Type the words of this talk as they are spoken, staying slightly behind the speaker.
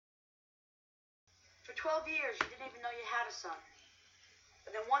12 years, you didn't even know you had a son.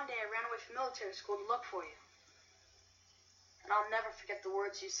 But then one day I ran away from military school to look for you. And I'll never forget the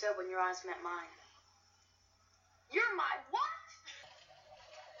words you said when your eyes met mine. You're my what?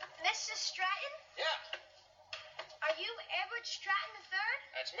 Mr. Stratton? Yeah, Are you Edward Stratton III?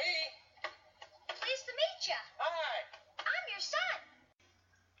 that's me. Pleased to meet you. Hi. I'm your son.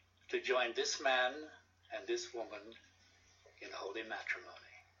 To join this man and this woman in holy matrimony.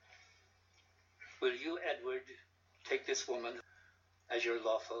 Will you, Edward, take this woman as your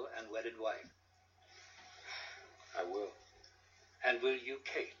lawful and wedded wife? I will. And will you,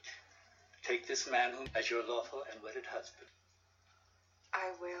 Kate, take this man as your lawful and wedded husband? I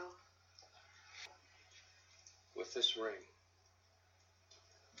will. With this ring,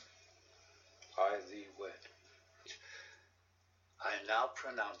 I thee wed. I now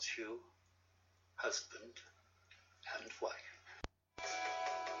pronounce you husband and wife.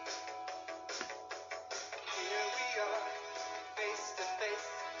 Here we are, face to face,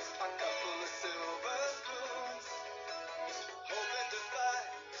 a couple of silver spoons, hoping to fly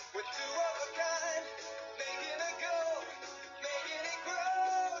with two of a kind, making it go, making it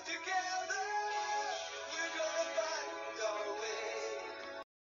grow together. We're gonna find our way.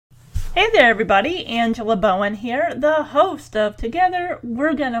 Hey there, everybody. Angela Bowen here, the host of Together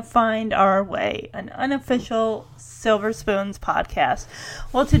We're Gonna Find Our Way, an unofficial Silver Spoons podcast.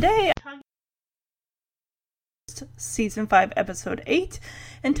 Well, today I'm talking about Season 5, Episode 8,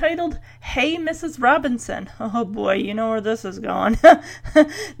 entitled Hey, Mrs. Robinson. Oh boy, you know where this is going.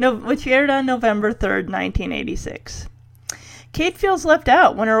 Which aired on November 3rd, 1986. Kate feels left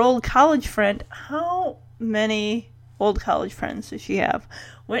out when her old college friend, how many old college friends does she have?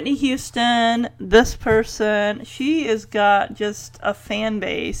 Whitney Houston, this person, she has got just a fan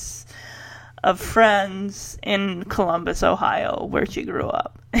base of friends in Columbus, Ohio, where she grew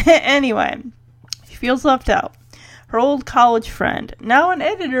up. Anyway, she feels left out. Her old college friend, now an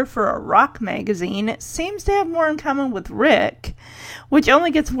editor for a rock magazine, seems to have more in common with Rick, which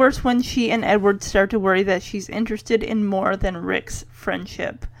only gets worse when she and Edward start to worry that she's interested in more than Rick's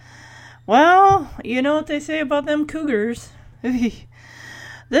friendship. Well, you know what they say about them cougars.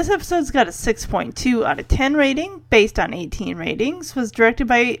 This episode's got a 6.2 out of 10 rating, based on 18 ratings, was directed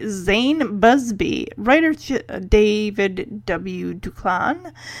by Zane Busby, writer David W.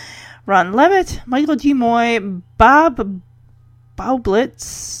 Duclan, Ron Levitt, Michael G. Moy, Bob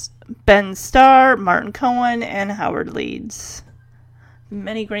Baublitz, Ben Starr, Martin Cohen, and Howard Leeds.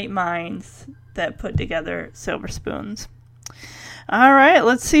 Many great minds that put together Silver Spoons. Alright,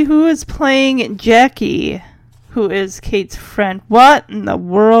 let's see who is playing Jackie, who is Kate's friend. What in the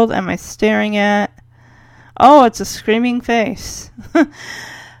world am I staring at? Oh, it's a screaming face.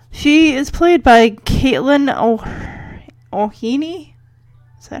 She is played by Caitlin O'Heaney?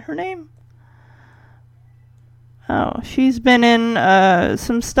 Is that her name? Oh, she's been in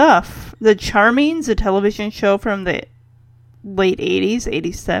some stuff. The Charmings, a television show from the late 80s,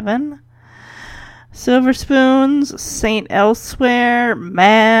 87. Silver Spoons, Saint Elsewhere,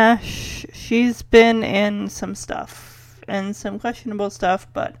 MASH. She's been in some stuff and some questionable stuff,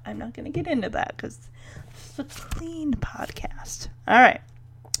 but I'm not going to get into that because it's a clean podcast. All right.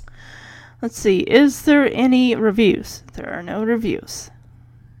 Let's see. Is there any reviews? There are no reviews.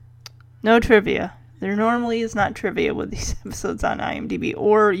 No trivia. There normally is not trivia with these episodes on IMDb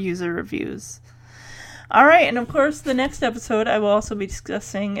or user reviews. Alright, and of course, the next episode I will also be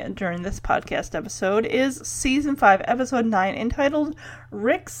discussing during this podcast episode is Season 5, Episode 9, entitled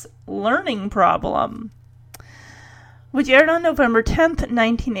Rick's Learning Problem, which aired on November 10th,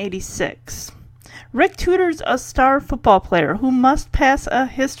 1986. Rick tutors a star football player who must pass a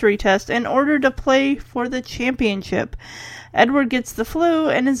history test in order to play for the championship. Edward gets the flu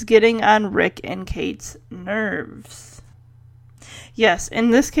and is getting on Rick and Kate's nerves. Yes,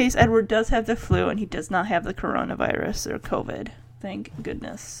 in this case, Edward does have the flu, and he does not have the coronavirus or COVID. Thank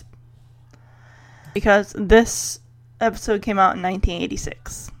goodness. Because this episode came out in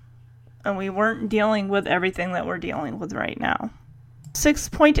 1986, and we weren't dealing with everything that we're dealing with right now.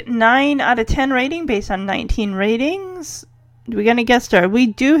 6.9 out of 10 rating based on 19 ratings. Do we got any guest stars? We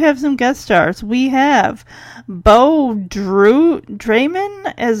do have some guest stars. We have Bo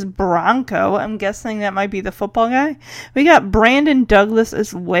Draymond as Bronco. I'm guessing that might be the football guy. We got Brandon Douglas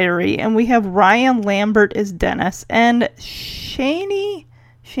as Larry. And we have Ryan Lambert as Dennis. And Shani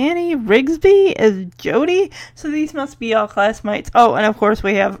Rigsby as Jody. So these must be all classmates. Oh, and of course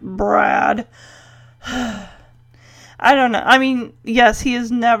we have Brad. I don't know. I mean, yes, he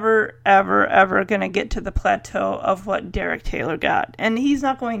is never, ever, ever going to get to the plateau of what Derek Taylor got. And he's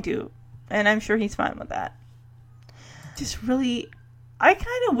not going to. And I'm sure he's fine with that. Just really I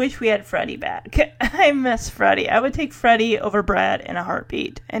kind of wish we had Freddie back. I miss Freddie. I would take Freddie over Brad in a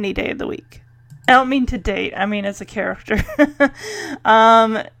heartbeat any day of the week. I don't mean to date. I mean as a character.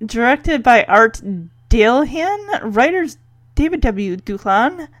 Directed by Art Dalehan. Writers David W.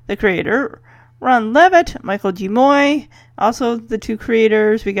 Duklan, the creator. Ron Levitt, Michael G. Moy, also the two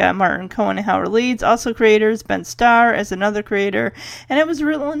creators. We got Martin Cohen and Howard Leeds, also creators. Ben Starr as another creator. And it was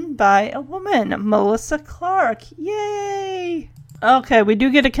written by a woman, Melissa Clark. Yay! Okay, we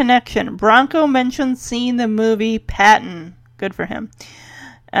do get a connection. Bronco mentions seeing the movie Patton. Good for him.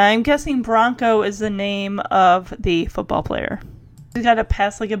 I'm guessing Bronco is the name of the football player. He's got to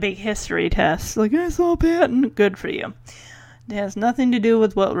pass like a big history test. Like, I saw Patton. Good for you. It has nothing to do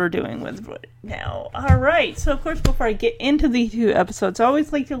with what we're doing with now. Alright, so of course before I get into the two episodes, I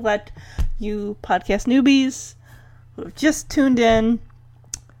always like to let you podcast newbies who have just tuned in,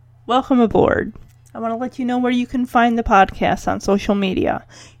 welcome aboard. I want to let you know where you can find the podcast on social media.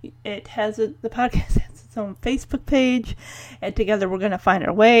 The podcast has its own Facebook page, and together we're going to find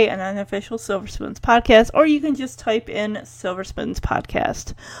our way, an unofficial Silver Spoons podcast, or you can just type in Silver Spoons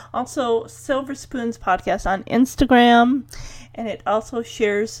podcast. Also, Silver Spoons podcast on Instagram, and it also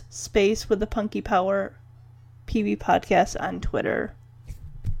shares space with the Punky Power PB podcast on Twitter.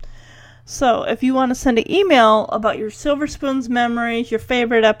 So, if you want to send an email about your Silver Spoons memories, your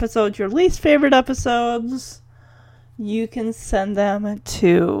favorite episodes, your least favorite episodes, you can send them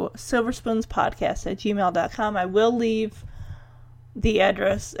to silverspoonspodcast@gmail.com. I will leave the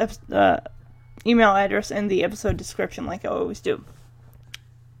email address in the episode description like I always do.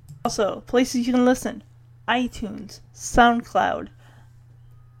 Also, places you can listen: iTunes, SoundCloud,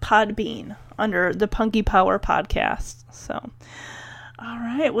 Podbean, under the Punky Power podcast. So,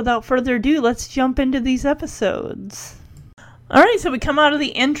 alright, without further ado, let's jump into these episodes. Alright, so we come out of the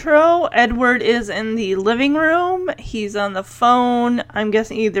intro. Edward is in the living room. He's on the phone. I'm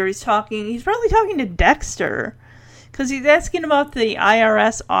guessing he's probably talking to Dexter. Because he's asking about the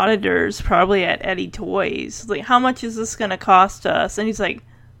IRS auditors, probably at Eddie Toys. Like, how much is this going to cost us? And he's like,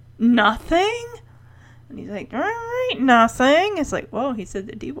 nothing? And he's like, alright, nothing. It's like, whoa, he said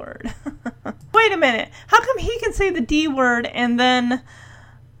the D word. Wait a minute. How come he can say the D word and then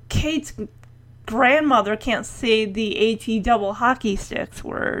Kate's grandmother can't say the H-E double hockey sticks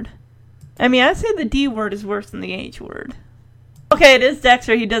word? I mean, I say the D word is worse than the H word. Okay, it is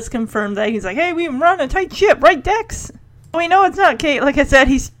Dexter. He does confirm that. He's like, hey, we run a tight ship, right, Dex? We know it's not Kate. Like I said,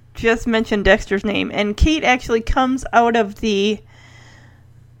 he's just mentioned Dexter's name. And Kate actually comes out of the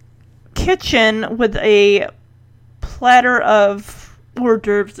kitchen with a platter of hors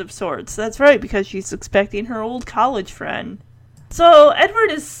d'oeuvres of sorts. That's right, because she's expecting her old college friend. So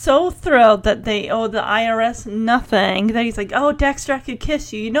Edward is so thrilled that they owe the IRS nothing that he's like, oh, Dexter, I could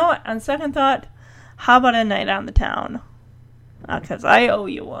kiss you. You know what? On second thought, how about a night on the town? Because I owe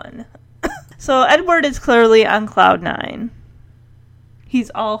you one. So Edward is clearly on cloud nine. He's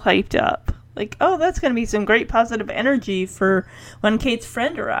all hyped up. Like, oh, that's going to be some great positive energy for when Kate's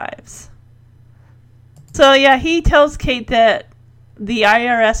friend arrives. So yeah, he tells Kate that the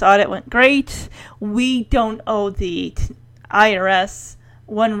IRS audit went great. We don't owe the IRS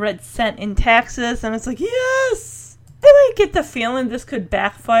one red cent in taxes. And it's like, yes! Did I get the feeling this could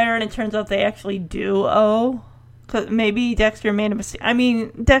backfire and it turns out they actually do owe? Because maybe Dexter made a mistake. I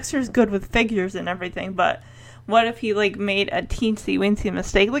mean, Dexter's good with figures and everything, but what if he, like, made a teensy-weensy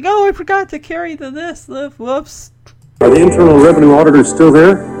mistake? Like, oh, I forgot to carry this, whoops. Are the Internal Revenue auditors still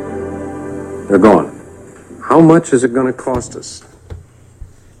there? They're gone. How much is it going to cost us?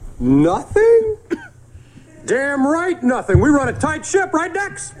 Nothing? Damn right, nothing. We run a tight ship, right,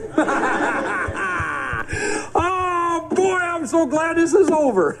 Dex? Oh, boy, I'm so glad this is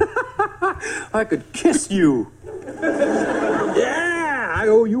over. I could kiss you. Yeah, I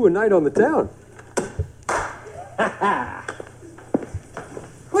owe you a night on the town.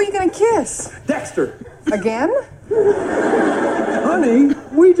 Who are you going to kiss? Dexter. Again? Honey,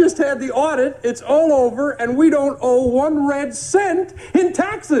 we just had the audit. It's all over, and we don't owe 1 red cent in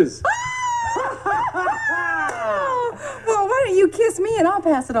taxes. Well, why don't you kiss me and I'll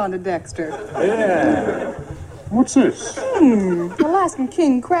pass it on to Dexter. Yeah. What's this? Alaskan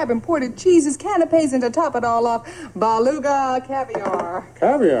king crab imported cheeses, canapes, and to top it all off, beluga caviar.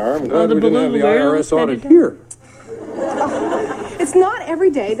 Caviar? I'm glad the we didn't have the beluga IRS audit here. It's not every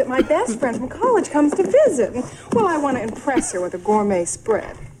day that my best friend from college comes to visit. Well, I want to impress her with a gourmet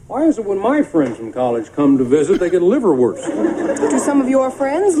spread. Why is it when my friends from college come to visit, they get liverwurst? To some of your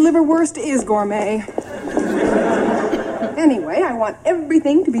friends, liverwurst is gourmet. Anyway, I want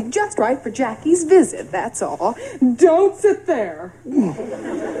everything to be just right for Jackie's visit, that's all. Don't sit there.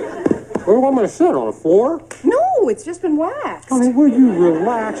 Where am I going to sit, on the floor? No, it's just been waxed. Honey, will you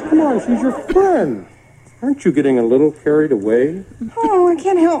relax? Come on, she's your friend. Aren't you getting a little carried away? Oh, I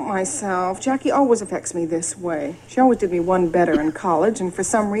can't help myself. Jackie always affects me this way. She always did me one better in college, and for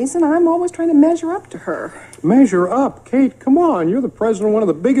some reason, I'm always trying to measure up to her. Measure up? Kate, come on. You're the president of one of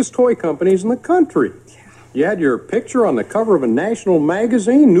the biggest toy companies in the country. You had your picture on the cover of a national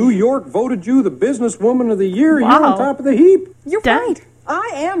magazine. New York voted you the businesswoman of the year. Wow. You're on top of the heap. You're right.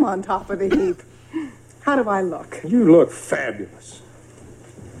 I am on top of the heap. How do I look? You look fabulous.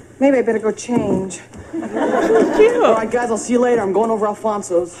 Maybe I better go change. All right, guys, I'll see you later. I'm going over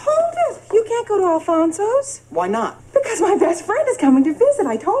Alfonso's. Hold it. You can't go to Alfonso's. Why not? Because my best friend is coming to visit,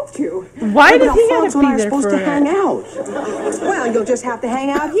 I told you. Why does he have Alfonso to and I be are there supposed for to hang out. Well, you'll just have to hang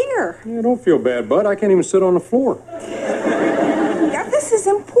out here. Yeah, don't feel bad, bud. I can't even sit on the floor. Yeah, this is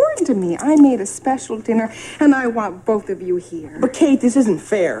important to me. I made a special dinner, and I want both of you here. But, Kate, this isn't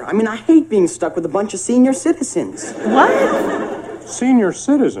fair. I mean, I hate being stuck with a bunch of senior citizens. What? Senior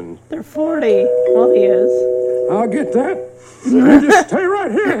citizen. They're 40. Well, he is. I'll get that. Just stay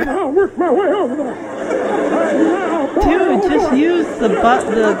right here, and I'll work my way over there. Right now. Dude, just use the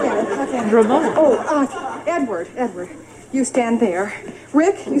remote. Oh, Edward, you stand there.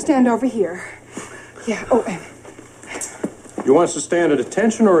 Rick, you stand over here. Yeah, oh, and You want us to stand at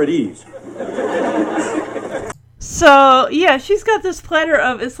attention or at ease? So, yeah, she's got this platter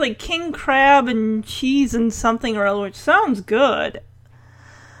of, it's like king crab and cheese and something or other, which sounds good.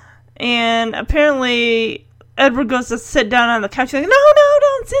 And apparently, Edward goes to sit down on the couch. She's like, no,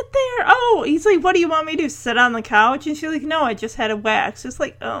 don't sit there. Oh, he's like, what do you want me to do, sit on the couch? And she's like, no, I just had a wax. It's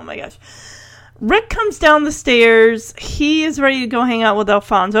like, oh my gosh. Rick comes down the stairs. He is ready to go hang out with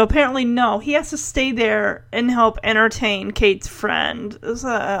Alfonso. Apparently, no. He has to stay there and help entertain Kate's friend. It's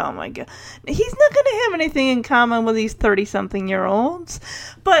like, oh, my God. He's not going to have anything in common with these 30-something-year-olds.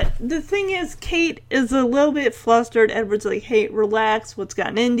 But the thing is, Kate is a little bit flustered. Edward's like, hey, relax. What's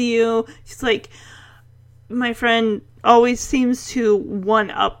gotten into you? She's like, my friend always seems to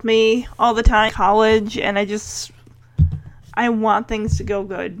one-up me all the time in college, and I want things to go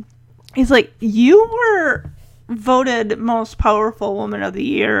good. He's like, you were voted most powerful woman of the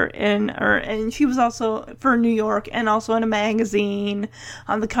year, and she was also for New York and also in a magazine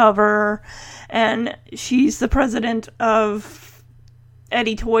on the cover, and she's the president of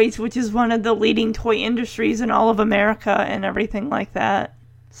Eddie Toys, which is one of the leading toy industries in all of America and everything like that.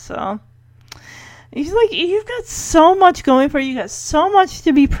 So he's like, you've got so much going for you. You got so much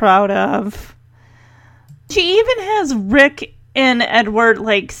to be proud of. She even has Rick and Edward,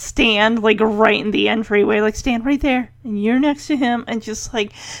 like, stand, like, right in the entryway. Like, stand right there. And you're next to him. And just,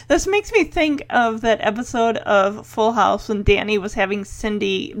 like, this makes me think of that episode of Full House when Danny was having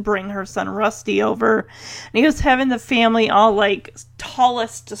Cindy bring her son Rusty over. And he was having the family all, like,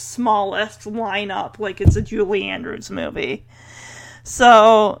 tallest to smallest line up. Like it's a Julie Andrews movie.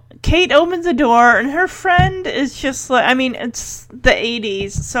 So, Kate opens the door, and her friend is just, like, I mean, it's the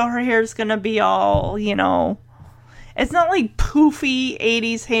 80s, so her hair's gonna be all, you know, it's not like poofy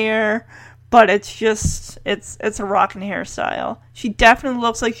 80s hair, but it's just, it's a rockin' hairstyle. She definitely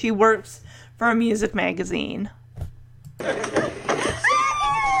looks like she works for a music magazine. Oh,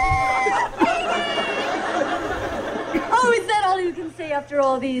 is that all you can say after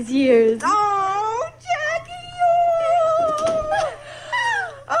all these years? oh, Jackie!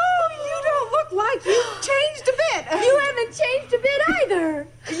 Oh, you don't look like you've changed a bit. You haven't changed a bit either.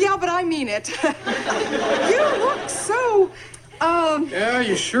 Yeah, but I mean it. You look so, Yeah,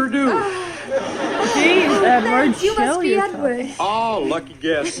 you sure do. Jeez, Edward, You must show be yourself. Edward. Oh, lucky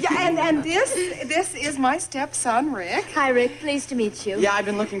guess. yeah, and this is my stepson, Rick. Hi, Rick. Pleased to meet you. Yeah, I've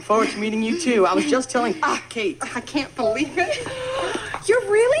been looking forward to meeting you, too. I was just telling Kate. I can't believe it. You're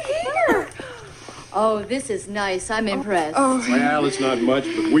really here. Oh, this is nice. I'm impressed. Well, it's not much,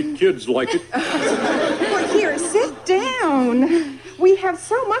 but we kids like it. Well, here, sit down. We have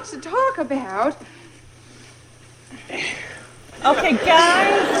so much to talk about. Okay,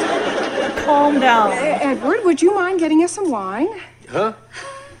 guys, calm down. Edward, would you mind getting us some wine? Huh?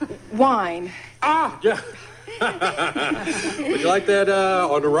 Wine. Ah, yeah. Would you like that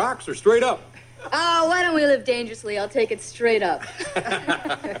on the rocks or straight up? Oh, why don't we live dangerously? I'll take it straight up.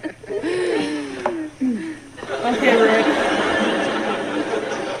 Okay, Rick.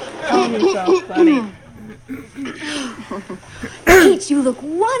 Calm yourself, buddy. Kate, you look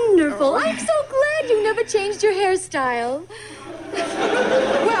wonderful. I'm so glad you never changed your hairstyle.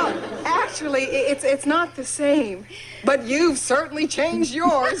 Well, actually, it's not the same. But you've certainly changed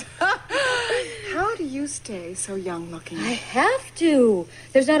yours. How do you stay so young-looking? I have to.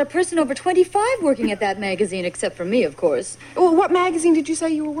 There's not a person over 25 working at that magazine, except for me, of course. Well, what magazine did you say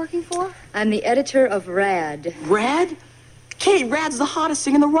you were working for? I'm the editor of Rad. Rad? Kate, Rad's the hottest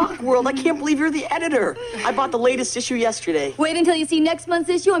thing in the rock world. I can't believe you're the editor. I bought the latest issue yesterday. Wait until you see next month's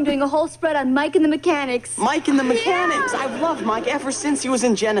issue. I'm doing a whole spread on Mike and the Mechanics. Mike and the Mechanics. I've loved Mike ever since he was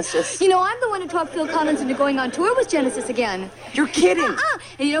in Genesis. You know, I'm the one who talked Phil Collins into going on tour with Genesis again. You're kidding.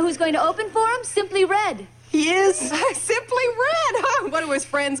 And you know who's going to open for him? Simply Red. He is? Simply Red, huh? What do his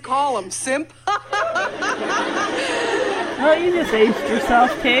friends call him? Simp? Well, you just aged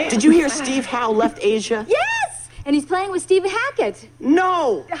yourself, Kate. Did you hear Steve Howe left Asia? Yes! And he's playing with Steve Hackett.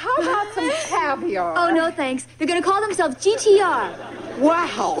 No! How about some caviar? Oh, no, thanks. They're going to call themselves GTR.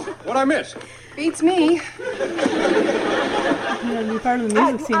 Wow! What I missed? Beats me. Yeah, be part of the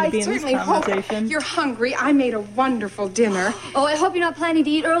music scene to be in this certainly conversation. hope you're hungry. I made a wonderful dinner. Oh, I hope you're not planning to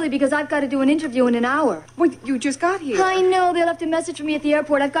eat early because I've got to do an interview in an hour. Well, you just got here. I know. They left a message for me at the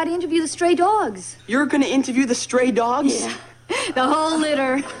airport. I've got to interview the stray dogs. You're gonna interview the stray dogs? Yeah. The whole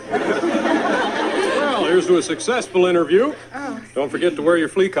litter. Well, here's to a successful interview. Oh. Don't forget to wear your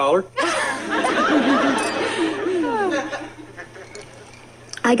flea collar.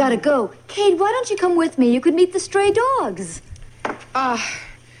 I gotta go. Kate, why don't you come with me? You could meet the stray dogs.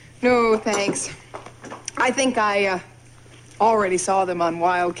 No, thanks. I think I already saw them on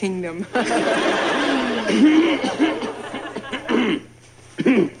Wild Kingdom.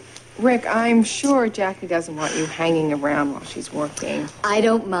 Rick, I'm sure Jackie doesn't want you hanging around while she's working. I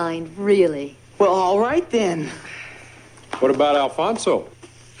don't mind, really. Well, all right then. What about Alfonso?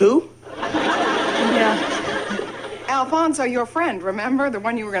 Who? Yeah. Alfonso, your friend, remember? The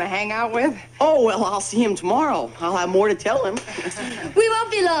one you were going to hang out with? Oh, well, I'll see him tomorrow. I'll have more to tell him. We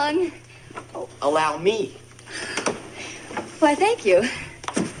won't be long. Oh, allow me. Why, thank you.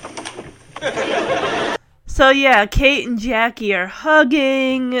 So yeah, Kate and Jackie are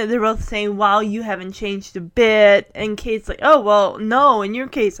hugging. They're both saying, wow, you haven't changed a bit. And Kate's like, oh, well, no, in your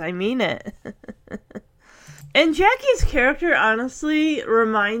case, I mean it. And Jackie's character, honestly,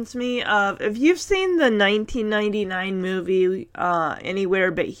 reminds me of, if you've seen the 1999 movie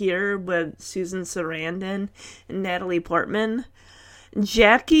Anywhere But Here with Susan Sarandon and Natalie Portman,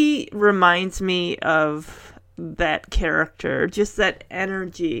 Jackie reminds me of that character, just that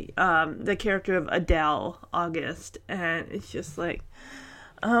energy, the character of Adele August, and it's just like,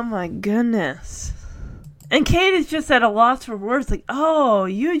 oh my goodness. And Kate is just at a loss for words, like, oh,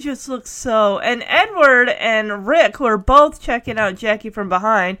 you just look so... And Edward and Rick, who are both checking out Jackie from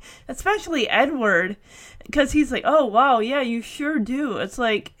behind, especially Edward, because he's like, oh, wow, yeah, you sure do. It's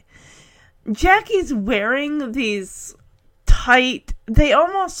like, Jackie's wearing these tight, they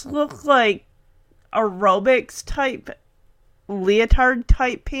almost look like aerobics type, leotard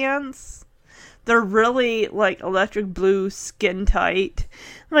type pants. They're really like electric blue, skin tight.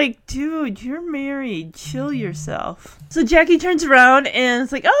 Like, dude, you're married. Chill yourself. So Jackie turns around and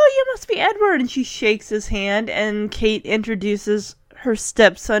is like, oh, you must be Edward. And she shakes his hand, and Kate introduces her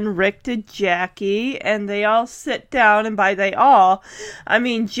stepson Rick to Jackie, and they all sit down, and by they all, I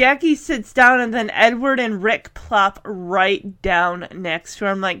mean Jackie sits down, and then Edward and Rick plop right down next to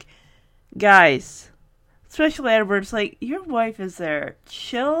her. I'm like, guys, especially Edward's like, your wife is there.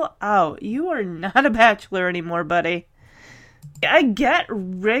 Chill out. You are not a bachelor anymore, buddy. I get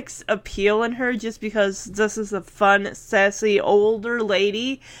Rick's appeal in her just because this is a fun, sassy, older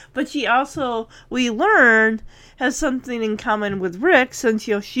lady, but she also, we learn, has something in common with Rick since,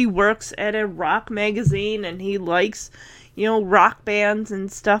 you know, she works at a rock magazine and he likes, you know, rock bands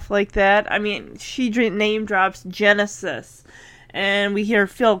and stuff like that. I mean, she name drops Genesis. And we hear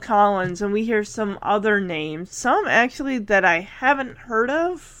Phil Collins, and we hear some other names. Some, actually, that I haven't heard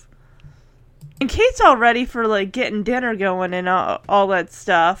of. And Kate's all ready for, like, getting dinner going and all that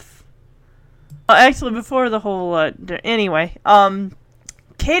stuff. Well, actually, before the whole, anyway.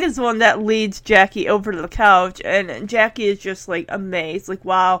 Kate is the one that leads Jackie over to the couch, and Jackie is just, like, amazed. Like,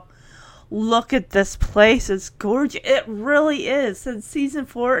 wow, look at this place. It's gorgeous. It really is. Since season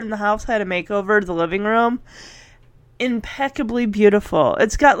 4 and the house had a makeover, the living room, impeccably beautiful.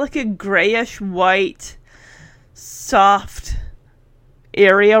 It's got like a grayish white soft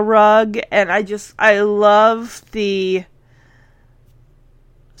area rug, and I love the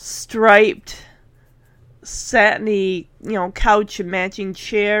striped satiny, you know, couch and matching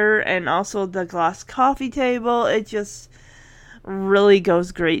chair, and also the glass coffee table. It just really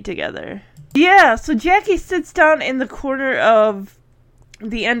goes great together. Yeah, so Jackie sits down in the corner of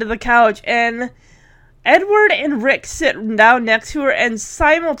the end of the couch, and Edward and Rick sit down next to her and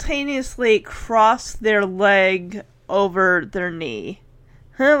simultaneously cross their leg over their knee.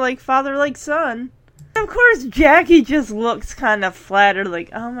 like father, like son. Of course, Jackie just looks kind of flattered, like,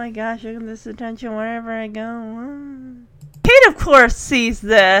 oh my gosh, look at this attention wherever I go. Kate, of course, sees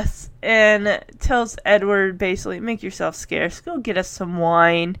this and tells Edward, basically, make yourself scarce. Go get us some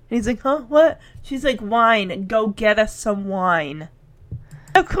wine. And he's like, huh, what? She's like, wine. Go get us some wine.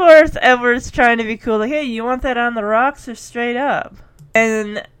 Of course, Edward's trying to be cool, like, hey, you want that on the rocks or straight up?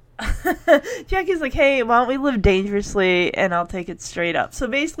 And Jackie's like, hey, why don't we live dangerously and I'll take it straight up. So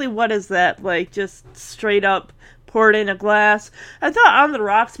basically, what is that? Like, just straight up pour it in a glass? I thought on the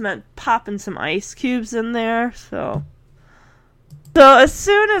rocks meant popping some ice cubes in there, so as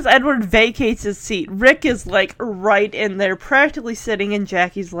soon as Edward vacates his seat, Rick is, like, right in there, practically sitting in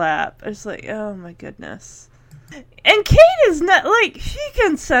Jackie's lap. It's like, oh my goodness. And Kate is not, like, she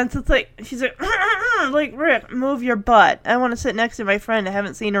can sense, it's like, she's like, Rick, move your butt. I want to sit next to my friend. I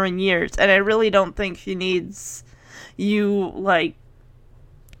haven't seen her in years. And I really don't think she needs you, like,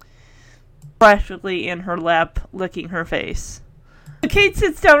 practically in her lap, licking her face. Kate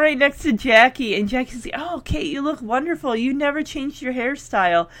sits down right next to Jackie, and Jackie's like, oh, Kate, you look wonderful. You never changed your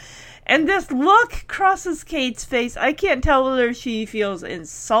hairstyle. And this look crosses Kate's face. I can't tell whether she feels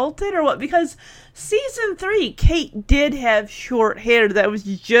insulted or what, because season 3, Kate did have short hair that was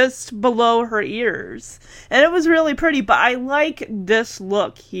just below her ears. And it was really pretty, but I like this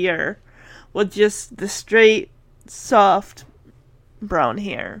look here with just the straight, soft brown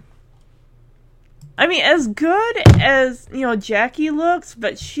hair. I mean, as good as, Jackie looks,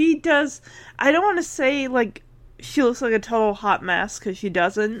 but she does, I don't want to say, like, she looks like a total hot mess, because she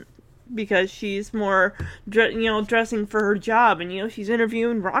doesn't, because she's more, dressing for her job, and, she's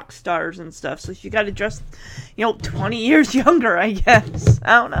interviewing rock stars and stuff, so she got to dress, 20 years younger, I guess.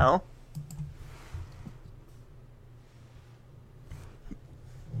 I don't know.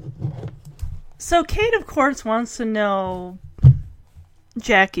 So Kate, of course, wants to know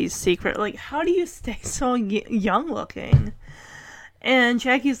Jackie's secret. Like, how do you stay so young looking? And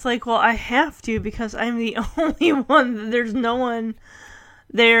Jackie's like, well, I have to, because I'm the only one. There's no one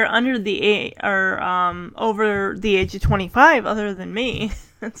there under the age, or over the age of 25 other than me.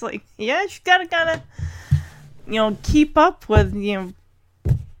 It's like, yeah, you gotta kind of, keep up with,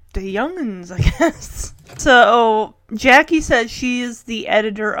 the young'uns, I guess. So Jackie says she is the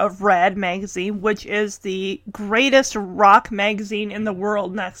editor of Rad magazine, which is the greatest rock magazine in the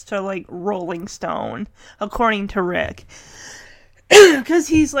world next to, like, Rolling Stone, according to Rick. Because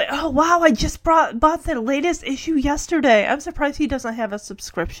he's like, oh, wow, I just bought the latest issue yesterday. I'm surprised he doesn't have a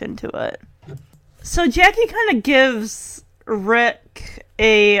subscription to it. So Jackie kind of gives Rick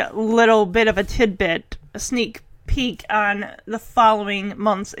a little bit of a tidbit, a sneak peek on the following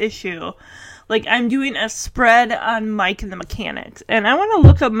month's issue. Like, I'm doing a spread on Mike and the Mechanics. And I want to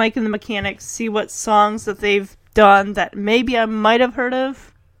look up Mike and the Mechanics, see what songs that they've done that maybe I might have heard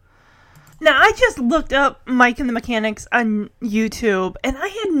of. Now, I just looked up Mike and the Mechanics on YouTube, and I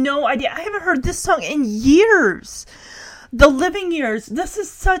had no idea. I haven't heard this song in years. The Living Years. This is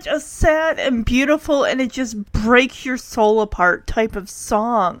such a sad and beautiful, and it just breaks your soul apart type of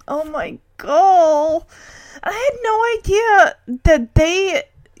song. Oh my god. I had no idea that they,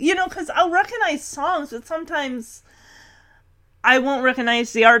 because I'll recognize songs, but sometimes I won't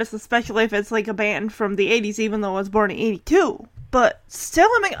recognize the artist, especially if it's like a band from the 80s, even though I was born in 82. But still,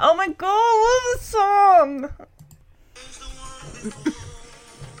 I'm like, oh my god, I love this song!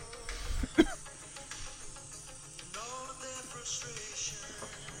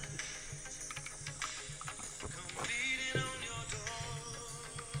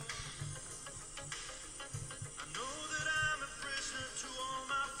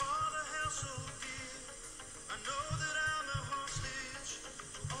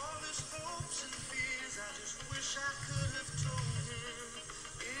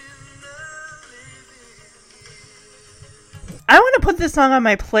 I want to put this song on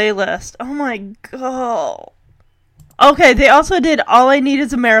my playlist. Oh my god. Okay, they also did All I Need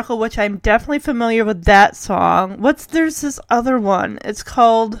Is a Miracle, which I'm definitely familiar with that song. There's this other one. It's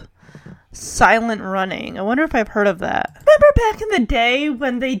called Silent Running. I wonder if I've heard of that. Remember back in the day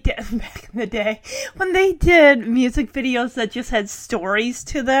when they did music videos that just had stories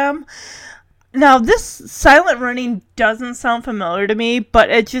to them? Now, this Silent Running doesn't sound familiar to me, but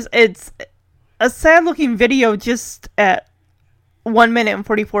it's a sad looking video just at 1 minute and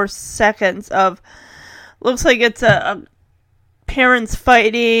 44 seconds of, looks like it's a parents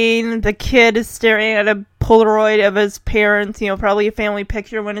fighting, the kid is staring at a Polaroid of his parents, probably a family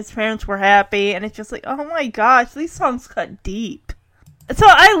picture when his parents were happy, and it's just like, oh my gosh, these songs cut deep. So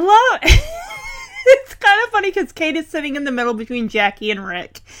I love, it's kind of funny because Kate is sitting in the middle between Jackie and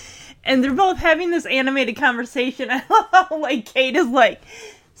Rick, And they're both having this animated conversation. I love how, like, Kate is, like,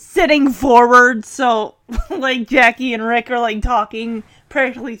 sitting forward, so, like, Jackie and Rick are, like, talking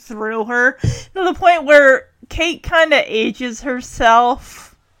practically through her. To the point where Kate kind of ages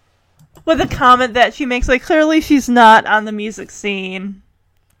herself with a comment that she makes, like, clearly she's not on the music scene.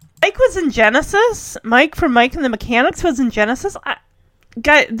 Mike was in Genesis. Mike from Mike and the Mechanics was in Genesis.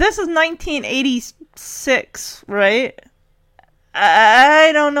 Guy, this is 1986, right?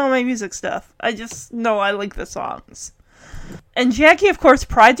 I don't know my music stuff. I just know I like the songs. And Jackie, of course,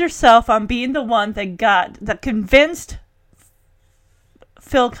 prides herself on being the one that convinced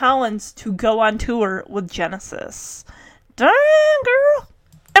Phil Collins to go on tour with Genesis. Darn, girl.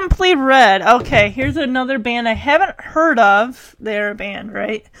 Simply Red. Okay, here's another band I haven't heard of. They're a band,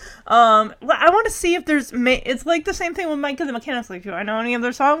 right? I want to see if there's... It's like the same thing with Mike and the Mechanics. Like, do I know any of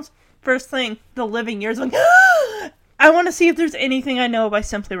their songs? First thing, The Living Years. Like, I want to see if there's anything I know by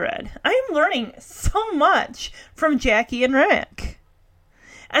Simply Red. I am learning so much from Jackie and Rick.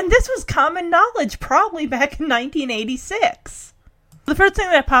 And this was common knowledge probably back in 1986. The first thing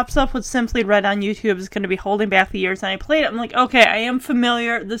that pops up with Simply Red on YouTube is going to be Holding Back the Years. And I played it. I'm like, okay, I am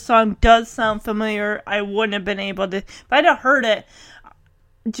familiar. The song does sound familiar. I wouldn't have been able to... If I'd have heard it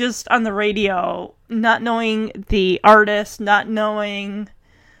just on the radio, not knowing the artist, not knowing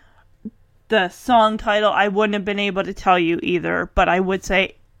the song title, I wouldn't have been able to tell you either. But I would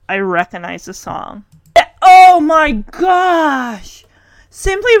say I recognize the song. Oh my gosh!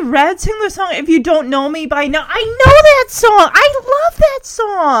 Simply Red sing the song If You Don't Know Me By Now. I know that song! I love that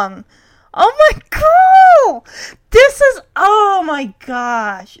song! Oh my god! Oh my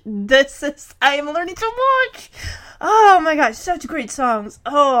gosh. I am learning so much! Oh my gosh, such great songs.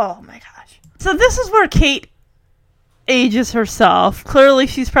 Oh my gosh. So this is where Kate ages herself. Clearly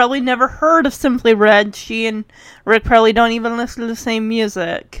she's probably never heard of Simply Red. She and Rick probably don't even listen to the same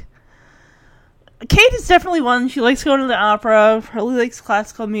music. Kate is definitely one. She likes going to the opera, probably likes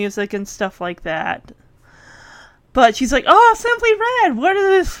classical music and stuff like that. But she's like, oh, Simply Red. What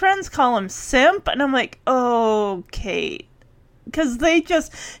do his friends call him? Simp? And I'm like, oh, Kate. Because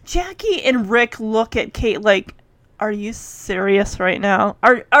Jackie and Rick look at Kate like, are you serious right now?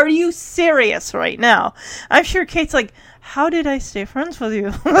 Are you serious right now? I'm sure Kate's like, how did I stay friends with you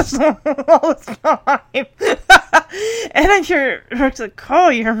all this time? And I'm sure Rick's like, oh,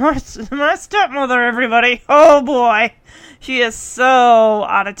 you're my stepmother, everybody. Oh, boy. She is so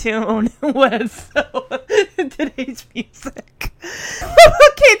out of tune with today's music.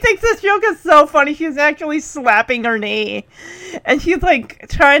 Kate thinks this joke is so funny. She's actually slapping her knee. And she's, like,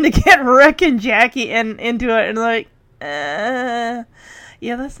 trying to get Rick and Jackie into it. And, like, yeah,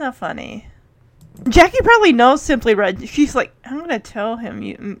 that's not funny. Jackie probably knows Simply Red. She's like, I'm going to tell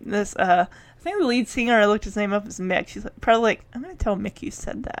him this, I think the lead singer, I looked his name up, is Mick. She's probably like, I'm going to tell Mick you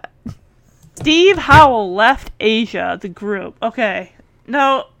said that. Steve Howell left Asia, the group. Okay.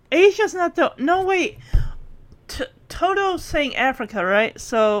 Now, Asia's not the... No, wait. Toto sang Africa, right?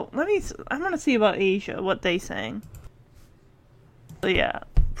 So, I'm going to see about Asia, what they sang. So, yeah.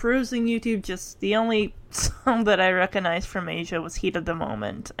 Perusing YouTube, just the only song that I recognized from Asia was Heat of the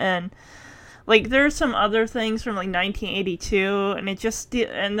Moment. And... like, there's some other things from, like, 1982,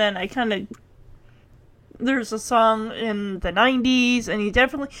 and then I kind of, there's a song in the 90s, and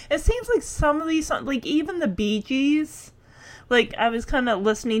it seems like some of these songs, like, even the Bee Gees, like, I was kind of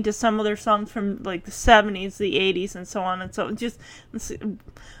listening to some of their songs from, like, the 70s, the 80s, and so on, and so, just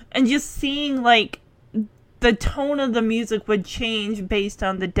seeing, like, the tone of the music would change based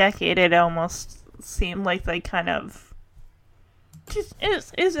on the decade. It almost seemed like they kind of, just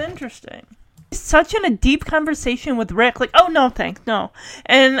is interesting. Such in a deep conversation with Rick, like, oh, no, thanks, no.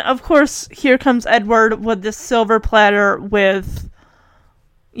 And, of course, here comes Edward with this silver platter with,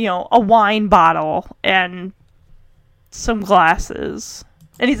 a wine bottle and some glasses.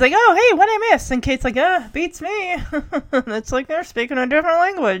 And he's like, oh, hey, what'd I miss? And Kate's like, beats me. It's like they're speaking a different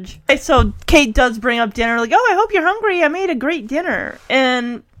language. Okay, so Kate does bring up dinner, like, oh, I hope you're hungry. I made a great dinner.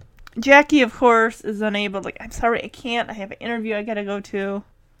 And Jackie, of course, is unable, like, I'm sorry, I can't. I have an interview I gotta go to.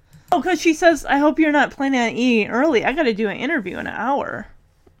 Oh, because she says, I hope you're not planning on eating early. I gotta do an interview in an hour.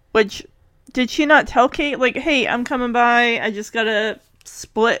 Which, did she not tell Kate, like, hey, I'm coming by. I just gotta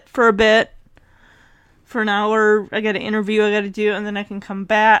split for a bit. For an hour. I got an interview I gotta do, and then I can come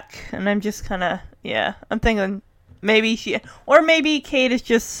back. And I'm just kind of, yeah. I'm thinking maybe maybe Kate is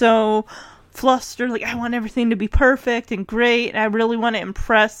just so flustered. Like, I want everything to be perfect and great. And I really want to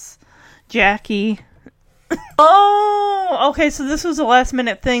impress Jackie. Oh, okay, so this was a last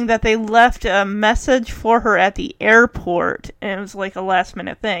minute thing that they left a message for her at the airport, and it was like a last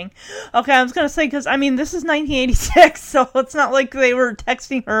minute thing. Okay, I was gonna say, because, I mean, this is 1986, so it's not like they were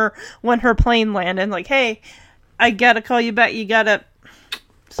texting her when her plane landed, like, hey, I gotta call you back,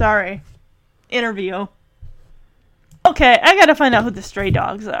 sorry, interview. Okay, I gotta find out who the stray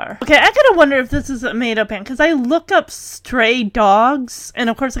dogs are. Okay, I gotta wonder if this is a made-up band, because I look up stray dogs,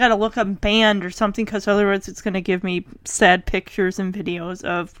 and of course I gotta look up band or something, because otherwise it's gonna give me sad pictures and videos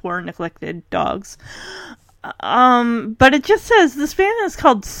of poor neglected dogs. But it just says this band is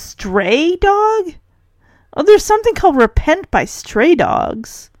called Stray Dog? Oh, there's something called Repent by Stray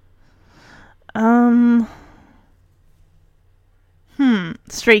Dogs.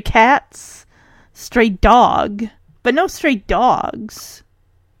 Stray Cats? Stray Dog? But no stray dogs.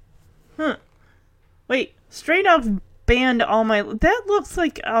 Wait, Stray Dogs banned all my... That looks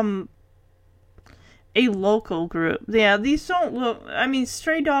like, a local group. Yeah, these don't look... I mean,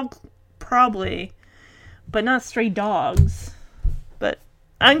 Stray Dog, probably. But not Stray Dogs. But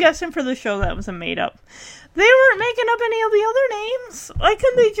I'm guessing for the show that was a made-up. They weren't making up any of the other names. Why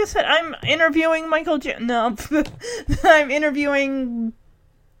couldn't they just say, I'm interviewing Michael No. I'm interviewing...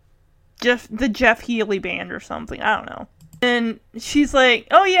 the Jeff Healey band or something. I don't know. And she's like,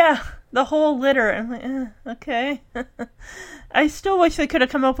 oh yeah, the whole litter. I'm like, okay. I still wish they could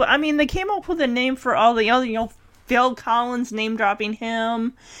have come up with... I mean, they came up with a name for all the other, Phil Collins name-dropping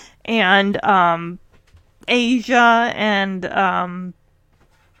him, and, Asia, and,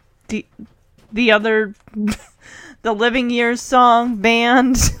 the other, the Living Years song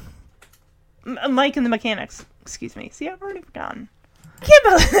band. Mike and the Mechanics. Excuse me. See, I've already forgotten.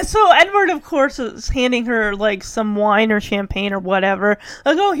 So Edward, of course, is handing her, like, some wine or champagne or whatever.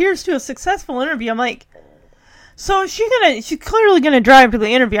 Like, oh, here's to a successful interview. I'm like, so she's clearly gonna drive to the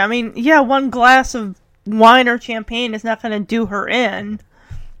interview. I mean, yeah, one glass of wine or champagne is not gonna do her in.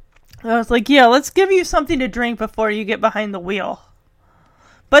 I was like, yeah, let's give you something to drink before you get behind the wheel.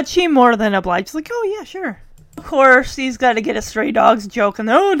 But she more than obliged. She's like, oh, yeah, sure. Of course, he's got to get a Stray Dogs joke, and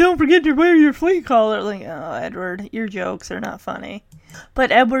oh, don't forget to wear your flea collar. Like, oh, Edward, your jokes are not funny.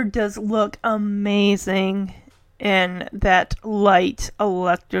 But Edward does look amazing in that light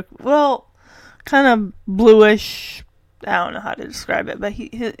electric, well, kind of bluish, I don't know how to describe it, but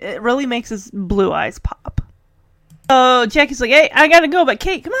it really makes his blue eyes pop. So Jackie's like, hey, I gotta go, but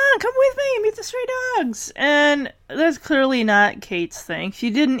Kate, come with me, meet the Stray Dogs. And that's clearly not Kate's thing. She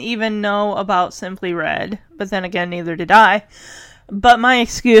didn't even know about Simply Red, but then again, neither did I. But my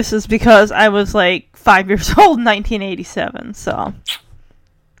excuse is because I was like 5 years old in 1987, so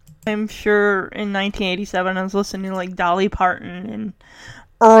I'm sure in 1987 I was listening to like Dolly Parton and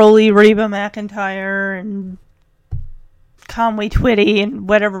early Reba McEntire and Conway Twitty and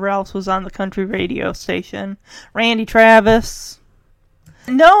whatever else was on the country radio station. Randy Travis.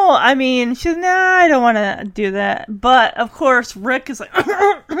 No, I mean, she's, nah, I don't want to do that. But, of course, Rick is like,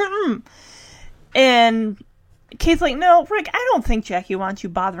 and Kate's like, no, Rick, I don't think Jackie wants you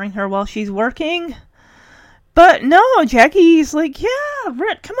bothering her while she's working. But no, Jackie's like, yeah,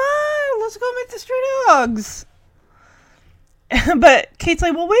 Rick, come on, let's go meet the Stray Dogs. But Kate's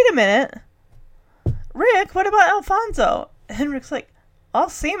like, well, wait a minute. Rick, what about Alfonso? And Rick's like, I'll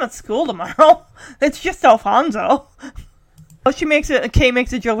see him at school tomorrow. It's just Alfonso. Oh, Kate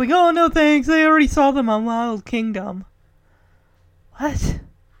makes a joke like, oh, no thanks, I already saw them on Wild Kingdom. What?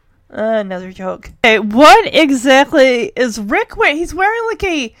 Another joke. Okay, what exactly is Rick wearing? He's wearing like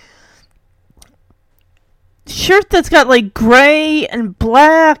a shirt that's got like gray and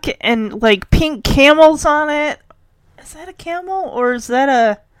black and like pink camels on it. Is that a camel or is that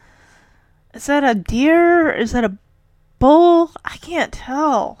a deer? Is that a bull? I can't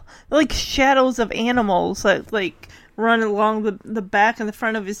tell. They're like shadows of animals that like run along the back and the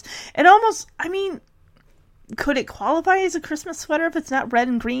front of his. It almost, I mean, could it qualify as a Christmas sweater if it's not red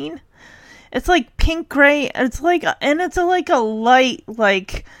and green? It's like pink gray. It's like, and it's like a light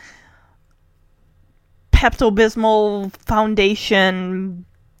like Pepto-Bismol foundation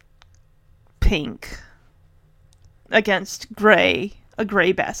pink against gray,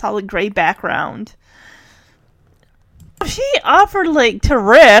 solid gray background. If she offered, like, to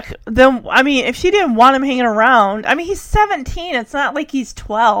Rick, then, I mean, if she didn't want him hanging around, I mean, he's 17, it's not like he's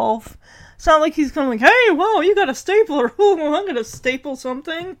 12. It's not like he's going to, like, hey, whoa, you got a stapler, ooh, I'm gonna staple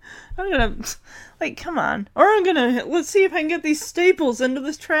something, I'm gonna, like, come on. Or let's see if I can get these staples into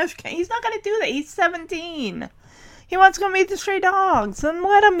this trash can. He's not gonna do that, he's 17. He wants to go meet the Stray Dogs, then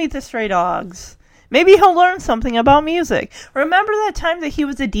let him meet the Stray Dogs. Maybe he'll learn something about music. Remember that time that he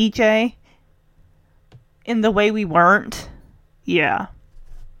was a DJ? In The Way We Weren't? Yeah.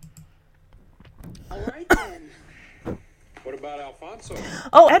 All right, then. What about Alfonso?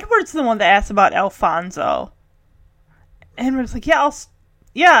 Oh, Edward's the one that asked about Alfonso. Edward's like,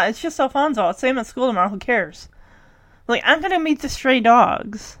 yeah, it's just Alfonso. I'll see him at school tomorrow. Who cares? Like, I'm gonna meet the stray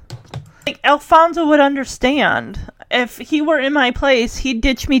dogs. Like, Alfonso would understand. If he were in my place, he'd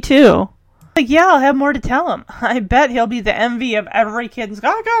ditch me too. Like, yeah, I'll have more to tell him. I bet he'll be the envy of every kid.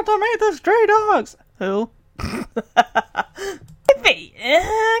 I got to meet the stray dogs. Who?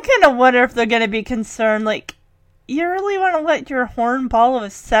 I kind of wonder if they're gonna be concerned, like, you really want to let your hornball of a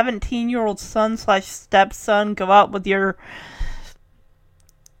 17-year-old son/stepson go out with your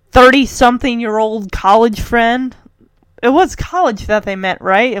 30-something-year-old college friend? It was college that they met,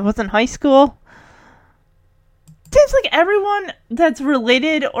 right? It wasn't high school? Seems like everyone that's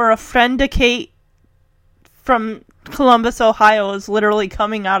related or a friend to Kate from Columbus, Ohio is literally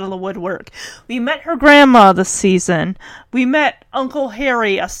coming out of the woodwork. We met her grandma this season. We met Uncle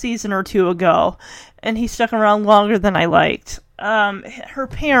Harry a season or two ago, and he stuck around longer than I liked. Her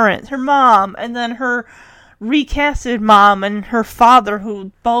parents, her mom, and then her recasted mom and her father,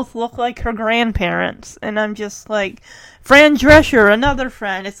 who both look like her grandparents. And I'm just like, Fran Drescher, another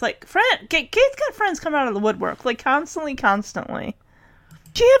friend. It's like, Kate's got friends come out of the woodwork, like, constantly.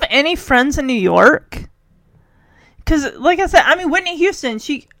 Do you have any friends in New York? Because, like I said, I mean, Whitney Houston,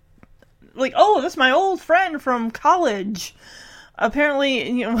 she, like, oh, that's my old friend from college. Apparently,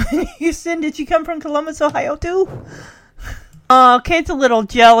 you know, Houston, did you come from Columbus, Ohio, too? Kate's a little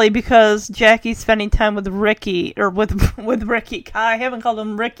jelly because Jackie's spending time with Ricky, or with Ricky. I haven't called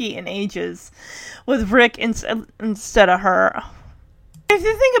him Ricky in ages. With Rick instead of her. If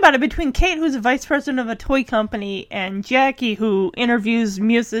you think about it, between Kate, who's a vice president of a toy company, and Jackie, who interviews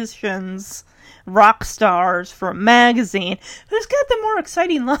musicians, rock stars for a magazine, who's got the more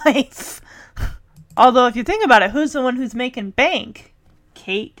exciting life? Although, if you think about it, who's the one who's making bank?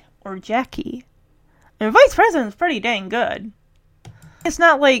 Kate or Jackie? I mean, vice president's pretty dang good. It's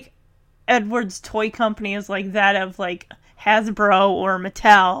not like Edward's toy company is like that of, like, Hasbro or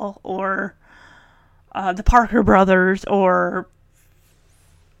Mattel or the Parker Brothers or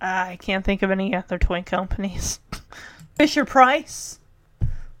I can't think of any other toy companies. Fisher-Price?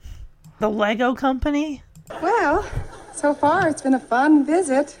 The Lego company? Well, so far it's been a fun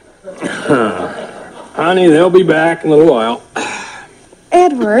visit. Honey, they'll be back in a little while.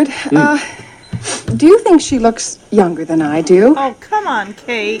 Edward, do you think she looks younger than I do? Oh, come on,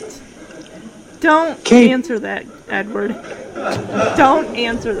 Kate. Don't answer that, Edward. Don't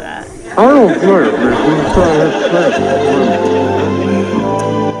answer that.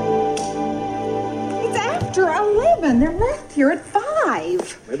 It's after 11. They're left here at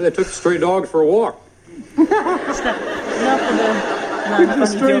 5. Maybe they took the stray dogs for a walk. Enough of the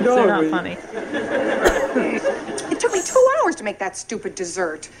non-funny jokes. They're not funny. It took me 2 hours to make that stupid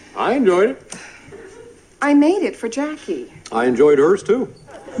dessert. I enjoyed it. I made it for Jackie. I enjoyed hers, too.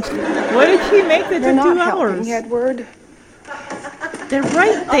 What did she make that took 2 hours? Helping, Edward. They're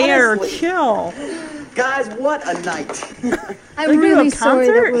right there. Honestly. Chill. Guys, what a night. I'm really sorry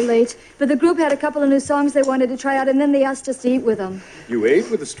that we're late, but the group had a couple of new songs they wanted to try out, and then they asked us to eat with them. You ate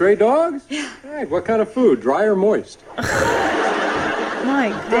with the stray dogs? Yeah. Right, what kind of food? Dry or moist? My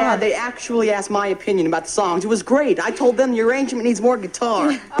God. Dad, they actually asked my opinion about the songs. It was great. I told them the arrangement needs more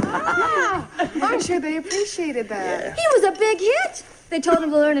guitar. I'm sure they appreciated that. He was a big hit. They told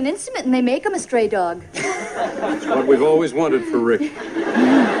him to learn an instrument, and they make him a stray dog. It's what we've always wanted for Rick.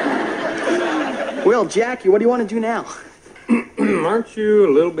 Well, Jackie, what do you want to do now? Aren't you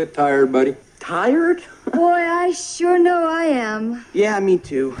a little bit tired, buddy? Tired? Boy, I sure know I am. Yeah, me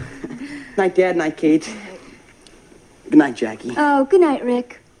too. Night, Dad. Night, Kate. Good night, Jackie. Oh, good night,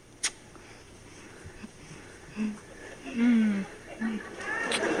 Rick.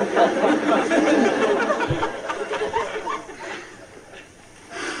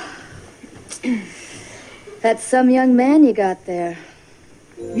 That's some young man you got there.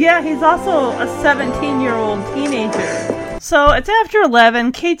 Yeah, he's also a 17-year-old teenager. So it's after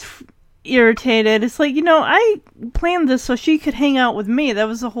 11. Kate's irritated. It's like, I planned this so she could hang out with me. That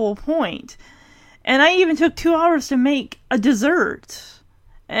was the whole point. And I even took 2 hours to make a dessert.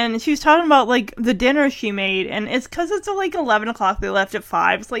 And she was talking about, like, the dinner she made. And it's because it's like 11 o'clock. They left at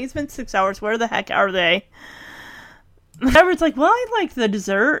 5. It's like, it's been 6 hours. Where the heck are they? Edward's like, well, I like the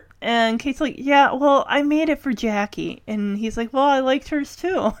dessert. And Kate's like, yeah, well, I made it for Jackie. And he's like, well, I liked hers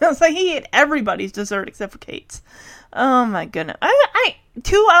too. I was like, he ate everybody's dessert except for Kate's. Oh my goodness. I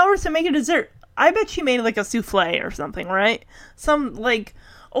 2 hours to make a dessert. I bet she made like a souffle or something, right?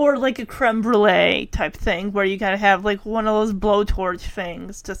 Or like a creme brulee type thing where you gotta have like one of those blowtorch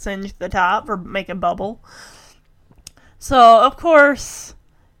things to singe the top or make a bubble. So, of course,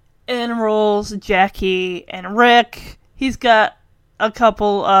 enrolls Jackie and Rick. He's got a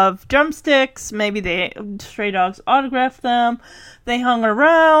couple of drumsticks. Maybe Stray Dogs autographed them. They hung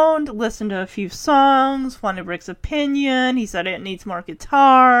around, listened to a few songs, wanted Rick's opinion. He said it needs more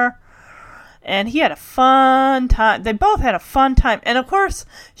guitar. And he had a fun time. They both had a fun time. And of course,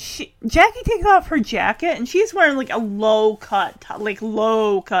 Jackie takes off her jacket and she's wearing like a low cut top.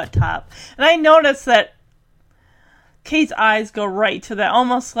 And I noticed that Kate's eyes go right to that.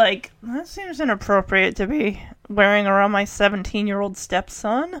 Almost like, that seems inappropriate to be wearing around my 17-year-old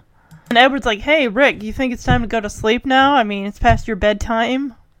stepson. And Edward's like, hey, Rick, you think it's time to go to sleep now? I mean, it's past your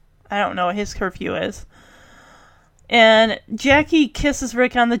bedtime. I don't know what his curfew is. And Jackie kisses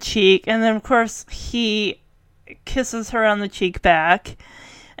Rick on the cheek, and then, of course, he kisses her on the cheek back.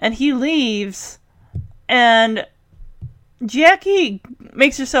 And he leaves, and Jackie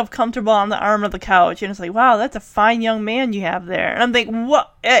makes herself comfortable on the arm of the couch, and it's like, wow, that's a fine young man you have there. And I'm thinking,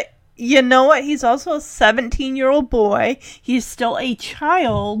 what? You know what? He's also a 17-year-old boy. He's still a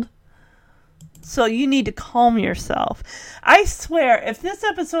child. So you need to calm yourself. I swear, if this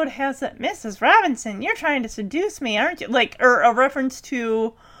episode has that, Mrs. Robinson, you're trying to seduce me, aren't you? Like, or a reference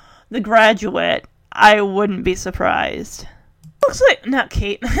to The Graduate, I wouldn't be surprised. Looks like, not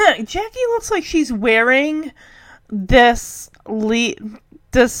Kate, Jackie looks like she's wearing this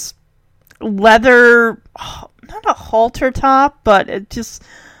leather, not a halter top, but it just,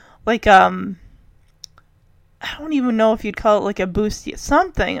 like, I don't even know if you'd call it like a bustier,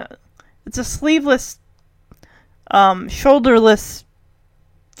 something. It's a sleeveless, shoulderless,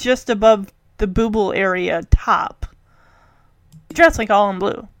 just above the booble area top. Dressed like all in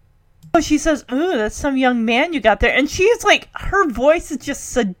blue. Oh, she says, ooh, that's some young man you got there. And she's like, her voice is just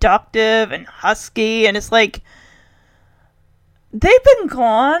seductive and husky. And it's like, they've been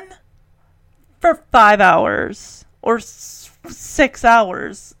gone for 5 hours or 6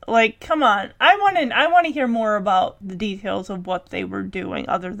 hours. Like, come on. I want to hear more about the details of what they were doing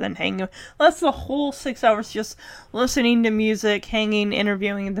other than hanging. That's the whole 6 hours just listening to music, hanging,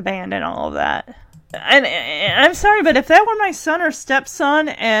 interviewing the band, and all of that. And I'm sorry, but if that were my son or stepson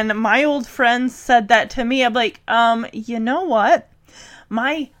and my old friends said that to me, I'd be like, you know what?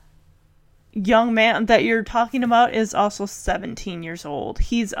 My young man that you're talking about is also 17 years old.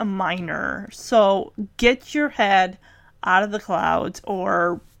 He's a minor. So get your head out of the clouds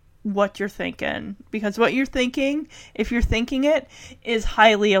or what you're thinking. Because what you're thinking, if you're thinking it, is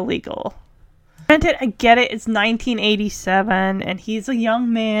highly illegal. Granted, I get it, it's 1987, and he's a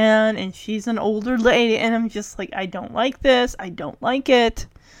young man, and she's an older lady, and I'm just like, I don't like this, I don't like it.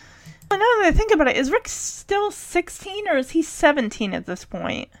 But now that I think about it, is Rick still 16, or is he 17 at this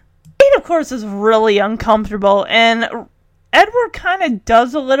point? Kate, of course, is really uncomfortable, and Edward kind of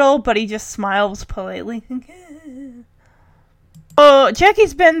does a little, but he just smiles politely. Oh,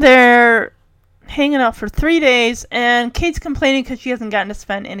 Jackie's been there hanging out for 3 days, and Kate's complaining because she hasn't gotten to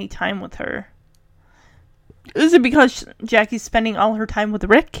spend any time with her. Is it because Jackie's spending all her time with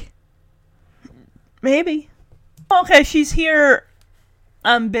Rick? Maybe. Okay, she's here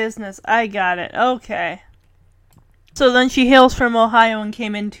on business. I got it. Okay. So then she hails from Ohio and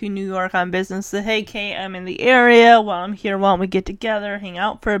came into New York on business. Said, hey, Kate, I'm in the area. While I'm here, why don't we get together, hang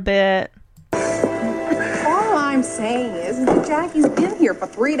out for a bit? All I'm saying is that Jackie's been here for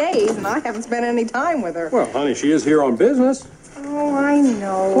 3 days, and I haven't spent any time with her. Well, honey, she is here on business. Oh, I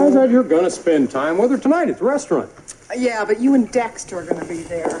know. Well, I thought you're going to spend time with her tonight at the restaurant. Yeah, but you and Dexter are going to be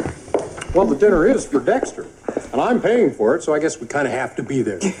there. Well, the dinner is for Dexter, and I'm paying for it, so I guess we kind of have to be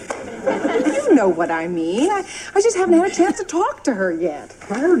there. You know what I mean. I just haven't had a chance to talk to her yet.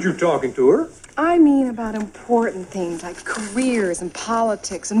 I heard you talking to her. I mean about important things like careers and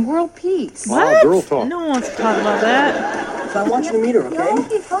politics and world peace. What? Girl talk. No one wants to talk about that. So I want you to meet her, okay? No,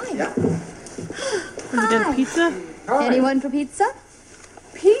 okay, fine. Yeah. We did pizza? Anyone for pizza?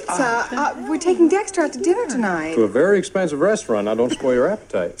 Pizza? We're taking Dexter out to dinner tonight. To a very expensive restaurant. Now, don't spoil your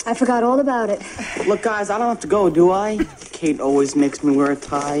appetite. I forgot all about it. Look, guys, I don't have to go, do I? Kate always makes me wear a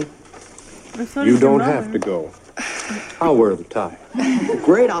tie. You don't have to go. I'll wear the tie.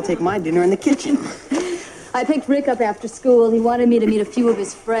 Great, I'll take my dinner in the kitchen. I picked Rick up after school. He wanted me to meet a few of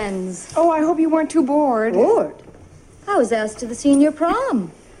his friends. Oh, I hope you weren't too bored. Bored? I was asked to the senior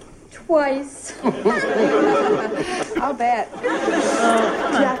prom. Twice. I'll bet.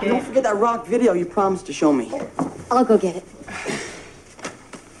 Jack, don't forget that rock video you promised to show me. I'll go get it.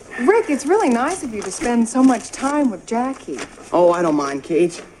 Rick, it's really nice of you to spend so much time with Jackie. Oh, I don't mind,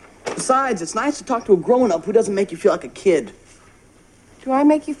 Kate. Besides, it's nice to talk to a grown-up who doesn't make you feel like a kid. Do I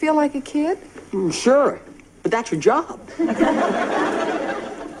make you feel like a kid? Sure, but that's your job.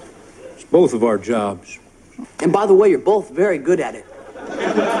 It's both of our jobs. And by the way, you're both very good at it.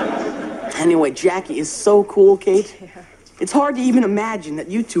 Anyway, Jackie is so cool, Kate. Yeah. It's hard to even imagine that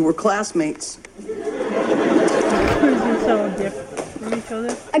you two were classmates. So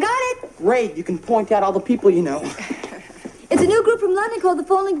different. I got it. Great, you can point out all the people you know. It's a new group from London called the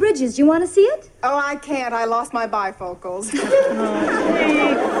Falling Bridges. Do you want to see it? Oh, I can't. I lost my bifocals.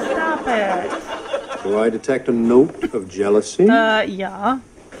 Hey, stop it. Do I detect a note of jealousy? Yeah.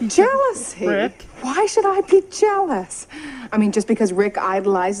 Jealousy? Rick? Why should I be jealous? I mean, just because Rick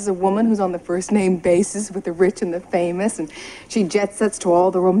idolizes a woman who's on the first-name basis with the rich and the famous, and she jet-sets to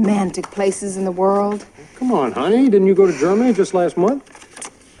all the romantic places in the world. Come on, honey. Didn't you go to Germany just last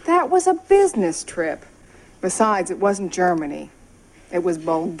month? That was a business trip. Besides, it wasn't Germany. It was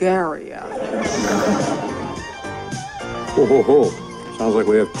Bulgaria. Ho, ho, ho. Sounds like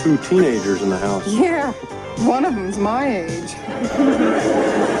we have 2 teenagers in the house. Yeah, one of them's my age.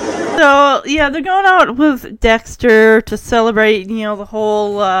 So, yeah, they're going out with Dexter to celebrate, the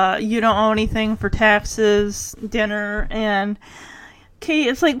whole you don't owe anything for taxes dinner. And Kate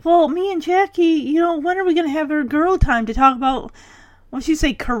is like, well, me and Jackie, when are we going to have our girl time to talk about, what'd you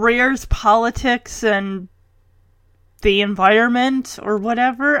say, careers, politics, and the environment, or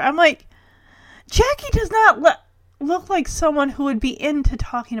whatever? I'm like, Jackie does not look like someone who would be into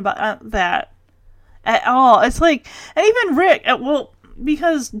talking about that at all. It's like, and even Rick,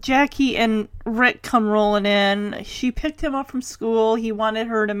 because Jackie and Rick come rolling in, she picked him up from school, he wanted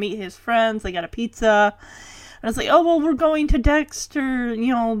her to meet his friends, they got a pizza, and it's like, oh, well, we're going to Dexter,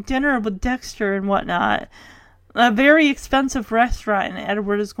 dinner with Dexter and whatnot. A very expensive restaurant, and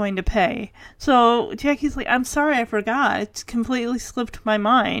Edward is going to pay. So Jackie's like, I'm sorry, I forgot. It's completely slipped my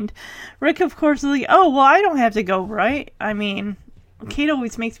mind. Rick, of course, is like, oh, well, I don't have to go, right? I mean, Kate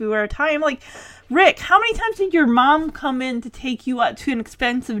always makes me wear a tie. I'm like, Rick, how many times did your mom come in to take you out to an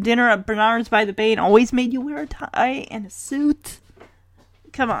expensive dinner at Bernard's by the Bay and always made you wear a tie and a suit?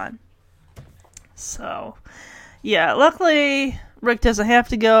 Come on. So, yeah, luckily, Rick doesn't have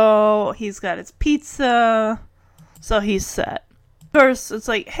to go. He's got his pizza. So he's set. Of course, it's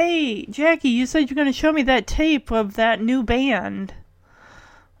like, hey, Jackie, you said you're going to show me that tape of that new band.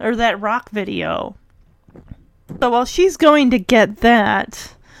 Or that rock video. So while she's going to get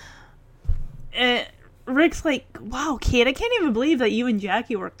that, Rick's like, wow, Kate, I can't even believe that you and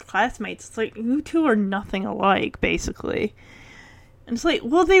Jackie were classmates. It's like, you two are nothing alike, basically. And it's like,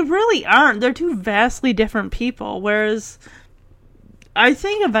 well, they really aren't. They're two vastly different people. Whereas, I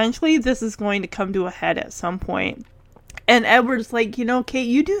think eventually this is going to come to a head at some point. And Edward's like, Kate,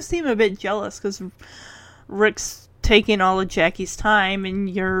 you do seem a bit jealous because Rick's taking all of Jackie's time, and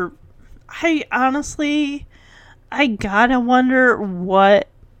I gotta wonder what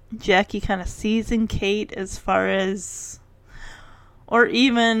Jackie kind of sees in Kate as far as, or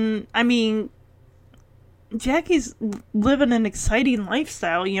even, Jackie's living an exciting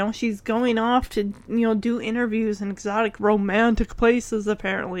lifestyle, she's going off to, do interviews in exotic romantic places,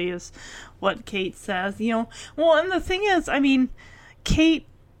 apparently, is what Kate says, Well, and the thing is, Kate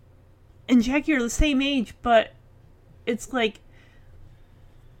and Jackie are the same age, but it's like,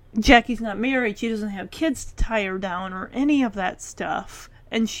 Jackie's not married, she doesn't have kids to tie her down, or any of that stuff.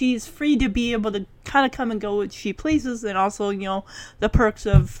 And she's free to be able to kind of come and go as she pleases, and also, the perks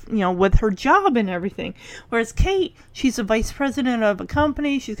of, with her job and everything. Whereas Kate, she's a vice president of a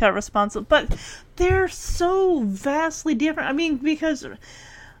company, she's got responsibility, but they're so vastly different. Because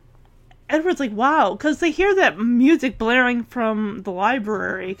Edward's like, wow, because they hear that music blaring from the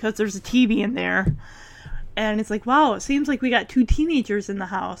library, because there's a TV in there. And it's like, wow, it seems like we got 2 teenagers in the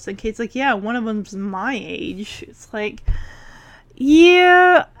house. And Kate's like, yeah, one of them's my age. It's like,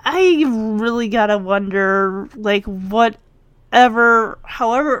 yeah, I really gotta wonder,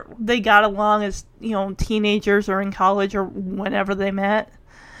 however they got along as, teenagers or in college or whenever they met,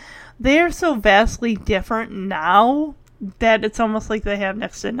 they're so vastly different now that it's almost like they have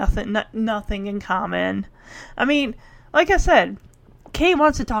next to nothing in common. Like I said, Kate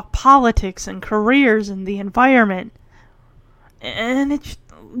wants to talk politics and careers and the environment, and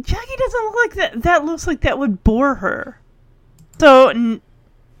Jackie doesn't look like that. That looks like that would bore her. So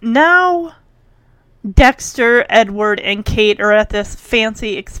now Dexter, Edward, and Kate are at this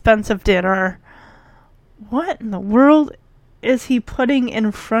fancy, expensive dinner. What in the world is he putting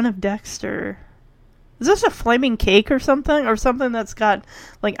in front of Dexter? Is this a flaming cake or something? Or something that's got,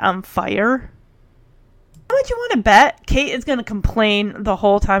 on fire? How would you want to bet Kate is going to complain the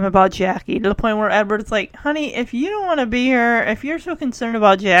whole time about Jackie, to the point where Edward's like, honey, if you don't want to be here, if you're so concerned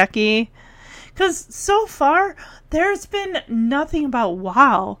about Jackie... Because so far, there's been nothing about,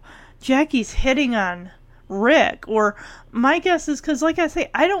 wow, Jackie's hitting on Rick. Or my guess is, because like I say,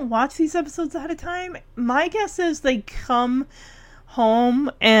 I don't watch these episodes ahead of time. My guess is they come home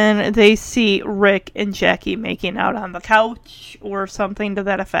and they see Rick and Jackie making out on the couch or something to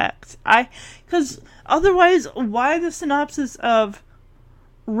that effect. Because otherwise, why the synopsis of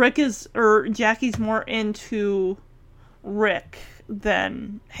Jackie's more into Rick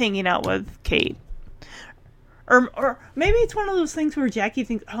than hanging out with Kate? Or maybe it's one of those things where Jackie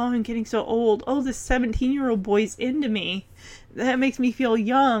thinks, oh, I'm getting so old. Oh, this 17-year-old boy's into me. That makes me feel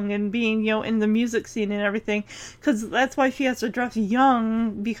young and being, in the music scene and everything. Because that's why she has to dress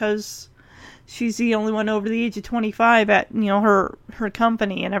young, because she's the only one over the age of 25 at, her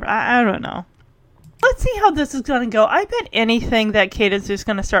company and everything. I don't know. Let's see how this is going to go. I bet anything that Kate is just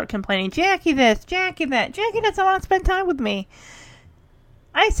going to start complaining. Jackie this, Jackie that. Jackie doesn't want to spend time with me.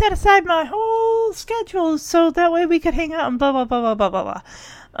 I set aside my whole schedule so that way we could hang out and blah, blah, blah, blah, blah, blah, blah.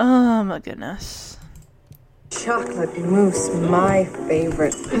 Oh, my goodness. Chocolate mousse, my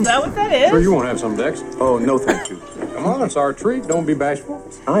favorite. Is that what that is? Sure you won't have some, Dex? Oh, no, thank you. Come on, it's our treat. Don't be bashful.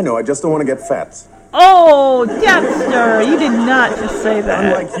 I know, I just don't want to get fat. Oh, Dexter, you did not just say that.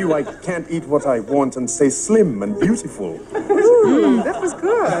 Unlike you, I can't eat what I want and stay slim and beautiful. Ooh, that was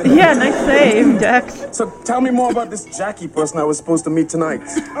good. Yeah, nice save, Dex. So tell me more about this Jackie person I was supposed to meet tonight.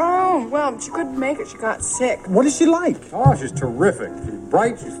 Oh, well, she couldn't make it. She got sick. What is she like? Oh, she's terrific. She's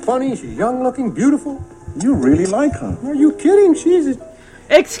bright, she's funny, she's young-looking, beautiful. You really like her. Are you kidding? She's...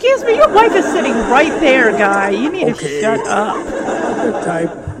 Excuse me, your wife is sitting right there, guy. You need to shut up. That type.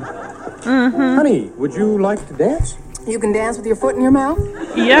 Mm-hmm. Honey, would you like to dance? You can dance with your foot in your mouth?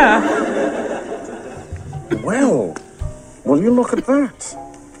 Yeah. Well, will you look at that?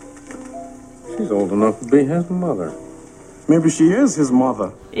 She's old enough to be his mother. Maybe she is his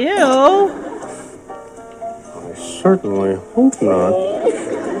mother. Ew. I certainly hope not.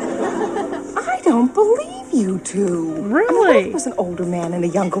 I don't believe you two. Really? It was an older man and a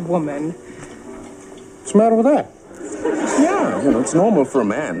younger woman. What's the matter with that? Yeah, it's normal for a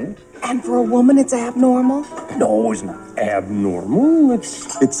man. And for a woman, it's abnormal? No, it's not abnormal.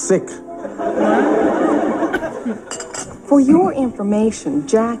 It's sick. For your information,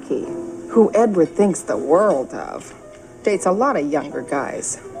 Jackie, who Edward thinks the world of, dates a lot of younger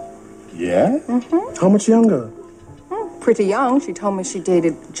guys. Yeah? Mm-hmm. How much younger? Pretty young. She told me she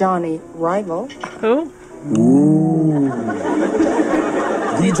dated Johnny Rival. Who? Ooh.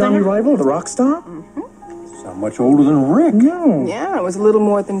 The Johnny Rival, the rock star? Not much older than Rick. No. Yeah, it was a little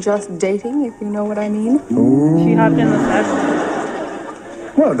more than just dating, if you know what I mean. Ooh. She hopped in the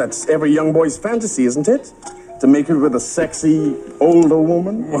set. Well, that's every young boy's fantasy, isn't it? To make it with a sexy, older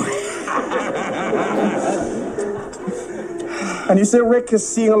woman. And you say Rick is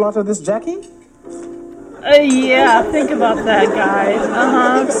seeing a lot of this Jackie? Yeah, think about that, guys.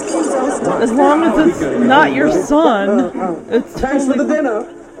 Uh-huh. As long as it's not your son, it's Thanks for the dinner.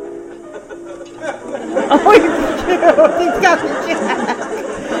 Oh, he's cute. He's got the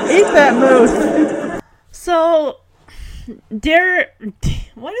jack. Eat that moose. So,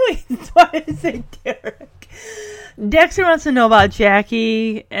 why did I say Derek? Dexter wants to know about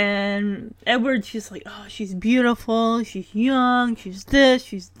Jackie, and Edward's just like, oh, she's beautiful, she's young, she's this,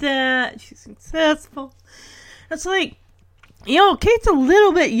 she's that, she's successful. It's like, Kate's a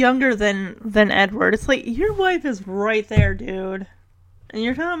little bit younger than Edward. It's like, your wife is right there, dude. And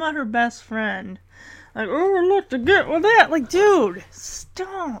you're talking about her best friend. Like, oh, look, to get with that. Like, dude,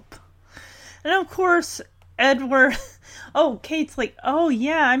 stop. And of course, Edward... Oh, Kate's like, oh,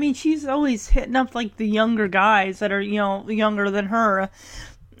 yeah, I mean, she's always hitting up, like, the younger guys that are, younger than her.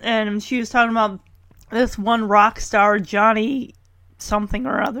 And she was talking about this one rock star, Johnny something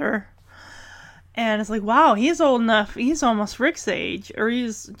or other. And it's like, wow, he's old enough. He's almost Rick's age. Or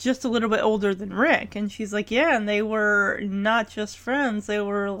he's just a little bit older than Rick. And she's like, yeah, and they were not just friends. They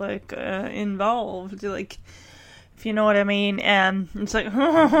were, like, involved. Like, if you know what I mean. And it's like,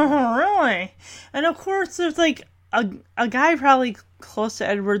 really? And, of course, there's, like, a guy probably close to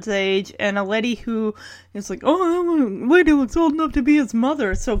Edward's age and a lady who is like, oh, that lady looks old enough to be his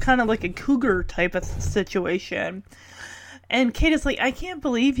mother. So kind of like a cougar type of situation. And Kate is like, I can't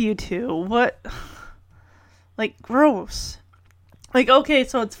believe you two. What? Like, gross. Like, okay,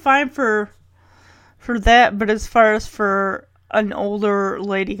 so it's fine for that, but as far as for an older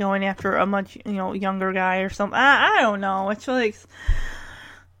lady going after a much, younger guy or something, I don't know. It's like...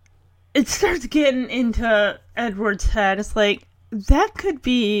 It starts getting into Edward's head. It's like, that could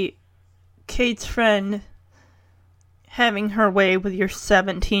be Kate's friend having her way with your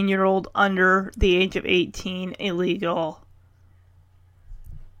 17-year-old under the age of 18 illegal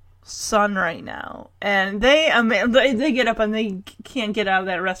son right now, and they get up and they can't get out of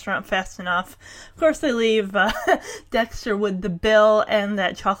that restaurant fast enough. Of course, they leave Dexter with the bill and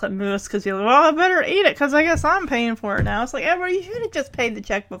that chocolate mousse because he's like, well, I better eat it because I guess I'm paying for it now. It's like, Edward, you should have just paid the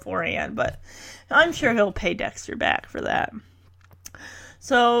check beforehand, but I'm sure he'll pay Dexter back for that.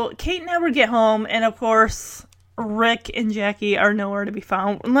 So Kate and Edward get home, and of course, Rick and Jackie are nowhere to be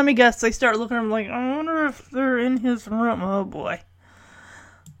found. Let me guess, they start looking at him like, I wonder if they're in his room. Oh boy.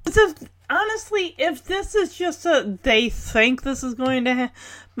 Honestly, if this is just they think this is going to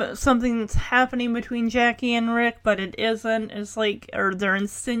something's happening between Jackie and Rick, but it isn't, it's like, or they're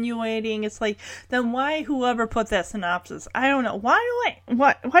insinuating, it's like, then why whoever put that synopsis? I don't know. Why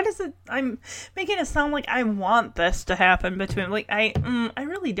does it, I'm making it sound like I want this to happen between, like, I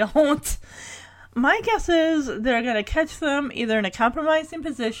really don't. My guess is they're going to catch them either in a compromising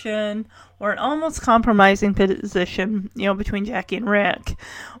position or an almost compromising position, between Jackie and Rick.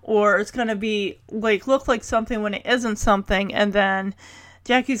 Or it's going to be, like, look like something when it isn't something, and then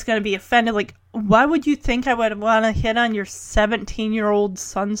Jackie's going to be offended, like, why would you think I would want to hit on your 17-year-old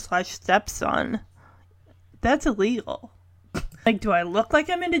son/stepson? That's illegal. Like, do I look like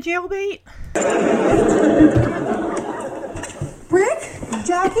I'm into jailbait? Rick?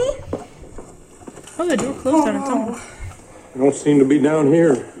 Jackie? Oh, the door closed on its own. I don't seem to be down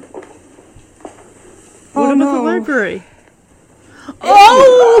here. What about the library?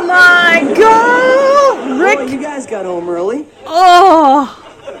 Oh my God! Rick! Oh, you guys got home early. Oh!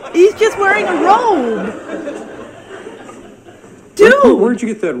 He's just wearing a robe! Dude! Where'd you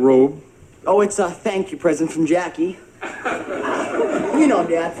get that robe? Oh, it's a thank you present from Jackie. You know,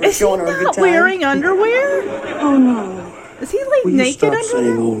 Dad, for showing her a good time. Is he not wearing underwear? Oh, no. Is he, like, Will you naked stop under saying,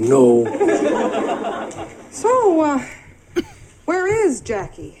 there? oh no? So, where is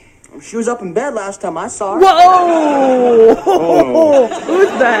Jackie? She was up in bed last time I saw her. Whoa! Who's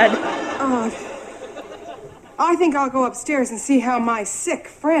that? I think I'll go upstairs and see how my sick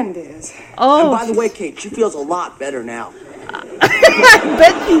friend is. Oh. And by the way, Kate, she feels a lot better now. I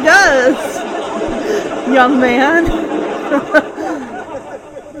bet she does, young man.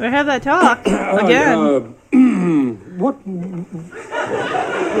 We have that talk again.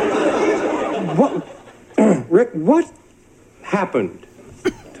 Rick, what happened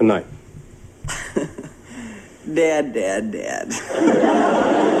tonight? Dad.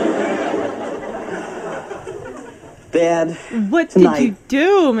 Dad, What tonight, did you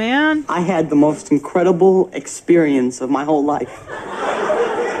do, man? I had the most incredible experience of my whole life.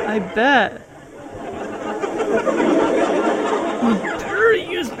 I bet.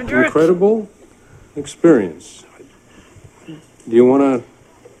 Incredible experience. Do you want to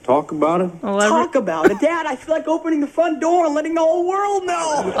talk about it? Talk about it? Dad, I feel like opening the front door and letting the whole world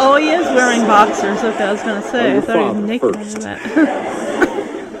know. Oh, he is wearing boxers. Okay, I was going to say. I thought he was naked first. under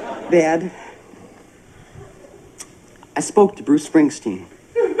that. Dad, I spoke to Bruce Springsteen.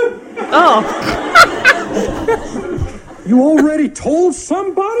 Oh. You already told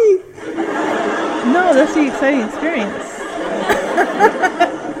somebody? No, that's the exciting experience.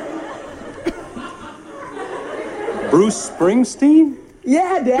 Bruce Springsteen?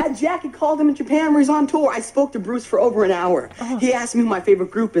 Yeah, Dad. Jackie called him in Japan where he's on tour. I spoke to Bruce for over an hour. Oh. He asked me who my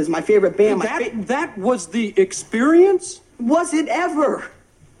favorite group is, my favorite band. That was the experience? Was it ever?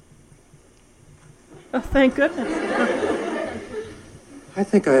 Oh, thank goodness. I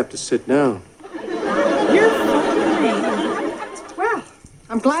think I have to sit down. You're fine. Well,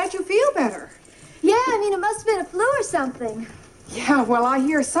 I'm glad you feel better. Yeah, it must have been a flu or something. Yeah, well, I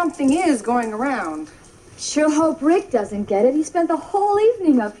hear something is going around. Sure hope Rick doesn't get it. He spent the whole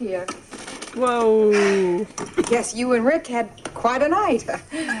evening up here. Whoa. Guess you and Rick had quite a night.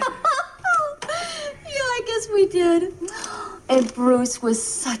 Yeah, I guess we did. And Bruce was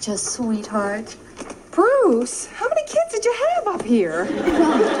such a sweetheart. Bruce, how many kids did you have up here?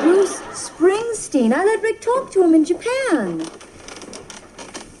 Well, Bruce Springsteen. I let Rick talk to him in Japan.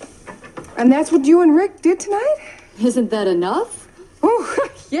 And that's what you and Rick did tonight? Isn't that enough? Oh,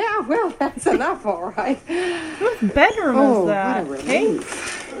 yeah, well, that's enough, all right. What bedroom is that? What a Hey?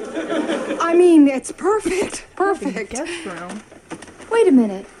 relief. I mean, it's perfect. Perfect. Guest room. Wait a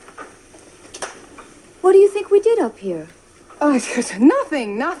minute. What do you think we did up here?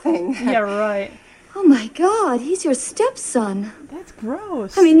 Nothing. Yeah, right. Oh, my God. He's your stepson. That's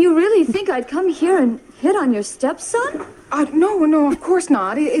gross. You really think I'd come here and hit on your stepson? No, of course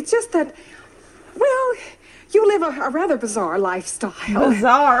not. It's just that, well, you live a rather bizarre lifestyle.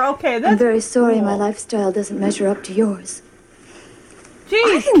 Bizarre. Okay, that's I'm very sorry cool. my lifestyle doesn't measure up to yours. Jeez,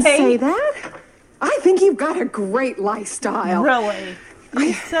 I didn't Kate. say that. I think you've got a great lifestyle. Really?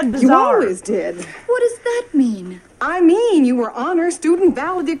 You said bizarre. You always did. What does that mean? I mean, you were honor student,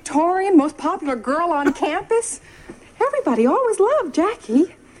 valedictorian, most popular girl on campus. Everybody always loved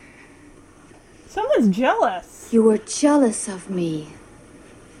Jackie. Someone's jealous. You were jealous of me.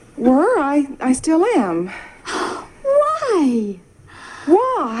 Were? I still am. Why?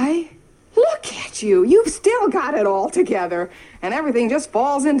 Why? Look at you. You've still got it all together. And everything just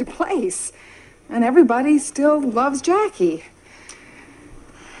falls into place. And everybody still loves Jackie.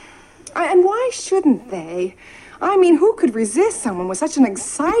 And why shouldn't they? I mean, who could resist someone with such an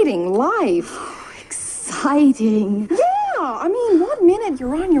exciting life? Exciting. Yeah, I mean, one minute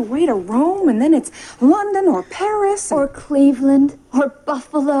you're on your way to Rome, and then it's London or Paris. Or Cleveland, or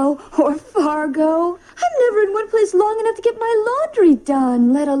Buffalo, or Fargo. I'm never in one place long enough to get my laundry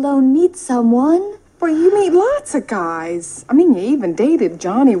done, let alone meet someone. Well, you meet lots of guys. I mean, you even dated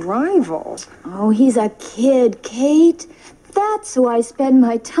Johnny Rival. Oh, he's a kid, Kate. That's who I spend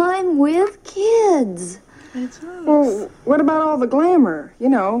my time with, kids. Well, what about all the glamour? You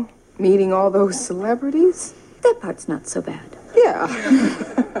know, meeting all those celebrities? That part's not so bad. Yeah.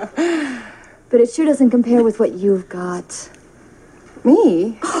 But it sure doesn't compare with what you've got.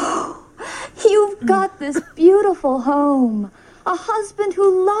 Me? You've got this beautiful home. A husband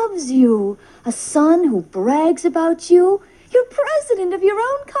who loves you. A son who brags about you. You're president of your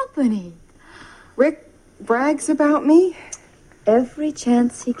own company. Rick brags about me? Every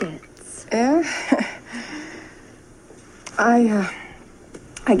chance he gets. Yeah?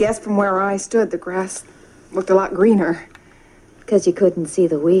 I guess from where I stood, the grass looked a lot greener. Because you couldn't see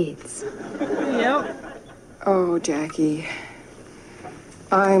the weeds. Yep. Oh, Jackie.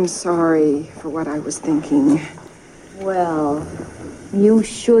 I'm sorry for what I was thinking. Well, you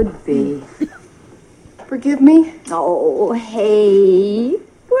should be. Forgive me? Oh, hey.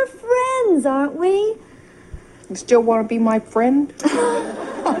 We're friends, aren't we? You still want to be my friend?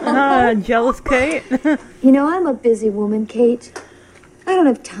 Jealous Kate. You know, I'm a busy woman, Kate. I don't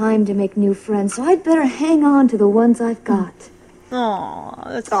have time to make new friends, so I'd better hang on to the ones I've got. Aw,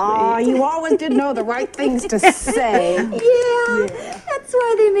 that's sweet. Aw, you always did know the right things to say. Yeah, that's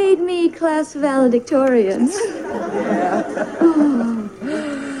why they made me class valedictorian.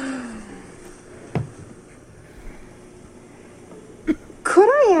 Could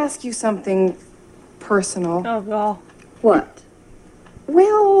I ask you something personal? Oh, well. What?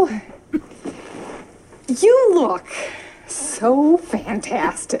 Well, you look so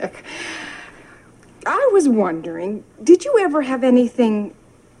fantastic. I was wondering, did you ever have anything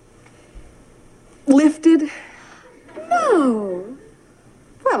lifted? No.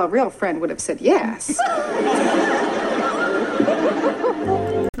 Well, a real friend would have said yes.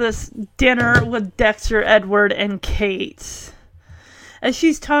 This dinner with Dexter, Edward, and Kate. As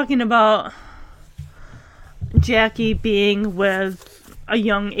she's talking about Jackie being with a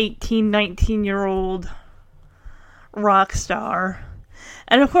young 18, 19-year-old rock star.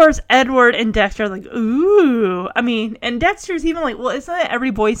 And of course, Edward and Dexter are like, ooh. I mean, and Dexter's even like, well, isn't it every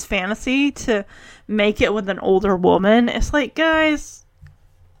boy's fantasy to make it with an older woman? It's like, guys,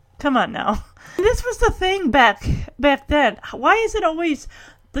 come on now. This was the thing back then. Why is it always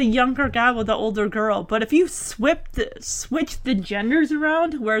the younger guy with the older girl? But if you switch the genders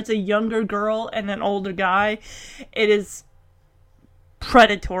around, where it's a younger girl and an older guy, it is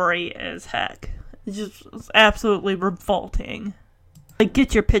predatory as heck. It's absolutely revolting. Like,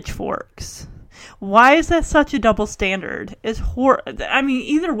 get your pitchforks. Why is that such a double standard? I mean,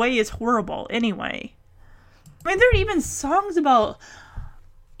 either way is horrible anyway. I mean, there are even songs about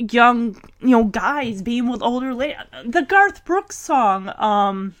young, guys being with older ladies. The Garth Brooks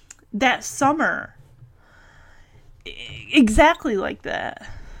song, That Summer. Exactly like that.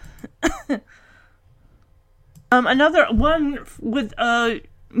 Another one with a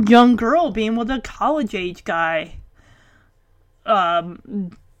young girl being with a college-age guy. What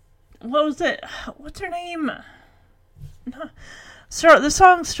was it? What's her name? The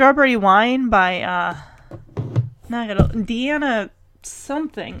song Strawberry Wine by, Deanna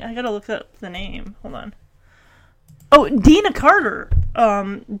something. I gotta look up the name. Hold on. Oh, Dina Carter,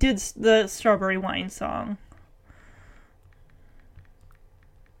 did the Strawberry Wine song.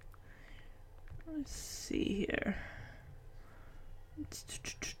 Let's see here.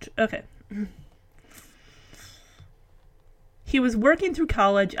 Okay. He was working through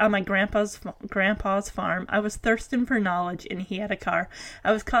college on my grandpa's farm. I was thirsting for knowledge, and he had a car.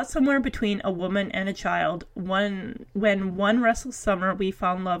 I was caught somewhere between a woman and a child. When one restless summer we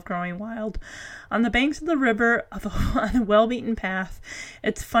found love growing wild. On the banks of the river, on a well-beaten path,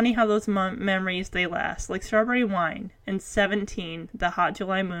 it's funny how those memories, they last. Like strawberry wine. And 17, the hot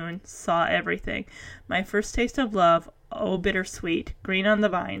July moon, saw everything. My first taste of love, Oh, bittersweet, green on the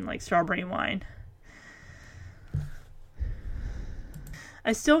vine like strawberry wine.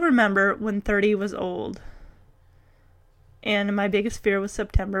 I still remember when 30 was old. And my biggest fear was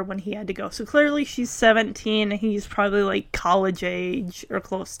September when he had to go. So clearly she's 17 and he's probably like college age or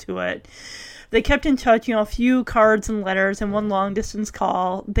close to it. They kept in touch, a few cards and letters and one long distance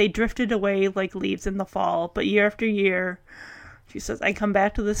call. They drifted away like leaves in the fall. But year after year, she says, I come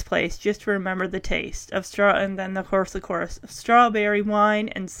back to this place just to remember the taste of straw. And then the chorus of strawberry wine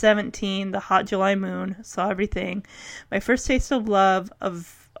and 17, the hot July moon, saw everything. My first taste of love,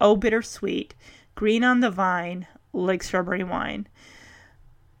 of oh bittersweet, green on the vine, like strawberry wine.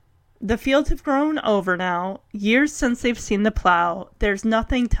 The fields have grown over now, years since they've seen the plow. There's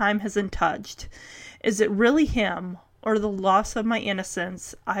nothing time hasn't touched. Is it really him, or the loss of my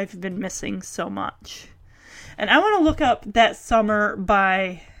innocence I've been missing so much? And I want to look up That Summer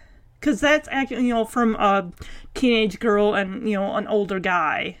by, because that's actually, from a teenage girl and, an older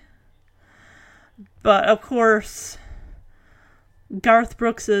guy. But, of course, Garth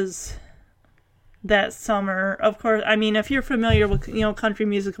Brooks's That Summer, of course, if you're familiar with, country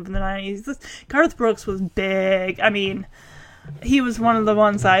music of the 90s, Garth Brooks was big. He was one of the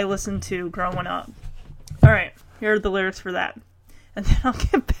ones I listened to growing up. Alright, here are the lyrics for that. And then I'll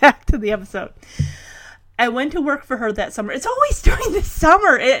get back to the episode. I went to work for her that summer. It's always during the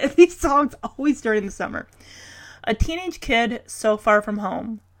summer. These songs always during the summer. A teenage kid so far from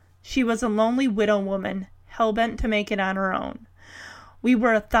home. She was a lonely widow woman, hell-bent to make it on her own. We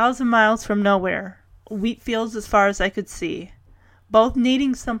were 1,000 miles from nowhere, wheat fields as far as I could see, both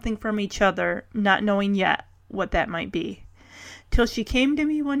needing something from each other, not knowing yet what that might be. Till she came to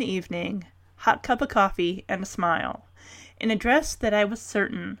me one evening, hot cup of coffee and a smile, in a dress that I was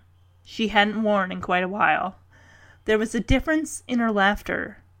certain she hadn't worn in quite a while. There was a difference in her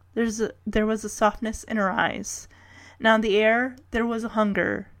laughter. There was a softness in her eyes. And on the air there was a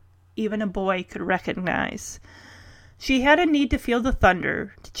hunger even a boy could recognize. She had a need to feel the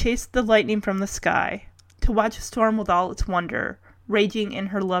thunder, to chase the lightning from the sky, to watch a storm with all its wonder, raging in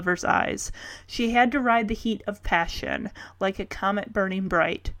her lover's eyes. She had to ride the heat of passion, like a comet burning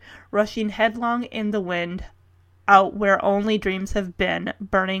bright, rushing headlong in the wind, out where only dreams have been,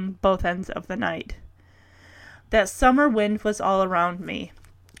 burning both ends of the night. That summer wind was all around me,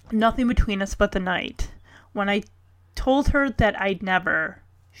 nothing between us but the night. When I told her that I'd never,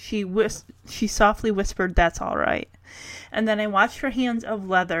 she softly whispered, "That's all right." And then I watched her hands of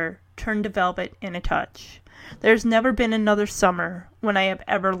leather turn to velvet in a touch. There's never been another summer when I have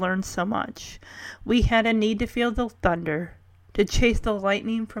ever learned so much. We had a need to feel the thunder, to chase the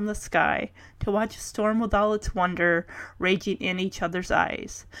lightning from the sky, to watch a storm with all its wonder raging in each other's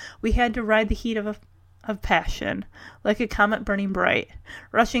eyes. We had to ride the heat of passion, like a comet burning bright,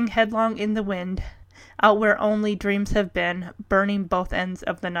 rushing headlong in the wind, out where only dreams have been, burning both ends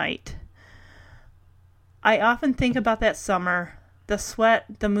of the night. I often think about that summer, the sweat,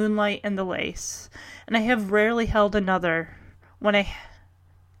 the moonlight, and the lace, and I have rarely held another when I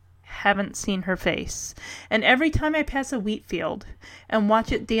haven't seen her face. And every time I pass a wheat field and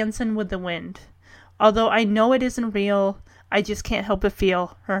watch it dancing with the wind, although I know it isn't real, I just can't help but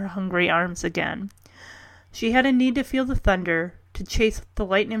feel her hungry arms again. She had a need to feel the thunder, to chase the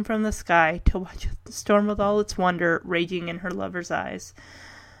lightning from the sky, to watch the storm with all its wonder raging in her lover's eyes.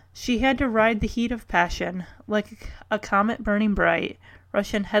 She had to ride the heat of passion, like a comet burning bright,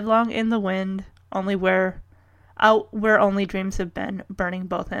 rushing headlong in the wind, where only dreams have been, burning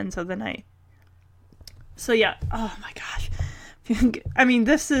both ends of the night. So yeah, oh my gosh. I mean,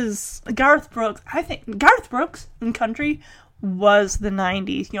 this is Garth Brooks. I think Garth Brooks in country was the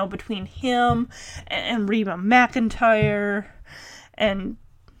 90s, between him and Reba McEntire, and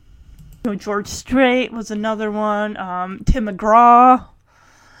George Strait was another one, Tim McGraw.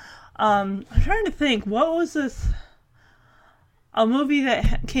 I'm trying to think, what was this? A movie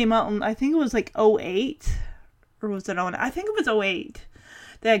that came out in, I think it was like 2008, or was it 2009? I think it was 2008.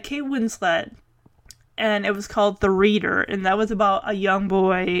 That had Kate Winslet, and it was called The Reader, and that was about a young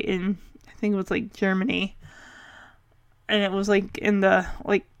boy in, I think it was like Germany, and it was like in the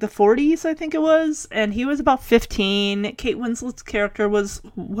 40s, I think it was, and he was about 15. Kate Winslet's character was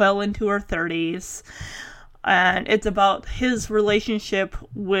well into her 30s. And it's about his relationship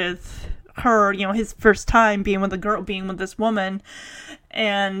with her, his first time being with a girl, being with this woman.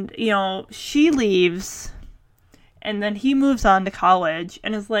 And, she leaves, and then he moves on to college,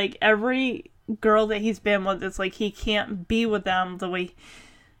 and it's like every girl that he's been with, it's like he can't be with them the way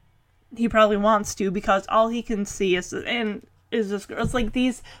he probably wants to, because all he can see is this girl. It's like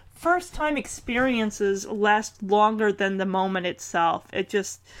these first time experiences last longer than the moment itself. It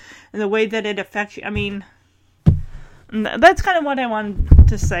just, and the way that it affects you, I mean, And that's kind of what I wanted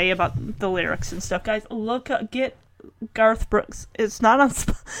to say about the lyrics and stuff, guys. Get Garth Brooks. It's not on.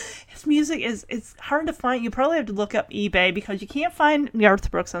 His music it's hard to find. You probably have to look up eBay because you can't find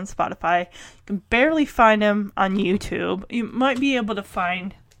Garth Brooks on Spotify. You can barely find him on YouTube. You might be able to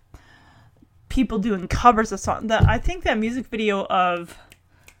find people doing covers of songs. I think that music video of,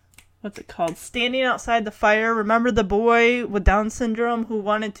 what's it called? Standing Outside the Fire. Remember the boy with Down syndrome who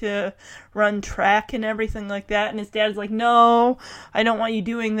wanted to run track and everything like that? And his dad's like, no, I don't want you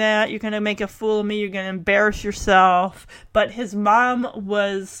doing that. You're going to make a fool of me. You're going to embarrass yourself. But his mom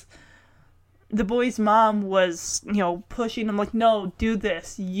was, the boy's mom was, pushing him like, no, do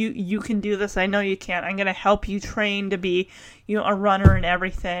this. You can do this. I know you can. I'm going to help you train to be, a runner and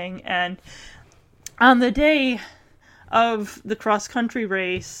everything. And on the day of the cross-country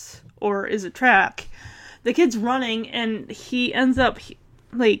race, or is it track, the kid's running, and he ends up,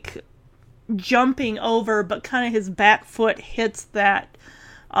 jumping over, but kind of his back foot hits that,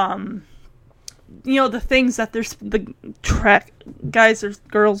 the things that the track guys or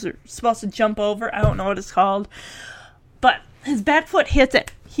girls are supposed to jump over. I don't know what it's called. But his back foot hits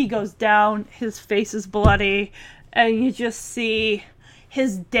it. He goes down. His face is bloody. And you just see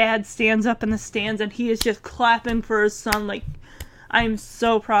his dad stands up in the stands, and he is just clapping for his son like, I'm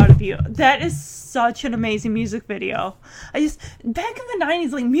so proud of you. That is such an amazing music video. Back in the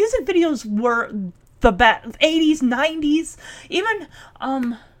 90s, music videos were the best. 80s, 90s, even,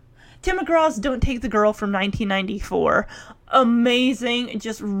 Tim McGraw's Don't Take the Girl from 1994. Amazing. It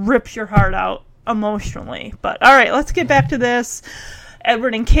just rips your heart out emotionally. But, alright, let's get back to this.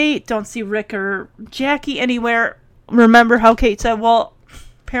 Edward and Kate don't see Rick or Jackie anywhere. Remember how Kate said, well,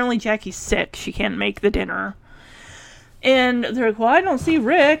 apparently Jackie's sick. She can't make the dinner. And they're like, well, I don't see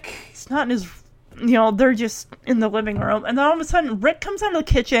Rick. He's not in his, they're just in the living room. And then all of a sudden, Rick comes out of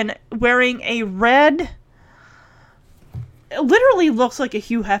the kitchen wearing a red, it literally looks like a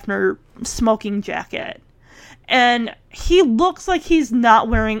Hugh Hefner smoking jacket. And he looks like he's not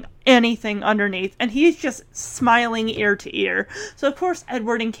wearing anything underneath. And he's just smiling ear to ear. So, of course,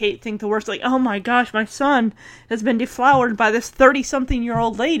 Edward and Kate think the worst. Like, oh my gosh, my son has been deflowered by this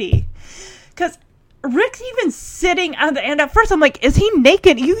 30-something-year-old lady. Because Rick's even sitting on the end. At first, I'm like, is he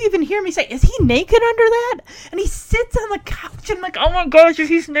naked? You even hear me say, is he naked under that? And he sits on the couch. And I'm like, oh my gosh, if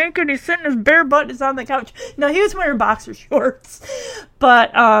he's naked, he's sitting, his bare butt is on the couch. No, he was wearing boxer shorts.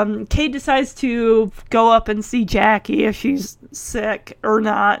 But Kate decides to go up and see Jackie if she's sick or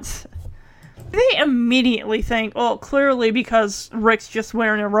not. They immediately think, well, clearly because Rick's just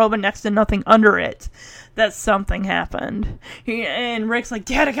wearing a robe and next to nothing under it, that something happened. And Rick's like,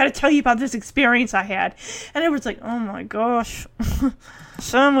 Dad, I gotta tell you about this experience I had. And Edward's like, oh my gosh.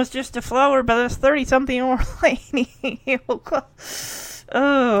 Son was just deflowered by this 30-something-year-old lady.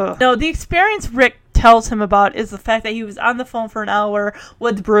 No, the experience Rick tells him about is the fact that he was on the phone for an hour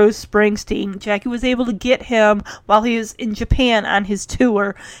with Bruce Springsteen. Jackie was able to get him while he was in Japan on his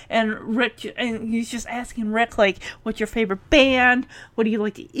tour, and he's just asking Rick, like, what's your favorite band? What do you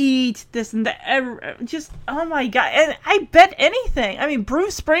like to eat? This and that. Just, oh my God. And I bet anything. I mean,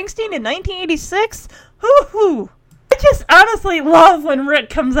 Bruce Springsteen in 1986? Hoo-hoo. I just honestly love when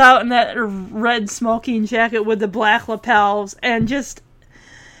Rick comes out in that red smoking jacket with the black lapels, and just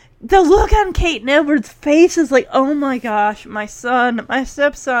the look on Kate and Edward's face is like, oh my gosh, my son, my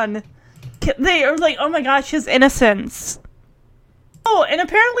stepson. They are like, oh my gosh, his innocence. Oh, and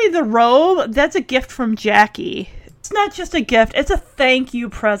apparently the robe, that's a gift from Jackie. It's not just a gift, it's a thank you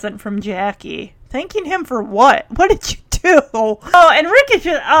present from Jackie. Thanking him for what? What did you do? Oh, and Rick is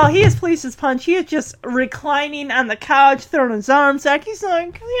just, he is pleased as punch. He is just reclining on the couch, throwing his arms back. He's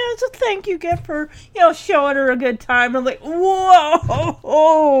like, yeah, it's a thank you gift for, showing her a good time. I'm like, whoa!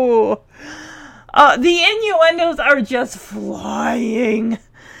 The innuendos are just flying.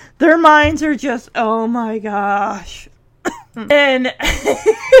 Their minds are just, oh my gosh. And the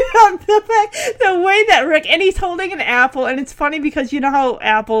way that Rick, and he's holding an apple, and it's funny because you know how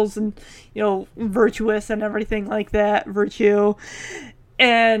apples and, virtuous and everything like that, virtue,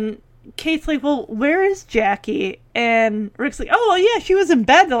 and Kate's like, well, where is Jackie? And Rick's like, oh, yeah, she was in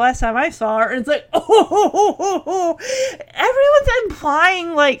bed the last time I saw her. And it's like, everyone's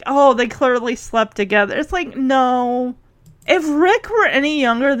implying, like, oh, they clearly slept together. It's like, no. If Rick were any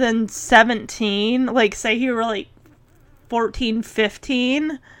younger than 17, like, say he were, like, 14,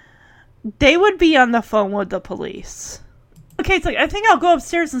 15, they would be on the phone with the police. Kate's like, I think I'll go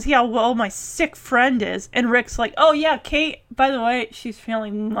upstairs and see how well my sick friend is. And Rick's like, oh yeah, Kate, by the way, she's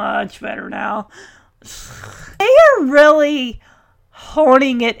feeling much better now. They are really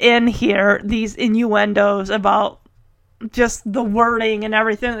honing it in here, these innuendos about just the wording and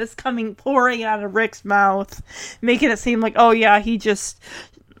everything that's pouring out of Rick's mouth, making it seem like, oh yeah,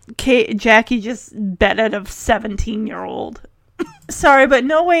 Jackie just betted a 17-year-old. Sorry, but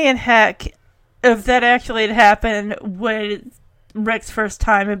no way in heck, if that actually had happened, would Rick's first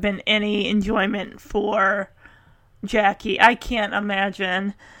time have been any enjoyment for Jackie. I can't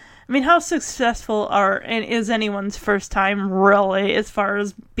imagine. I mean, how successful is anyone's first time, really, as far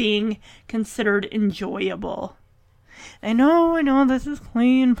as being considered enjoyable? I know, this is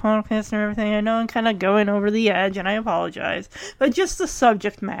clean podcast and everything. I know I'm kind of going over the edge, and I apologize. But just the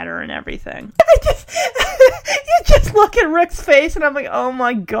subject matter and everything. You just look at Rick's face, and I'm like, oh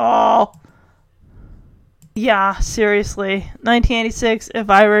my god. Yeah, seriously. 1986, if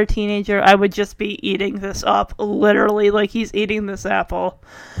I were a teenager, I would just be eating this up. Literally, like he's eating this apple.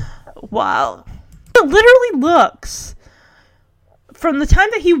 Wow. It literally looks, from the time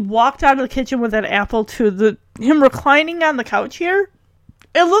that he walked out of the kitchen with that apple to him reclining on the couch here,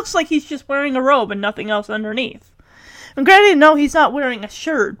 it looks like he's just wearing a robe and nothing else underneath. And granted, no, he's not wearing a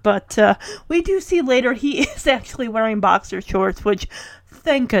shirt, but we do see later he is actually wearing boxer shorts, which,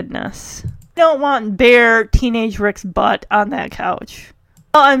 thank goodness. Don't want bare teenage Rick's butt on that couch.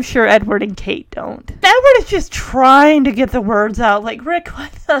 Well, I'm sure Edward and Kate don't. Edward is just trying to get the words out, like, Rick,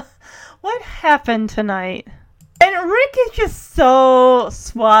 what happened tonight? And Rick is just so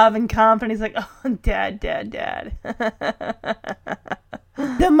suave and confident. He's like, oh, Dad.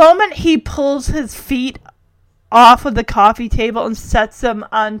 The moment he pulls his feet off of the coffee table and sets them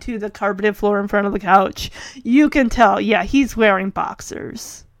onto the carpeted floor in front of the couch, you can tell, yeah, he's wearing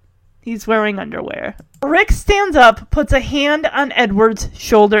boxers. He's wearing underwear. Rick stands up, puts a hand on Edward's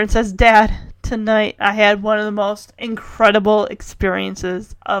shoulder, and says, Dad, tonight I had one of the most incredible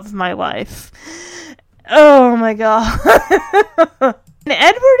experiences of my life. Oh my god. And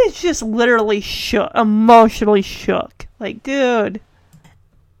Edward is just literally shook, emotionally shook. Like, dude,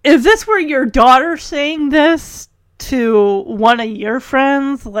 if this were your daughter saying this to one of your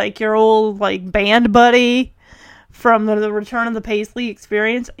friends, like your old band buddy from the Return of the Paisley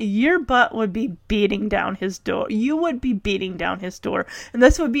experience, your butt would be beating down his door. You would be beating down his door. And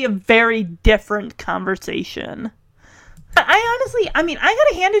this would be a very different conversation. I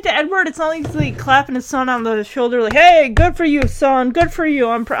gotta hand it to Edward. It's not like he's like clapping his son on the shoulder like, hey, good for you, son, good for you.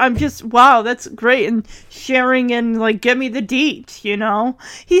 I'm just, wow, that's great. And sharing and like, give me the deets, you know?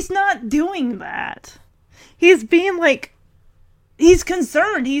 He's not doing that. He's being like, he's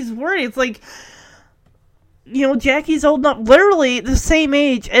concerned. He's worried. It's like, you know, Jackie's old enough, literally the same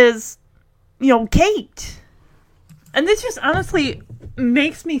age as, you know, Kate. And this just honestly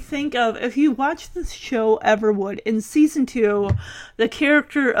makes me think of, if you watch this show Everwood, in season 2, the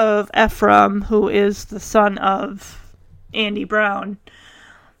character of Ephraim, who is the son of Andy Brown,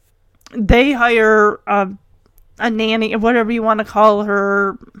 they hire a nanny, whatever you want to call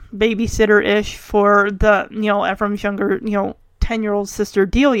her, babysitter-ish, for the, you know, Ephraim's younger, you know, 10-year-old sister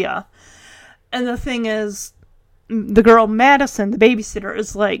Delia. And the thing is, the girl Madison, the babysitter,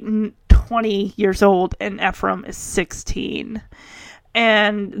 is like 20 years old, and Ephraim is 16.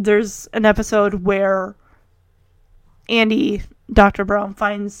 And there's an episode where Andy, Dr. Brown,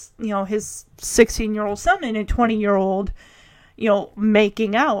 finds, you know, his 16-year-old son and a 20-year-old, you know,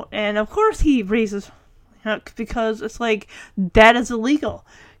 making out. And of course he raises, because it's like, that is illegal.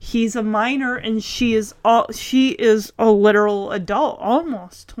 He's a minor and she is a literal adult,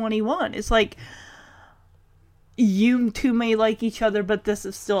 almost 21. It's like, you two may like each other, but this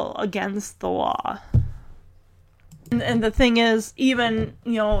is still against the law. And the thing is, even,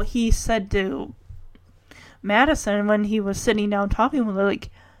 you know, he said to Madison when he was sitting down talking with her, like,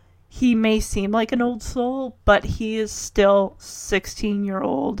 he may seem like an old soul, but he is still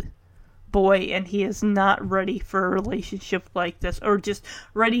 16-year-old boy, and he is not ready for a relationship like this, or just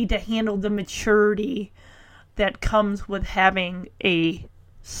ready to handle the maturity that comes with having a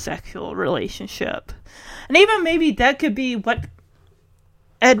sexual relationship. And even maybe that could be what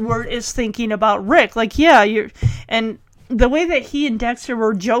Edward is thinking about Rick. Like, yeah, and the way that he and Dexter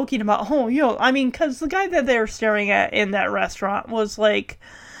were joking about, oh, you know, I mean, because the guy that they were staring at in that restaurant was like,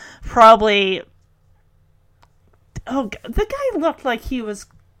 probably, the guy looked like he was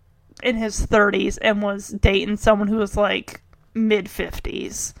in his 30s and was dating someone who was like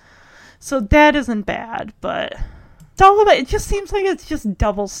mid-50s. So that isn't bad, but it's all about, it just seems like it's just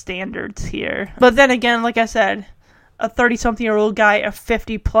double standards here. But then again, like I said, a 30-something-year-old guy, a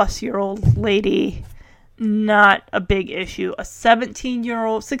 50-plus-year-old lady, not a big issue. A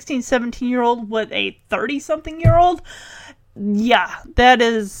 17-year-old, 16, 17-year-old with a 30-something-year-old, yeah, that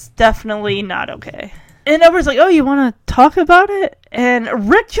is definitely not okay. And Edward's like, oh, you want to talk about it? And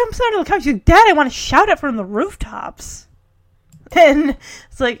Rick jumps out of the couch. He's like, Dad, I want to shout it from the rooftops. And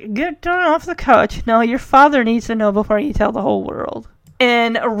it's like, get down off the couch. No, your father needs to know before you tell the whole world.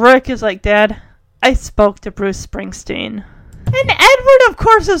 And Rick is like, Dad, I spoke to Bruce Springsteen. And Edward, of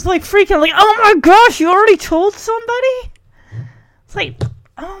course, is like freaking like, oh my gosh, you already told somebody? It's like,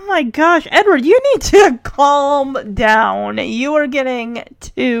 oh my gosh, Edward, you need to calm down. You are getting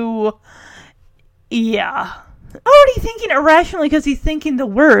too, already thinking irrationally because he's thinking the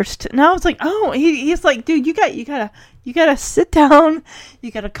worst. Now it's like, oh, he's like, dude, you gotta sit down. You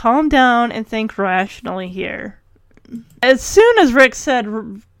gotta calm down and think rationally here. As soon as Rick said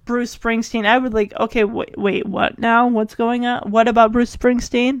Bruce Springsteen, I would like, okay, wait, what now? What's going on? What about Bruce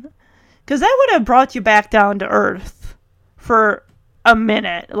Springsteen? Because that would have brought you back down to earth for a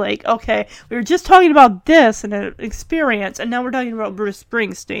minute. Like, okay, we were just talking about this and an experience, and now we're talking about Bruce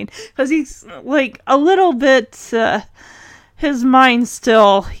Springsteen. Because he's, like, a little bit, his mind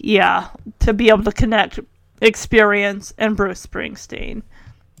still, to be able to connect experience and Bruce Springsteen.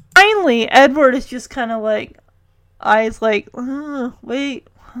 Finally, Edward is just kind of like, eyes like, wait,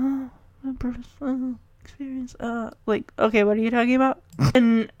 Bruce, experience, like, okay, what are you talking about?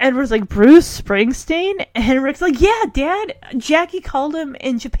 And Edward's like, Bruce Springsteen? And Rick's like, yeah, Dad, Jackie called him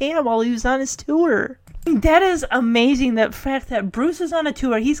in Japan while he was on his tour. That is amazing, that fact that Bruce is on a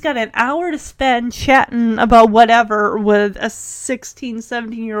tour, he's got an hour to spend chatting about whatever with a 16,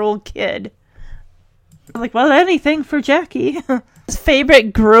 17-year-old kid. Like, well, anything for Jackie. His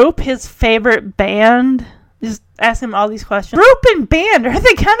favorite group, his favorite band. Just ask him all these questions. Group and band, are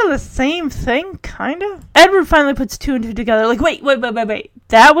they kind of the same thing? Kind of? Edward finally puts two and two together. Like, wait.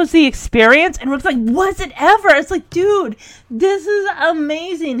 That was the experience? And Rick's like, was it ever? It's like, dude, this is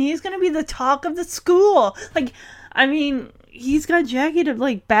amazing. He's going to be the talk of the school. Like, I mean, he's got Jackie to,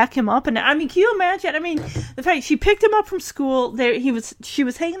 like, back him up. And, I mean, can you imagine? I mean, the fact she picked him up from school. She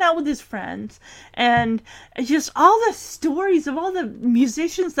was hanging out with his friends. And just all the stories of all the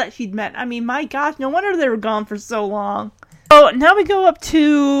musicians that she'd met. I mean, my gosh, no wonder they were gone for so long. So, now we go up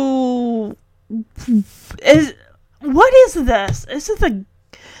to... What is this? Is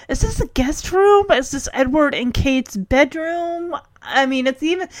this a guest room? Is this Edward and Kate's bedroom? I mean,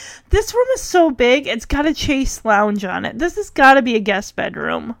 this room is so big, it's got a Chase lounge on it. This has got to be a guest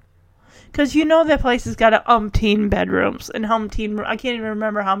bedroom. Because you know that place has got umpteen bedrooms. And I can't even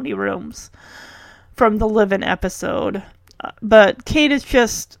remember how many rooms from the Live-In episode. But Kate is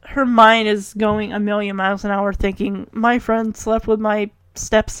just, her mind is going a million miles an hour thinking, my friend slept with my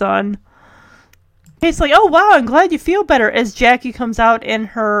stepson. Kate's like, oh wow, I'm glad you feel better, as Jackie comes out in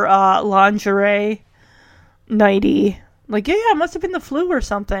her lingerie nightie. Like, yeah, it must have been the flu or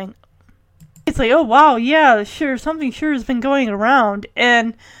something. It's like, oh wow, yeah, sure, something sure has been going around.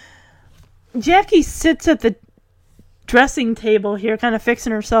 And Jackie sits at the dressing table here, kind of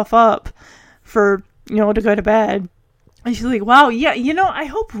fixing herself up for, to go to bed. And she's like, wow, yeah, I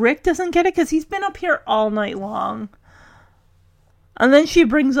hope Rick doesn't get it, because he's been up here all night long. And then she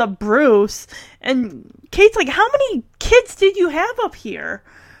brings up Bruce, and Kate's like, how many kids did you have up here?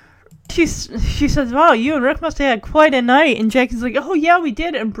 She says, wow, you and Rick must have had quite a night. And Jackie's like, oh yeah, we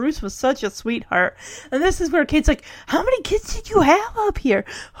did, and Bruce was such a sweetheart. And this is where Kate's like, how many kids did you have up here?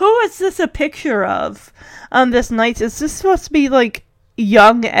 Who is this a picture of on this night? Is this supposed to be like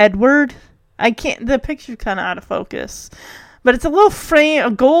young Edward? The picture's kind of out of focus. But it's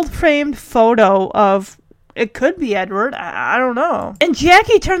a gold framed photo of, it could be Edward. I don't know. And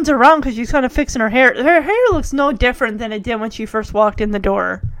Jackie turns around because she's kind of fixing her hair. Her hair looks no different than it did when she first walked in the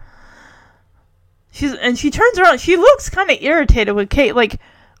door. She turns around. She looks kind of irritated with Kate. Like,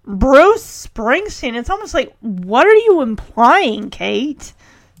 Bruce Springsteen. It's almost like, what are you implying, Kate?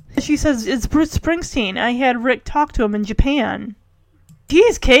 She says, it's Bruce Springsteen. I had Rick talk to him in Japan.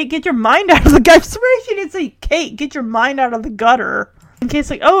 Jeez, Kate, get your mind out of the gutter. I'm surprised she didn't say, Kate, get your mind out of the gutter. And Kate's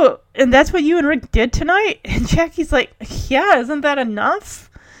like, oh, and that's what you and Rick did tonight? And Jackie's like, yeah, isn't that enough?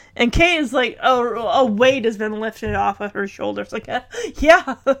 And Kate is like, a weight has been lifted off of her shoulders. Like,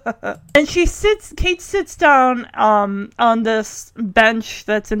 yeah. And Kate sits down on this bench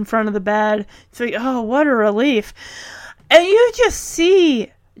that's in front of the bed. It's like, oh, what a relief. And you just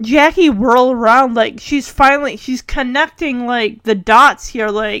see Jackie whirl around like she's connecting like the dots here.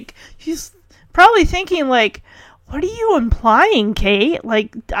 Like, she's probably thinking like, what are you implying, Kate?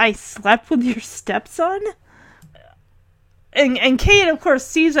 Like, I slept with your stepson? And Kate, of course,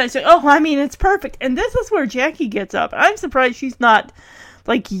 sees that and says, oh, I mean, it's perfect. And this is where Jackie gets up. I'm surprised she's not,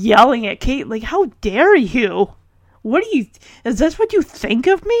 like, yelling at Kate. Like, how dare you? Is this what you think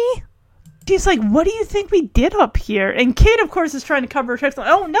of me? She's like, what do you think we did up here? And Kate, of course, is trying to cover her tracks. Like,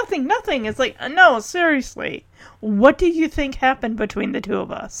 oh, nothing. It's like, no, seriously. What do you think happened between the two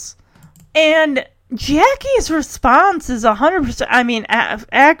of us? And Jackie's response is 100%, I mean,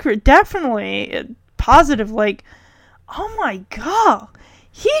 accurate, definitely positive, like, oh my god,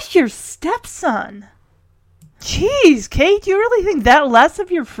 he's your stepson. Jeez, Kate, you really think that less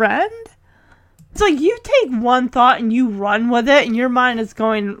of your friend? It's like you take one thought and you run with it, and your mind is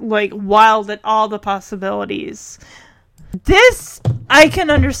going, like, wild at all the possibilities. This, I can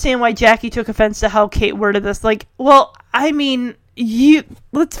understand why Jackie took offense to how Kate worded this. Like, well, I mean,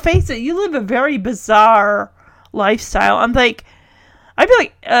 let's face it, you live a very bizarre lifestyle. I'd be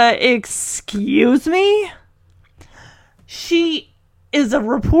like, excuse me? She is a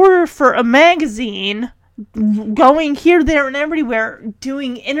reporter for a magazine, going here, there, and everywhere,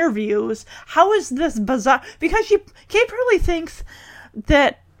 doing interviews. How is this bizarre? Because Kate probably thinks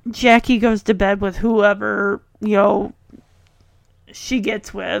that Jackie goes to bed with whoever, she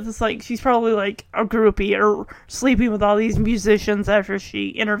gets with. It's like she's probably like a groupie or sleeping with all these musicians after she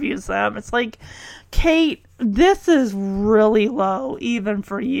interviews them. It's like, Kate, this is really low even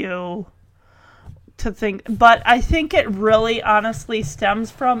for you to think. But I think it really honestly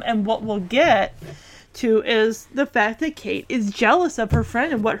stems from, and what we'll get to, is the fact that Kate is jealous of her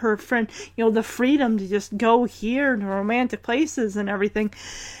friend and what her friend, the freedom to just go here to romantic places and everything.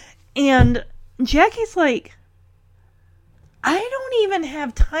 And Jackie's like, I don't even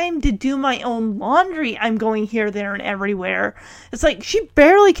have time to do my own laundry. I'm going here, there, and everywhere. It's like she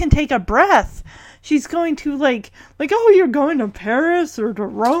barely can take a breath. She's going to like, oh, you're going to Paris or to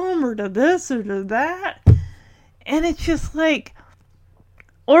Rome or to this or to that. And it's just like,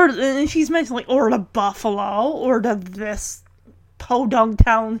 and she's mentioned like, or to Buffalo or to this podunk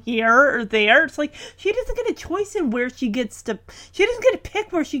town here or there. It's like she doesn't get a choice in where she doesn't get to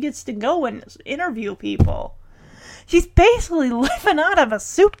pick where she gets to go and interview people. She's basically living out of a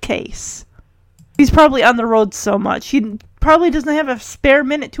suitcase. She's probably on the road so much. She probably doesn't have a spare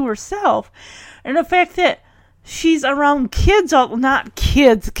minute to herself. And the fact that she's around kids, not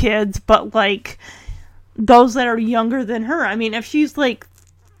kids, but like those that are younger than her. I mean, if she's like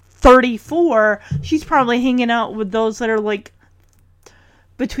 34, she's probably hanging out with those that are like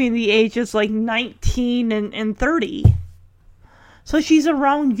between the ages like 19 and 30. So she's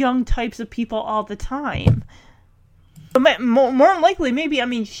around young types of people all the time. But more than likely, maybe, I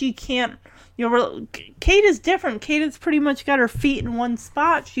mean, she can't, Kate is different. Kate has pretty much got her feet in one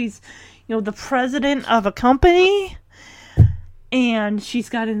spot. She's, the president of a company, and she's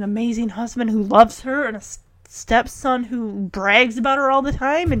got an amazing husband who loves her, and a stepson who brags about her all the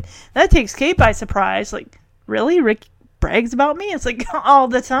time, and that takes Kate by surprise. Like, really? Rick brags about me? It's like, all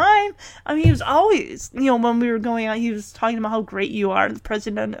the time? I mean, he was always, when we were going out, he was talking about how great you are, the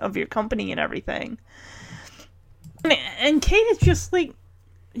president of your company and everything. And Kate is just like,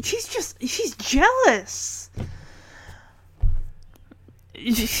 she's jealous.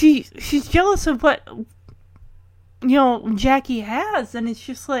 She's jealous of what, Jackie has, and it's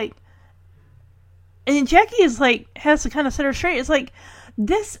just like, and Jackie is like, has to kind of set her straight. It's like,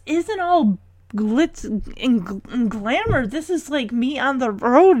 this isn't all glitz and glamour. This is like me on the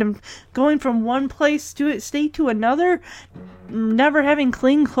road and going from one place to state to another, never having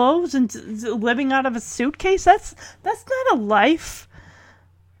clean clothes and living out of a suitcase. That's not a life.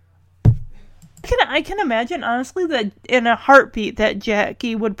 I can imagine, honestly, that in a heartbeat that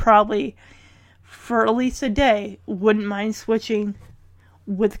Jackie would probably, for at least a day, wouldn't mind switching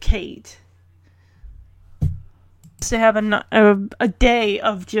with Kate. To have a day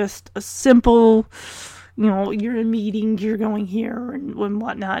of just a simple, you're in meetings, you're going here and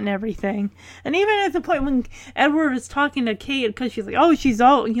whatnot and everything. And even at the point when Edward is talking to Kate, because she's like, oh, she's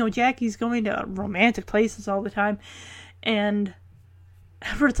all, Jackie's going to romantic places all the time. And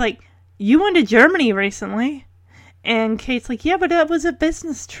Edward's like, you went to Germany recently. And Kate's like, yeah, but that was a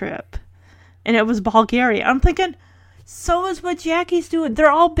business trip. And it was Bulgaria. I'm thinking, so is what Jackie's doing. They're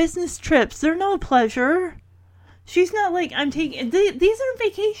all business trips. They're no pleasure. She's not like, I'm taking, these aren't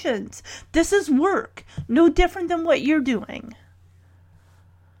vacations. This is work. No different than what you're doing.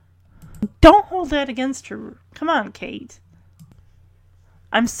 Don't hold that against her. Come on, Kate.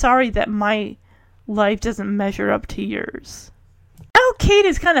 I'm sorry that my life doesn't measure up to yours. Now Kate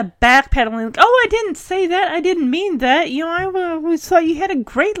is kind of backpedaling. Like, oh, I didn't say that. I didn't mean that. I always thought you had a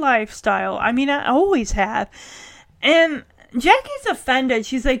great lifestyle. I mean, I always have. And Jackie's offended.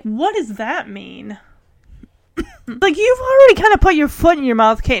 She's like, what does that mean? Like, you've already kind of put your foot in your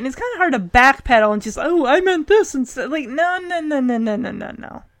mouth, Kate, and it's kind of hard to backpedal and just, oh, I meant this instead. Like, no. And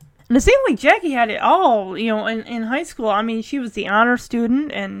it seemed like Jackie had it all, in high school. I mean, she was the honor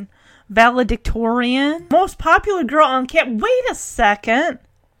student and valedictorian. Most popular girl on campus. Wait a second.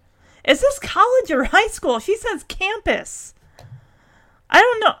 Is this college or high school? She says campus. I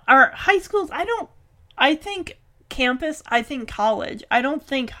don't know. Are high schools, I don't I think campus, I think college. I don't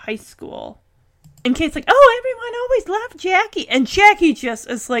think high school. And Kate's like, oh, everyone always loved Jackie. And Jackie just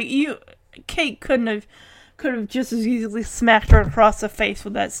is like, Kate could have just as easily smacked her across the face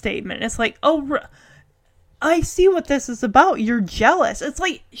with that statement. It's like, oh, I see what this is about. You're jealous. It's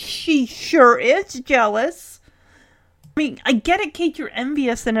like, she sure is jealous. I mean, I get it, Kate, you're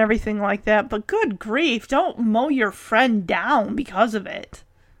envious and everything like that, but good grief, don't mow your friend down because of it.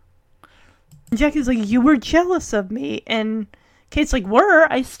 And Jackie's like, you were jealous of me, and Kate's like,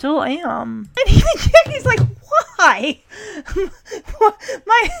 I still am. And even Jackie's like, why? I'm living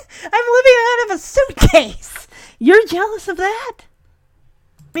out of a suitcase. You're jealous of that?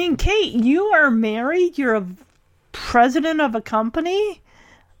 I mean, Kate, you are married, you're a president of a company,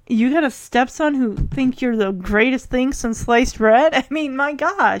 you got a stepson who thinks you're the greatest thing since sliced bread? I mean, my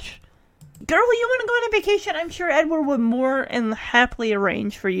gosh. Girl, you want to go on a vacation? I'm sure Edward would more and happily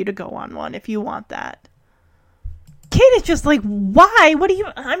arrange for you to go on one if you want that. Kate is just like, why? What do you...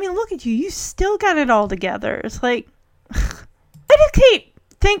 I mean, look at you. You still got it all together. It's like... Why does Kate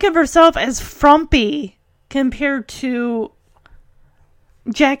think of herself as frumpy compared to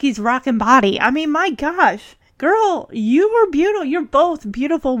Jackie's rockin' body? I mean, my gosh. Girl, you were beautiful. You're both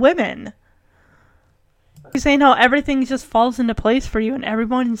beautiful women. You say, no, everything just falls into place for you and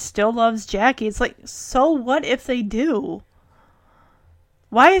everyone still loves Jackie. It's like, so what if they do?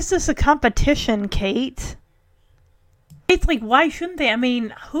 Why is this a competition, Kate? It's like, why shouldn't they? I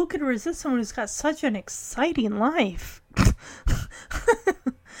mean, who could resist someone who's got such an exciting life?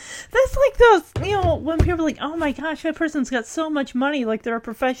 That's like those, when people are like, oh my gosh, that person's got so much money, like they're a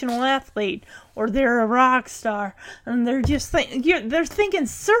professional athlete, or they're a rock star, and they're just they're thinking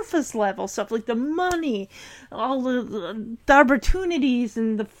surface level stuff, like the money, all the opportunities,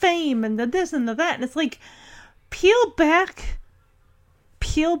 and the fame, and the this and the that, and it's like, peel back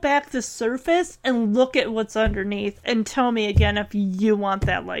the surface, and look at what's underneath, and tell me again if you want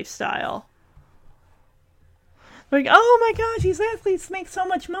that lifestyle. Like, oh my gosh, these athletes make so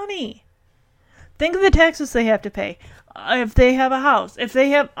much money. Think of the taxes they have to pay. If they have a house, if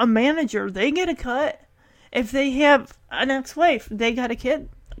they have a manager, they get a cut. If they have an ex-wife, they got a kid,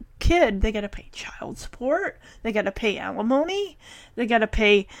 they got to pay child support. They got to pay alimony. They got to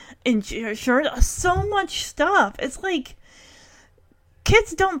pay insurance. So much stuff. It's like,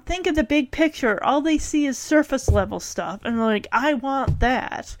 kids don't think of the big picture. All they see is surface level stuff. And they're like, I want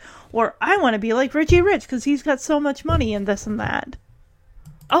that. Or I want to be like Richie Rich because he's got so much money and this and that.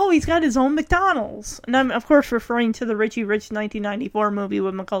 Oh, he's got his own McDonald's. And I'm, of course, referring to the Richie Rich 1994 movie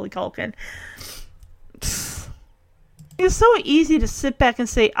with Macaulay Culkin. It's so easy to sit back and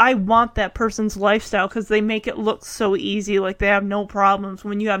say, I want that person's lifestyle because they make it look so easy, like they have no problems,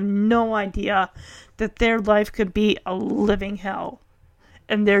 when you have no idea that their life could be a living hell.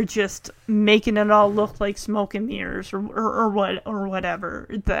 And they're just making it all look like smoke and mirrors or whatever.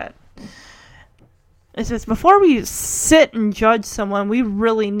 That it's just, before we sit and judge someone, we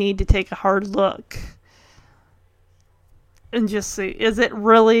really need to take a hard look and just see, is it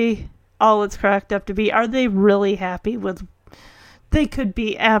really all it's cracked up to be? Are they really happy with? They could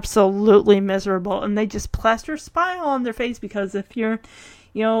be absolutely miserable, and they just plaster a smile on their face because if you're,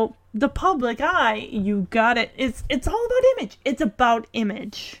 the public eye, you got it. It's all about image. It's about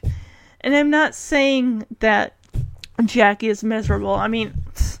image. And I'm not saying that Jackie is miserable. I mean,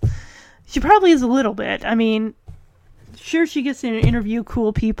 she probably is a little bit. I mean, sure, she gets to interview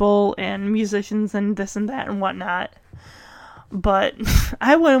cool people and musicians and this and that and whatnot. But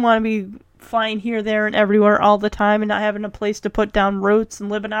I wouldn't want to be flying here, there, and everywhere all the time and not having a place to put down roots and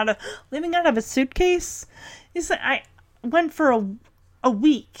living out of a suitcase. I went for a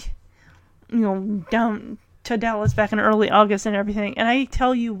week, down to Dallas back in early August and everything. And I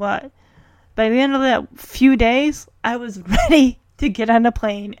tell you what, by the end of that few days, I was ready to get on a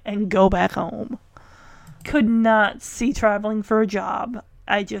plane and go back home. Could not see traveling for a job.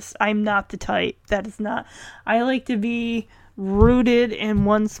 I'm not the type. That is not. I like to be rooted in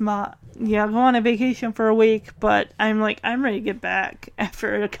one spot. Yeah, go on a vacation for a week, but I'm ready to get back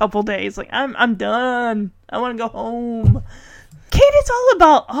after a couple days. Like, I'm done. I want to go home. Kate, it's all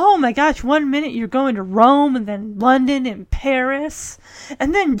about, oh my gosh, 1 minute you're going to Rome, and then London and Paris,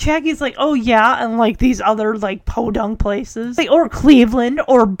 and then Jackie's like, oh yeah, and like these other like podunk places, like, or Cleveland,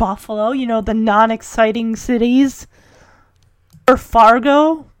 or Buffalo, the non-exciting cities, or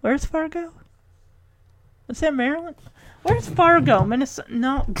Fargo. Where's Fargo? Is that Maryland? Where's Fargo? Minnesota?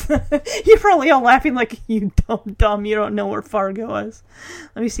 No. You're probably all laughing like, you dumb, you don't know where Fargo is.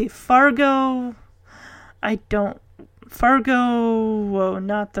 Let me see, Fargo, Fargo, whoa,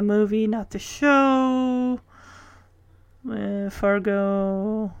 not the movie, not the show.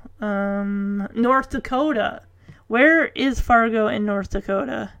 Fargo, North Dakota. Where is Fargo in North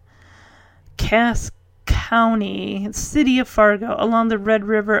Dakota? Cass County, city of Fargo, along the Red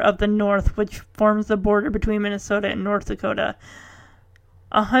River of the North, which forms the border between Minnesota and North Dakota.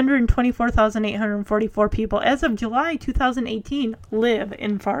 124,844 people, as of July 2018, live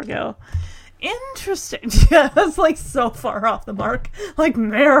in Fargo. Interesting. Yeah, that's like so far off the mark. Like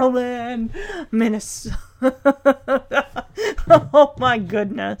Maryland, Minnesota. Oh my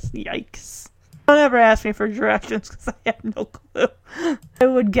goodness. Yikes. Don't ever ask me for directions because I have no clue. It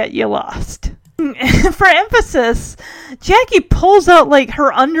would get you lost. For emphasis, Jackie pulls out like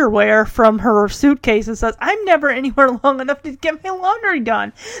her underwear from her suitcase and says, I'm never anywhere long enough to get my laundry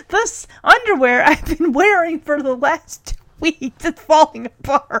done. This underwear I've been wearing for the last 2 weeks. It's falling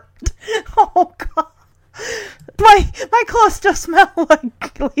apart. Oh God. My clothes still smell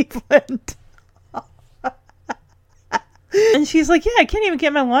like Cleveland. And she's like, yeah, I can't even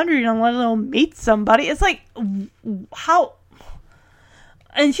get my laundry done, let alone meet somebody. It's like, how?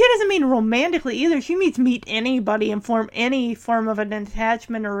 And she doesn't mean romantically either. She means meet anybody and form any form of an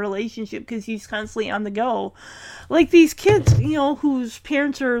attachment or relationship because she's constantly on the go. Like these kids, you know, whose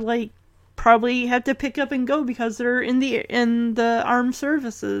parents are like probably have to pick up and go because they're in the armed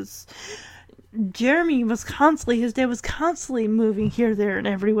services. Jeremy was his dad was constantly moving here, there, and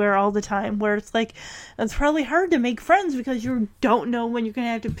everywhere all the time, where it's like, it's probably hard to make friends because you don't know when you're going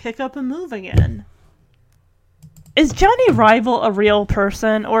to have to pick up and move again. Is Johnny Rival a real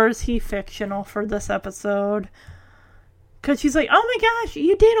person, or is he fictional for this episode? Because she's like, oh my gosh,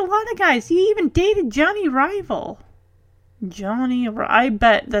 you date a lot of guys. You even dated Johnny Rival. I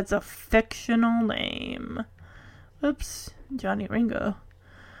bet that's a fictional name. Oops, Johnny Ringo.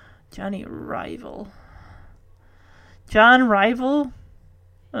 Johnny Rival. John Rival?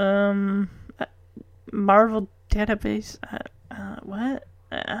 Marvel Database. What?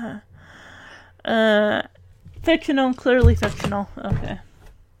 Fictional, clearly fictional. Okay.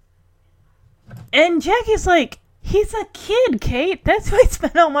 And Jackie's like, he's a kid, Kate. That's why I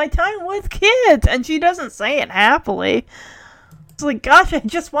spend all my time with kids. And she doesn't say it happily. It's like, gosh, I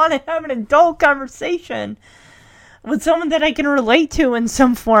just want to have an adult conversation with someone that I can relate to in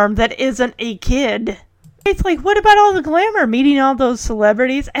some form that isn't a kid. It's like, what about all the glamour, meeting all those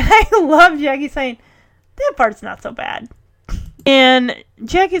celebrities? And I love Jackie saying, that part's not so bad. And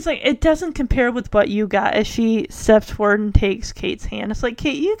Jackie's like, it doesn't compare with what you got, as she steps forward and takes Kate's hand. It's like,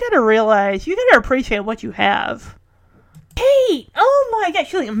 Kate, you gotta realize, you gotta appreciate what you have. Kate! Oh my gosh,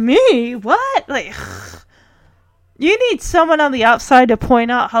 she's like, me? What? Like, you need someone on the outside to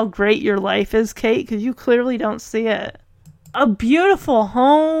point out how great your life is, Kate, because you clearly don't see it. A beautiful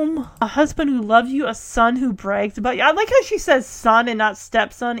home, a husband who loves you, a son who brags about you. I like how she says son and not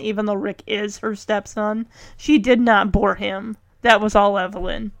stepson, even though Rick is her stepson. She did not bore him. That was all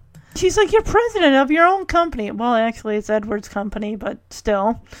Evelyn. She's like, you're president of your own company. Well, actually, it's Edward's company, but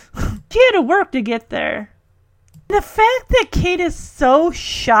still. She had to work to get there. The fact that Kate is so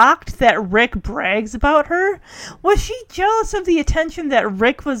shocked that Rick brags about her, was she jealous of the attention that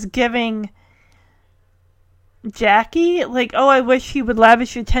Rick was giving Jackie? Like, oh, I wish he would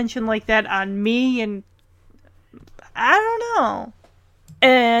lavish attention like that on me, and I don't know.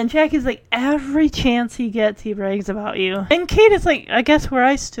 And Jackie's like, every chance he gets, he brags about you. And Kate is like, I guess where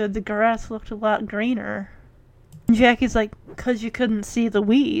I stood, the grass looked a lot greener. And Jackie's like, because you couldn't see the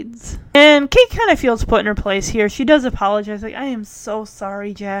weeds. And Kate kind of feels put in her place here. She does apologize, like, I am so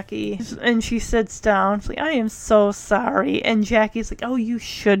sorry, Jackie. And she sits down. She's like, I am so sorry. And Jackie's like, oh, you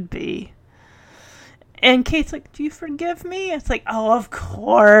should be. And Kate's like, do you forgive me? It's like, oh, of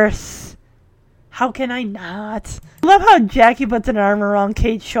course. How can I not? I love how Jackie puts an arm around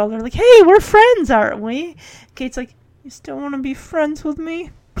Kate's shoulder, like, hey, we're friends, aren't we? Kate's like, you still want to be friends with me?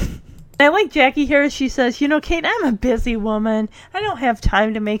 I like Jackie here. She says, you know, Kate, I'm a busy woman. I don't have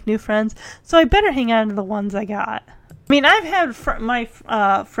time to make new friends, so I better hang on to the ones I got. I mean, I've had my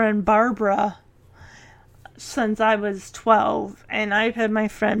friend Barbara since I was 12, and I've had my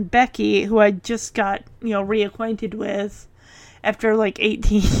friend Becky, who I just got, reacquainted with after like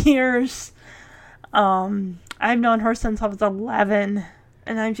 18 years. I've known her since I was 11,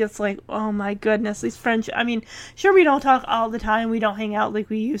 and I'm just like, oh my goodness, these friendships. I mean, sure, we don't talk all the time, we don't hang out like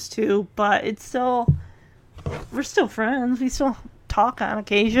we used to, but we're still friends, we still talk on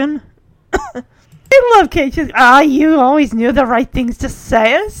occasion. I love Kate. She's you always knew the right things to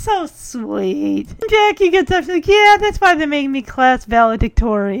say. It's so sweet. And Jackie gets up, she's like, yeah, that's why they make me class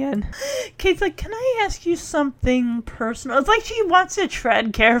valedictorian. Kate's like, can I ask you something personal? It's like she wants to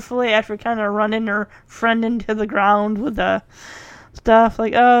tread carefully after kind of running her friend into the ground with the stuff.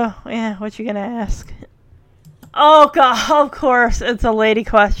 Like, oh, yeah, what you gonna ask? Oh, God, of course, it's a lady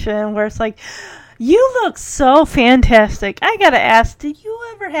question where it's like, you look so fantastic. I gotta ask, did you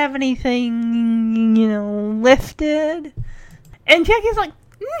ever have anything, lifted? And Jackie's like,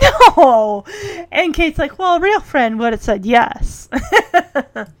 no. And Kate's like, well, real friend would have said yes.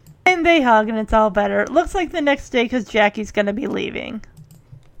 And they hug, and it's all better. It looks like the next day because Jackie's gonna be leaving.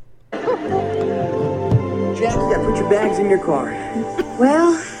 Jackie, I put your bags in your car.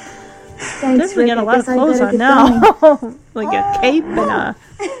 Well, thanks, Definitely Rick. got a I lot of guess I clothes better on get now. going. Like a cape and a...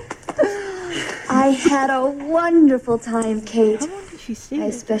 I had a wonderful time, Kate. How long did she stay? I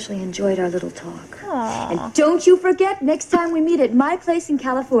especially enjoyed our little talk. Aww. And don't you forget, next time we meet at my place in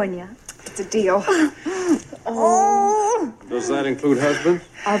California. It's a deal. Oh, Does that include husband?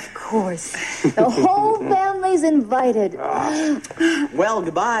 of course. The whole family's invited. Well,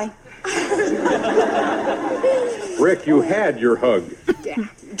 goodbye. Rick, you had your hug.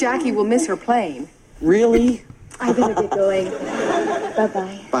 Jackie will miss her plane. Really? I better get going.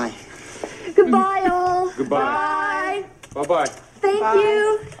 Bye-bye. Bye. Goodbye, all. Goodbye. Bye. Bye-bye. Thank Bye.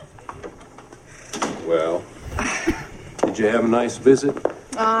 you. Well, did you have a nice visit?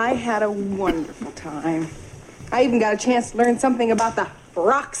 I had a wonderful time. I even got a chance to learn something about the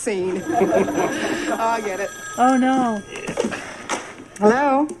rock scene. Oh, I get it. Oh, no.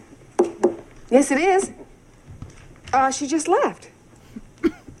 Hello? Yes, it is. She just left.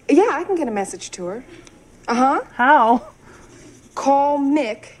 Yeah, I can get a message to her. Uh-huh. How? Call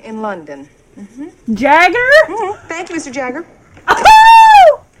Mick in London. Jagger? Thank you, Mr. Jagger.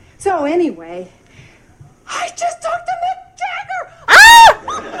 Oh! So anyway, I just talked to Mick Jagger.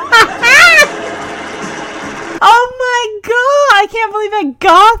 Oh my God! I can't believe I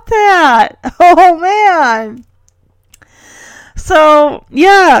got that! Oh man! So,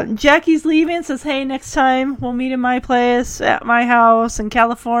 yeah, Jackie's leaving, says, hey, next time we'll meet in my place, at my house in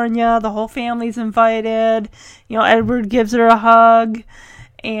California. The whole family's invited. Edward gives her a hug,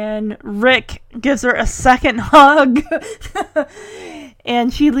 and Rick gives her a second hug.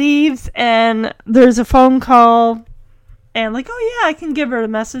 And she leaves, and there's a phone call, and like, oh yeah, I can give her a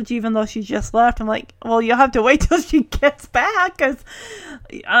message even though she just left. I'm like, well, you'll have to wait till she gets back, because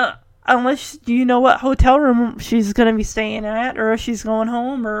unless you know what hotel room she's going to be staying at, or if she's going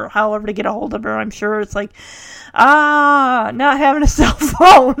home, or however to get a hold of her. I'm sure it's like, not having a cell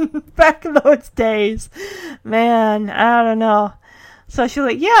phone back in those days. Man, I don't know. So she's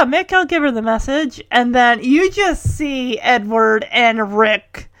like, yeah, Mick, I'll give her the message. And then you just see Edward and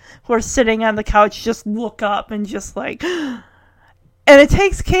Rick, who are sitting on the couch, just look up and just like, and it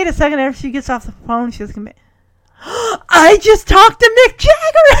takes Kate a second after she gets off the phone. She's going to be, I just talked to Mick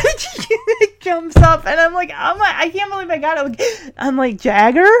Jagger. She jumps up, and I'm like, I can't believe I got it. I'm like,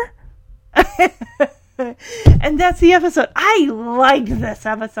 Jagger? And that's the episode. I like this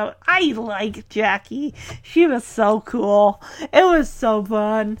episode. I like Jackie. She was so cool. It was so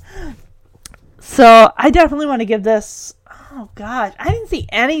fun. So I definitely want to give this, oh gosh, I didn't see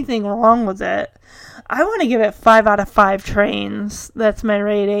anything wrong with it. I want to give it 5 out of 5 trains. That's my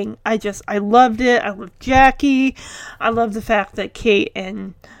rating. I loved it. I loved Jackie. I love the fact that Kate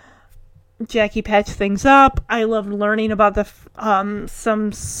and Jackie patched things up. I loved learning about the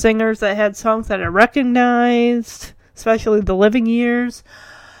some singers that had songs that I recognized, especially the Living Years.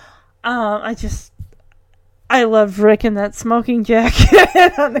 I loved Rick in that smoking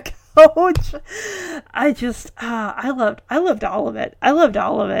jacket on the couch. I loved all of it. I loved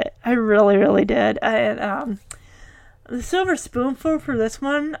all of it. I really, really did. And the silver spoonful for this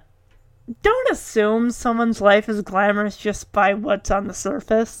one, don't assume someone's life is glamorous just by what's on the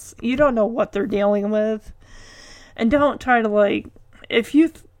surface. You don't know what they're dealing with. And don't try to, if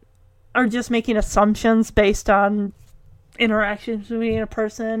you are just making assumptions based on interactions between a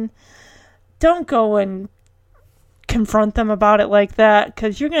person, don't go and confront them about it like that,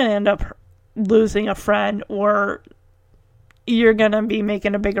 because you're going to end up losing a friend, or you're going to be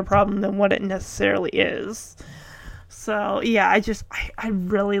making a bigger problem than what it necessarily is. So, yeah, I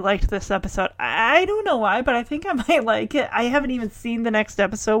really liked this episode. I don't know why, but I think I might like it. I haven't even seen the next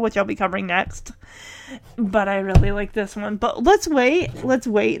episode, which I'll be covering next. But I really like this one. But let's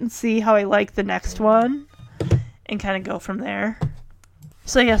wait and see how I like the next one, and kind of go from there.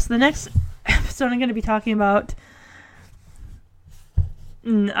 So, yes, the next episode I'm going to be talking about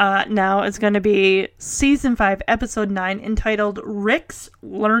now is going to be Season 5, Episode 9, entitled Rick's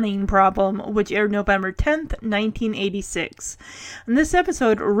Learning Problem, which aired November 10th, 1986. In this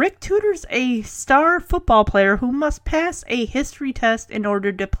episode, Rick tutors a star football player who must pass a history test in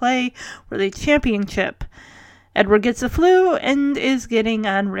order to play for the championship. Edward gets the flu and is getting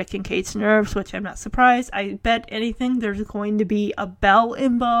on Rick and Kate's nerves, which I'm not surprised. I bet anything there's going to be a bell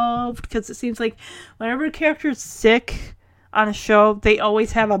involved, because it seems like whenever a character's sick on a show, they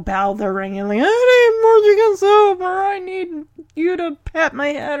always have a bell they're ringing, like, I need more chicken soup, or I need you to pat my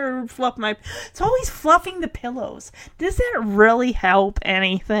head or fluff my... It's always fluffing the pillows. Does that really help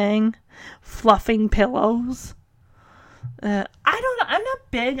anything? Fluffing pillows? I don't know. I'm not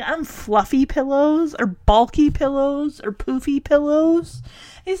big on fluffy pillows or bulky pillows or poofy pillows.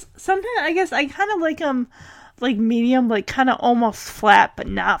 Sometimes I guess I kind of like them like medium, like kind of almost flat but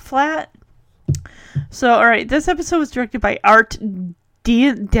not flat. So, alright, this episode was directed by Art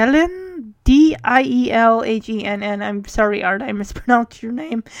Dielegen, Dielegen. I'm sorry, Art, I mispronounced your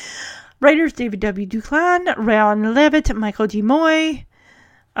name. Writers David W. Duclan, Ron Levitt, Michael G. Moy,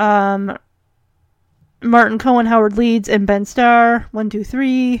 Martin Cohen, Howard Leeds, and Ben Starr. 1, 2,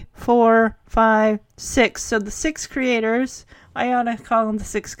 3, 4, 5, 6. So the 6 creators. I ought to call them the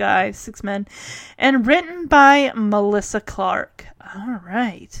 6 guys, 6 men. And written by Melissa Clark.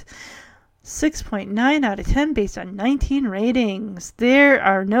 Alright. 6.9 out of 10 based on 19 ratings. There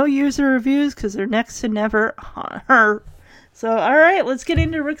are no user reviews because they're next to never on her. So, alright, let's get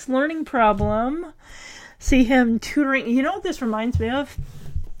into Rick's learning problem. See him tutoring. You know what this reminds me of?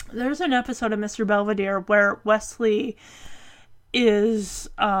 There's an episode of Mr. Belvedere where Wesley is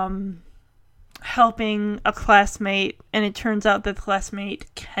helping a classmate, and it turns out that the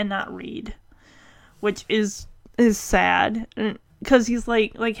classmate cannot read, which is sad. Because he's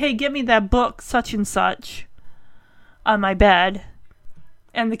like, hey, give me that book, such and such, on my bed.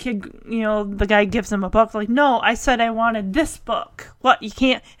 And the kid, the guy gives him a book. Like, no, I said I wanted this book. What, you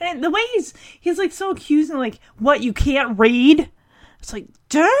can't? And the way he's like so accusing, like, what, you can't read? It's like,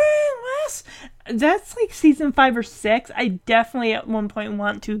 dang, Wes. That's like season 5 or 6. I definitely at one point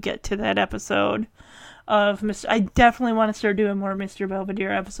want to get to that episode of Mr. I definitely want to start doing more Mr.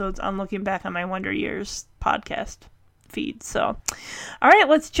 Belvedere episodes on Looking Back on My Wonder Years podcast feed. So, all right,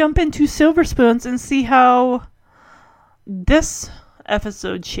 let's jump into Silver Spoons and see how this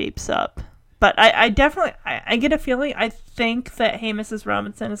episode shapes up. But I definitely get a feeling, I think that Hey Mrs.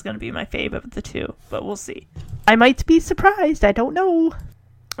 Robinson is going to be my fave of the two. But we'll see. I might be surprised. I don't know.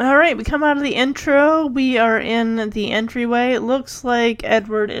 Alright, we come out of the intro. We are in the entryway. It looks like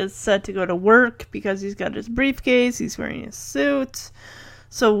Edward is set to go to work because he's got his briefcase. He's wearing his suit.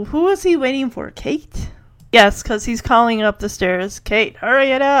 So who is he waiting for? Kate? Yes, because he's calling up the stairs. Kate, hurry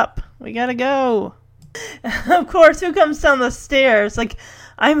it up. We gotta go. Of course, who comes down the stairs? Like,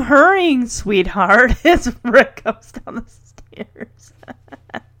 I'm hurrying, sweetheart, as Rick comes down the stairs.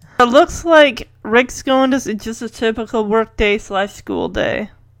 It looks like Rick's going to just a typical work day / school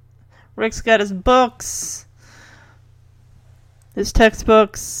day. Rick's got his books, his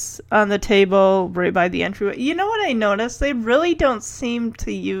textbooks on the table right by the entryway. You know what I noticed? They really don't seem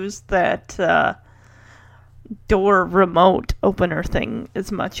to use that door remote opener thing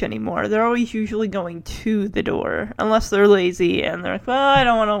as much anymore. They're always usually going to the door, unless they're lazy and they're like, well, I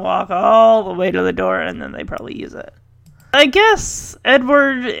don't want to walk all the way to the door, and then they probably use it. I guess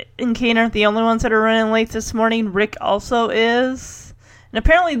Edward and Kate aren't the only ones that are running late this morning. Rick also is. And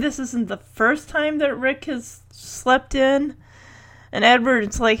apparently this isn't the first time that Rick has slept in. And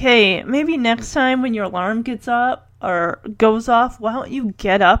Edward's like, hey, maybe next time when your alarm gets up or goes off, why don't you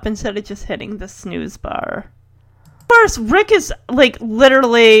get up instead of just hitting the snooze bar? Of course, Rick is, like,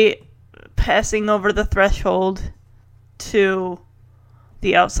 literally passing over the threshold to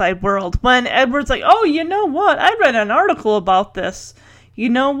the outside world when Edward's like, oh, you know what? I read an article about this. You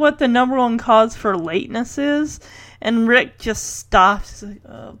know what the number one cause for lateness is? And Rick just stops. He's like,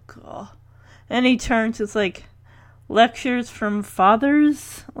 oh, God. And he turns. It's like, lectures from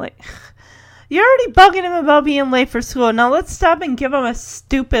fathers? Like, you're already bugging him about being late for school. Now let's stop and give him a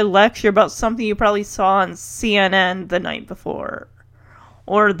stupid lecture about something you probably saw on CNN the night before.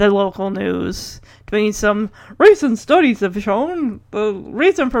 Or the local news. Doing some recent studies have shown the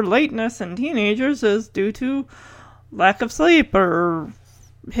reason for lateness in teenagers is due to lack of sleep or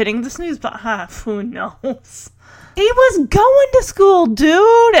hitting the snooze button. Who knows? He was going to school,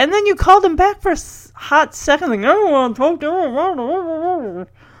 dude! And then you called him back for a hot second, like, I don't want to talk to him.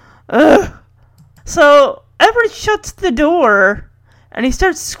 Ugh. So, Edward shuts the door, and he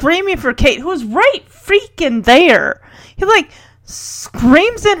starts screaming for Kate, who's right freaking there. He, like,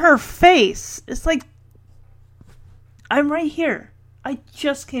 screams in her face. It's like, I'm right here. I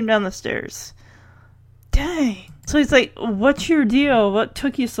just came down the stairs. Dang. So he's like, what's your deal? What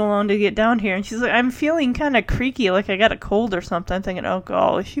took you so long to get down here? And she's like, I'm feeling kind of creaky, like I got a cold or something. I'm thinking, oh,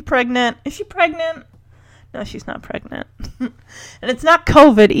 God, is she pregnant? Is she pregnant? No, she's not pregnant. And it's not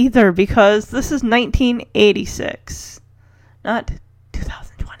COVID either, because this is 1986, not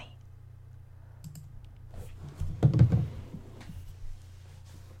 2020.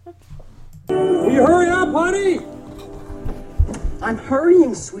 Will you hurry up, honey? I'm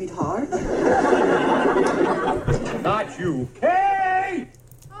hurrying, sweetheart. Not you. Kay!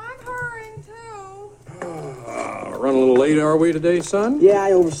 I'm hurrying too. Run a little late, are we, today, son? Yeah,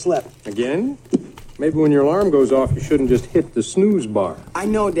 I overslept. Again? Maybe when your alarm goes off, you shouldn't just hit the snooze bar. I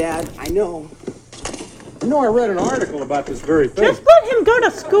know, Dad. I know. You know, I read an article about this very thing. Just let him go to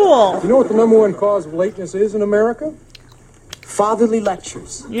school. You know what the number one cause of lateness is in America? Fatherly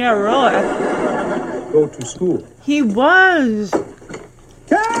lectures. Yeah, really. Go to school. He was.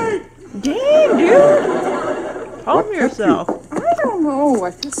 Kate! Dang, dude. Calm yourself. I don't know.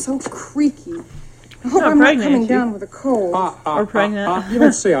 I feel so creaky. I hope Not I'm not pregnant, coming is down with a cold. Or pregnant. You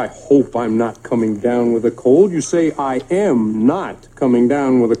don't say, I hope I'm not coming down with a cold. You say, I am not coming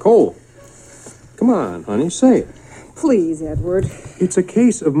down with a cold. Come on, honey, say it. Please, Edward. It's a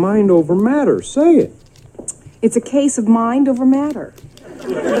case of mind over matter. Say it. It's a case of mind over matter.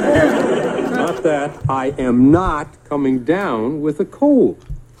 Not that. I am not coming down with a cold.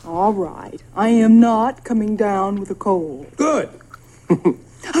 All right. I am not coming down with a cold. Good.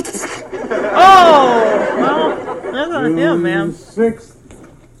 Oh! Well, that's on him, man. 6th,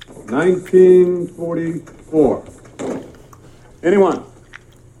 1944. Anyone?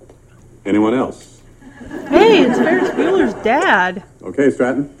 Anyone else? Hey, it's Ferris Bueller's dad. Okay,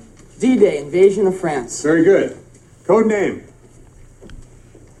 Stratton. D-Day, invasion of France. Very good. Code name.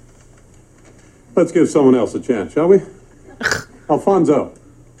 Let's give someone else a chance, shall we? Alfonso.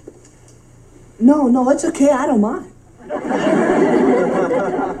 No, it's okay. I don't mind.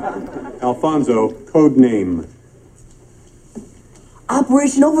 Alfonso, code name.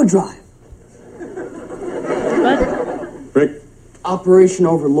 Operation Overdrive. What? Rick. Operation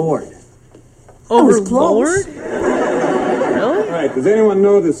Overlord. That was close. Overlord? Really? All right, does anyone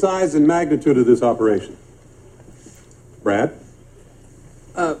know the size and magnitude of this operation? Brad?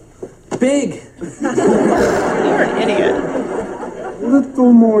 Big. You're an idiot. A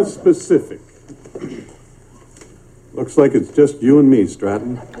little more specific. Looks like it's just you and me,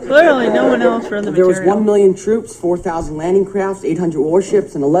 Stratton. Clearly, no one else read the There was material. 1 million troops, 4,000 landing crafts, 800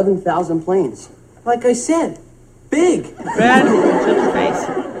 warships, and 11,000 planes. Like I said, big. Brad, shut your face.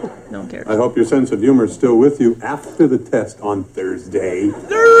 No one cares. I hope your sense of humor is still with you after the test on Thursday.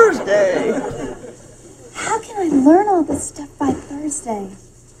 Thursday! How can I learn all this stuff by Thursday?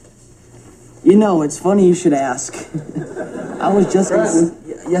 You know, it's funny you should ask. I was just...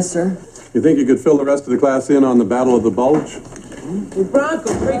 Yes, sir? You think you could fill the rest of the class in on the Battle of the Bulge? Hey,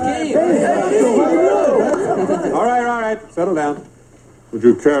 Bronco, great game. All right. Settle down. Would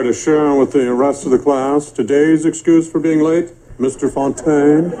you care to share with the rest of the class today's excuse for being late, Mr.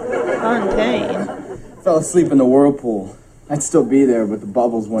 Fontaine? Fontaine? Fell asleep in the whirlpool. I'd still be there, but the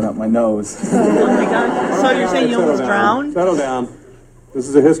bubbles went up my nose. Oh my god. So you're saying you almost drowned? Settle down. This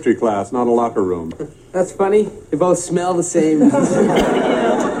is a history class, not a locker room. That's funny. They both smell the same.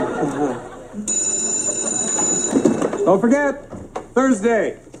 Don't forget,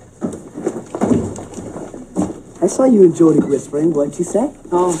 Thursday. I saw you and Jody whispering. What'd she say?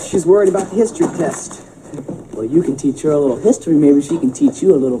 Oh, she's worried about the history test. Well, you can teach her a little history. Maybe she can teach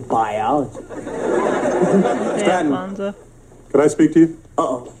you a little biology. Alfonso. Could I speak to you?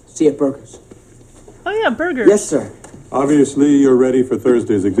 Uh-oh. See you at Burgers. Oh yeah, burgers. Yes, sir. Obviously, you're ready for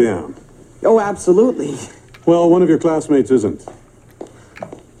Thursday's exam. Oh, absolutely. Well, one of your classmates isn't.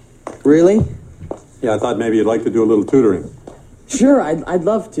 Really? Yeah, I thought maybe you'd like to do a little tutoring. Sure, I'd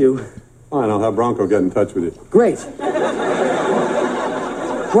love to. Fine, I'll have Bronco get in touch with you. Great.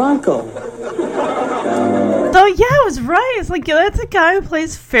 Bronco. Oh yeah, I was right. It's like, that's a guy who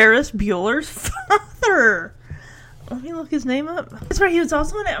plays Ferris Bueller's father. Let me look his name up. That's right, he was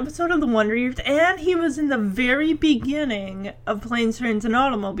also in an episode of The Wonder Years, and he was in the very beginning of Planes, Trains, and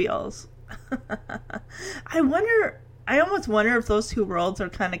Automobiles. I almost wonder if those two worlds are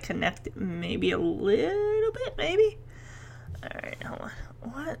kind of connected. Maybe a little bit, maybe? Alright, hold on.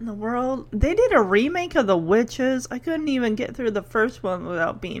 What in the world? They did a remake of The Witches. I couldn't even get through the first one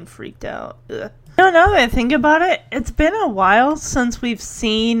without being freaked out. Ugh. Now that I think about it, it's been a while since we've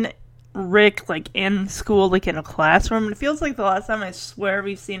seen Rick, like, in school, like, in a classroom. It feels like the last time I swear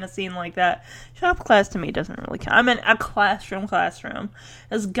we've seen a scene like that. Shop class to me doesn't really count. I mean, a classroom.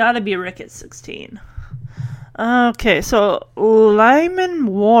 It's gotta be Rick at 16. Okay, so Lyman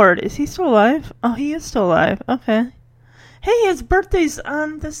Ward. Is he still alive? Oh, he is still alive. Okay. Hey, his birthday's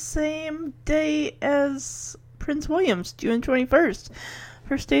on the same day as Prince William's, June 21st.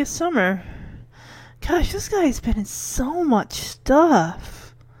 First day of summer. Gosh, this guy's been in so much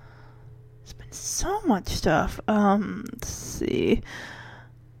stuff. It's been so much stuff. Let's see.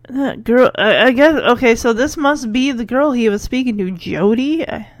 That girl, I guess, okay, so this must be the girl he was speaking to, Jody.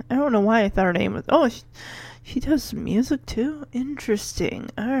 I don't know why I thought her name was, oh, she does some music too? Interesting.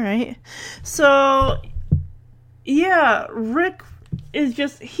 Alright. So, yeah, Rick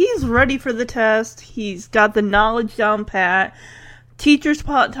is he's ready for the test. He's got the knowledge down pat. Teacher's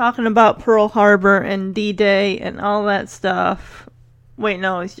talking about Pearl Harbor and D-Day and all that stuff. Wait,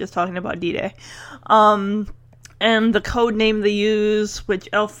 no, he's just talking about D-Day. And the code name they use, which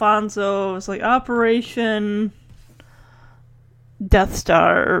Alfonso is like Operation Death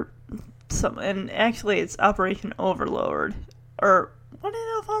Star, and actually it's Operation Overlord. Or, what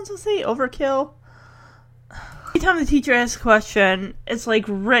did Alfonso say? Overkill? Every time the teacher asks a question, it's like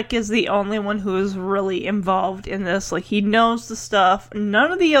Rick is the only one who is really involved in this. Like, he knows the stuff.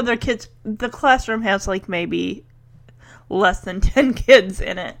 None of the other kids, the classroom has like maybe less than 10 kids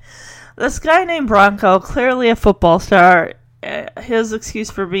in it. This guy named Bronco, clearly a football star, his excuse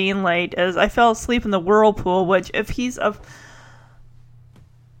for being late is, I fell asleep in the whirlpool, which if he's a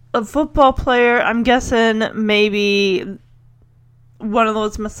football player, I'm guessing maybe one of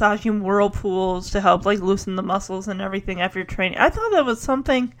those massaging whirlpools to help like loosen the muscles and everything after training. I thought that was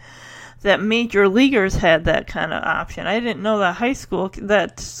something that major leaguers had, that kind of option. I didn't know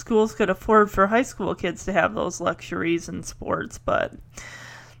that schools could afford for high school kids to have those luxuries in sports, but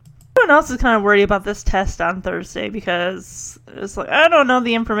everyone else is kind of worried about this test on Thursday because it's like, I don't know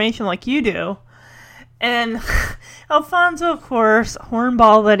the information like you do. And Alfonso, of course,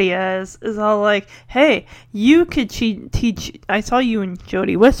 hornball that he is all like, hey, you could teach, I saw you and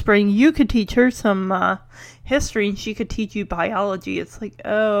Jody whispering, you could teach her some history and she could teach you biology. It's like,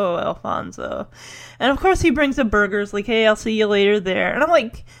 oh, Alfonso. And of course he brings up burgers, like, hey, I'll see you later there. And I'm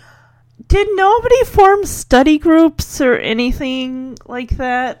like, did nobody form study groups or anything like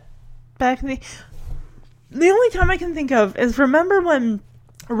that back in the only time I can think of is, remember when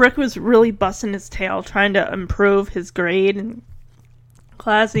Rick was really busting his tail trying to improve his grade in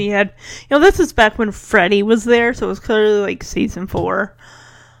class, and he had, this is back when Freddie was there, so it was clearly like season 4,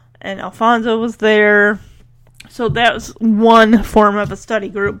 and Alfonso was there, so that was one form of a study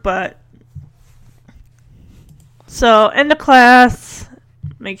group. But so end of class,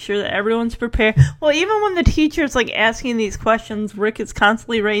 make sure that everyone's prepared. Well, even when the teacher's like asking these questions, Rick is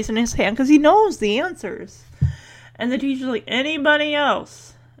constantly raising his hand because he knows the answers. And the teacher's like, anybody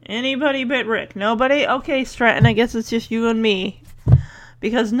else? Anybody but Rick? Nobody? Okay, Stratton, I guess it's just you and me.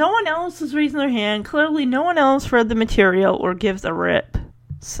 Because no one else is raising their hand. Clearly no one else read the material or gives a rip.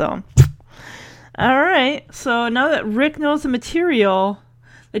 So, alright. So now that Rick knows the material,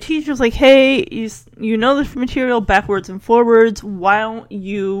 the teacher's like, hey, you know this material backwards and forwards. Why don't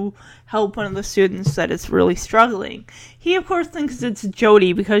you help one of the students that is really struggling? He, of course, thinks it's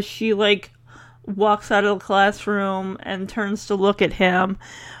Jody because she, like, walks out of the classroom and turns to look at him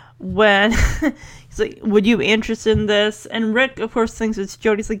when he's like, would you be interested in this? And Rick, of course, thinks it's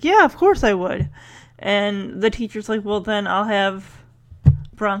Jody. He's like, yeah, of course I would. And the teacher's like, well, then I'll have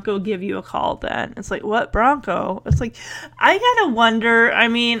Bronco give you a call then. It's like, what, Bronco? It's like, I gotta wonder, I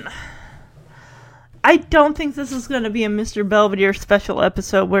mean, I don't think this is going to be a Mr. Belvedere special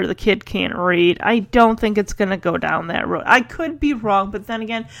episode where the kid can't read. I don't think it's going to go down that road. I could be wrong, but then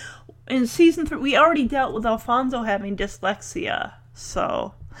again, in season 3, we already dealt with Alfonso having dyslexia,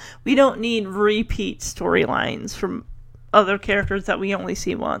 so we don't need repeat storylines from other characters that we only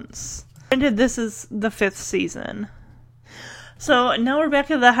see once. Granted, this is the 5th season. So now we're back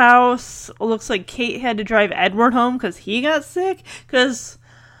at the house. It looks like Kate had to drive Edward home because he got sick. Because,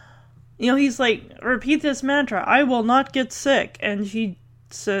 he's like, repeat this mantra, I will not get sick. And she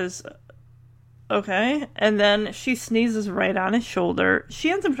says, okay. And then she sneezes right on his shoulder.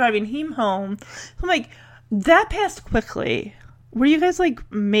 She ends up driving him home. I'm like, that passed quickly. Were you guys,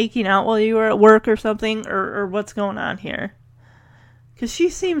 like, making out while you were at work or something? Or what's going on here? Because she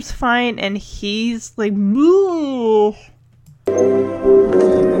seems fine and he's like, moo. You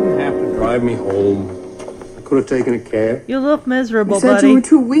didn't have to drive me home. I could have taken a cab. You look miserable, you said buddy. You were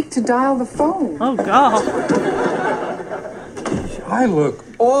too weak to dial the phone. Oh, God. I look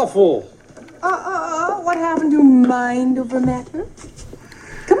awful. What happened to mind over matter?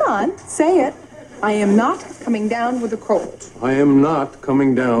 Come on, say it. I am not coming down with a cold. I am not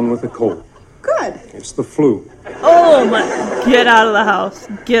coming down with a cold. Good. It's the flu. Oh, my. Get out of the house.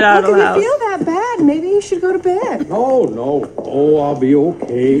 Get out of the house. If you feel that bad, maybe you should go to bed. No. Oh, I'll be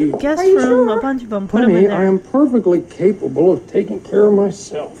okay. Guest room, sure? A bunch of them. Put them in there. I am perfectly capable of taking care of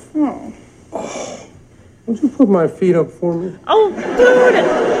myself. Oh. Would you put my feet up for me? Oh,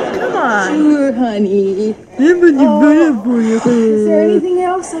 dude! Come on. Sure, honey. Is there anything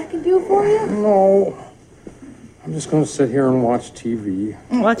else I can do for you? No. I'm just going to sit here and watch TV.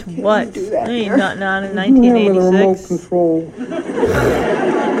 Watch what? There ain't nothing on in You have the remote 1986. control.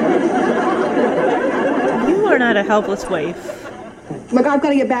 You are not a helpless waif. Look, I've got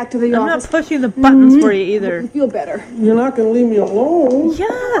to get back to the I'm office. not pushing the buttons for you either. You feel better. You're not going to leave me alone.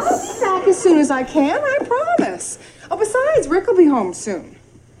 Yes! Back as soon as I can, I promise. Oh, besides, Rick will be home soon.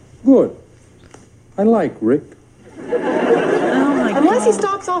 Good. I like Rick. Oh my Unless he God.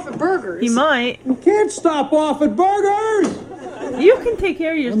 stops off at Burgers. He might. You can't stop off at Burgers! You can take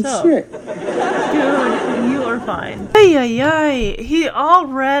care of I'm yourself. sick. Dude, you are fine. Ay, ay, ay. He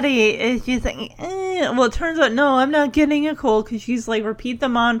already is just like, Well, it turns out, no, I'm not getting a cold, because she's like, repeat the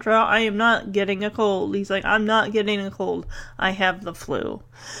mantra, I am not getting a cold. He's like, I'm not getting a cold. I have the flu.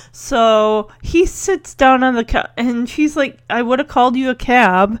 So he sits down on the couch, and she's like, I would have called you a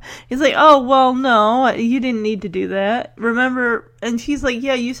cab. He's like, oh, well, no, you didn't need to do that. Remember? And she's like,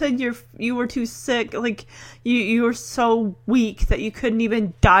 yeah, you said you were too sick. Like, you were so weak that you couldn't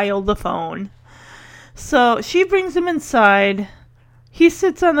even dial the phone. So she brings him inside. He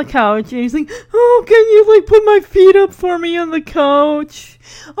sits on the couch, and he's like, oh, can you, like, put my feet up for me on the couch?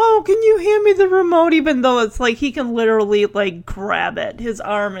 Oh, can you hand me the remote? Even though it's like, he can literally, like, grab it. His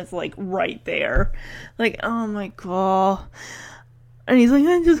arm is, like, right there. Like, oh, my God. And he's like,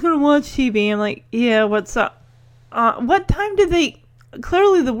 I'm just gonna watch TV. I'm like, yeah, what's up? What time did they...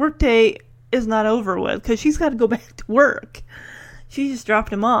 Clearly the workday is not over with, because she's got to go back to work. She just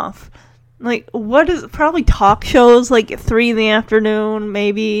dropped him off. Like, what is... Probably talk shows, like, at 3 in the afternoon,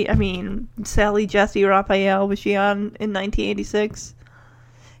 maybe. I mean, Sally Jesse Raphael, was she on in 1986?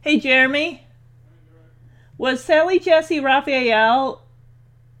 Hey, Jeremy? Was Sally Jesse Raphael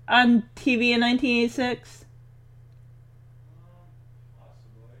on TV in 1986?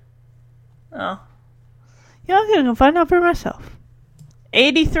 Oh. Yeah, I'm gonna go find out for myself.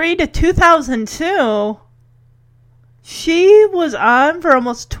 83 to 2002? She was on for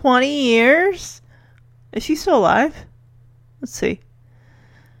almost 20 years? Is she still alive? Let's see.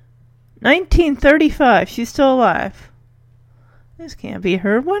 1935. She's still alive. This can't be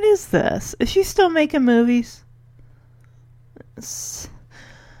her. What is this? Is she still making movies?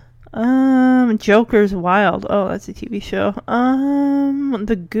 Joker's Wild. Oh, that's a TV show.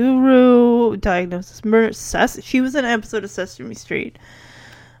 The Guru. Diagnosis Murder. She was in an episode of Sesame Street.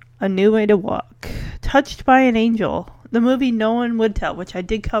 A New Way to Walk. Touched by an Angel. The movie No One Would Tell, which I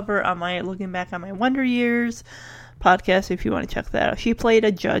did cover on my Looking Back on My Wonder Years podcast, if you want to check that out. She played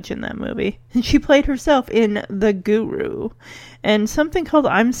a judge in that movie. And she played herself in The Guru. And something called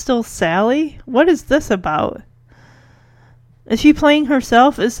I'm Still Sally? What is this about? Is she playing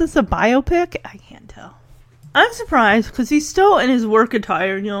herself? Is this a biopic? I can't tell. I'm surprised, because he's still in his work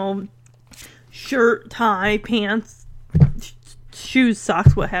attire, you know, shirt, tie, pants, shoes,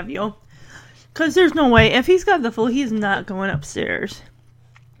 socks, what have you. Because there's no way, if he's got the flu, he's not going upstairs.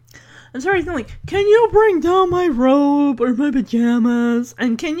 And so he's like, can you bring down my robe or my pajamas?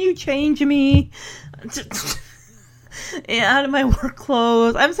 And can you change me out of my work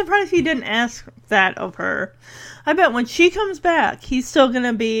clothes? I'm surprised he didn't ask that of her. I bet when she comes back, he's still going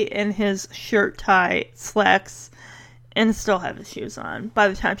to be in his shirt, tie, slacks, and still have his shoes on by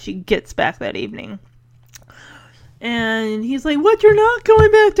the time she gets back that evening. And he's like, what, you're not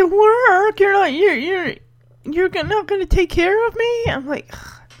going back to work? You're not going to take care of me? I'm like,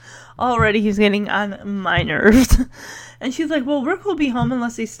 ugh. Already he's getting on my nerves. And she's like, well, Rick will be home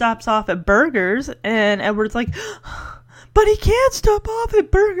unless he stops off at Burgers. And Edward's like, but he can't stop off at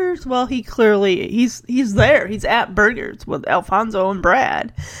Burgers. Well, he's there. He's at Burgers with Alfonso and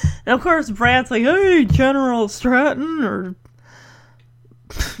Brad. And of course, Brad's like, hey, General Stratton, or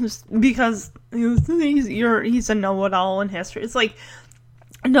because he's a know-it-all in history. It's like,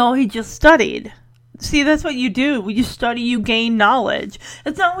 no, he just studied. See, that's what you do. When you study, you gain knowledge.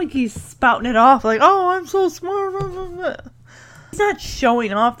 It's not like he's spouting it off like, oh, I'm so smart. He's not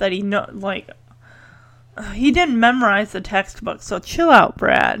showing off that he he didn't memorize the textbook, so chill out,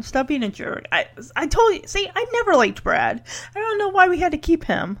 Brad. Stop being a jerk. I told you, see, I never liked Brad. I don't know why we had to keep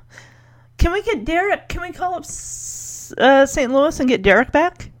him. Can we get Derek? Can we call up St. Louis and get Derek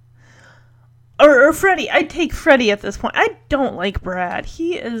back? Or Freddie. I'd take Freddie at this point. I don't like Brad.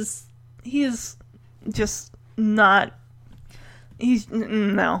 He is just not...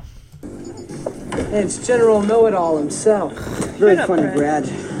 no. It's General Know-It-All himself. Very funny, Brad.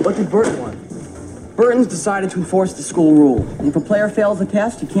 What did Burton want? Burton's decided to enforce the school rule. If a player fails the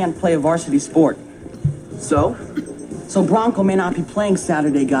test, he can't play a varsity sport. So Bronco may not be playing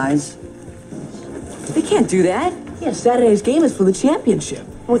Saturday, guys. They can't do that. Yeah, Saturday's game is for the championship.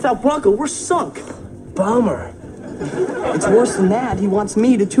 Without Bronco, we're sunk. Bummer. It's worse than that. He wants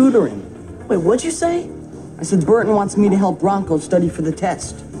me to tutor him. Wait, what'd you say? I said Burton wants me to help Bronco study for the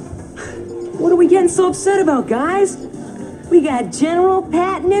test. What are we getting so upset about, guys? We got General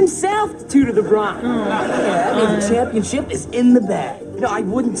Patton himself to tutor the Bronco. Yeah, that means the championship is in the bag. No, I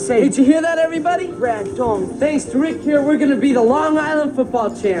wouldn't say... Did you hear that, everybody? Brad, don't. Thanks to Rick here, we're gonna be the Long Island football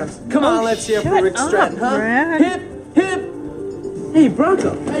champs. Come on, let's hear for Rick Stratton, huh? Brad. Hip, hip. Hey,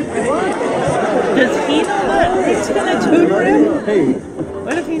 Bronco. Does he know that Rick's gonna tutor him? Hey.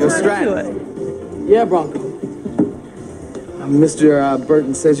 What if he's not into it? Yeah, Bronco. Mr.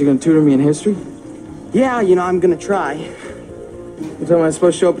 Burton says you're gonna tutor me in history? Yeah, you know, I'm gonna try. What time am I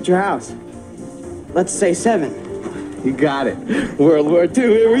supposed to show up at your house? Let's say 7. You got it. World War II,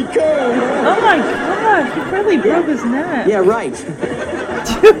 here we come! Oh my god, he probably broke his neck. Yeah, right.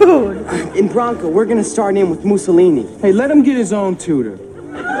 Dude! In Bronco, we're gonna start in with Mussolini. Hey, let him get his own tutor.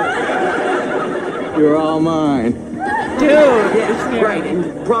 You're all mine. Dude! Yeah, right.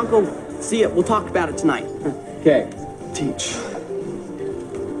 And Bronco, see it. We'll talk about it tonight. Okay. Teach.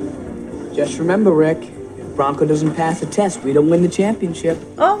 Just remember, Rick, if Bronco doesn't pass the test, we don't win the championship.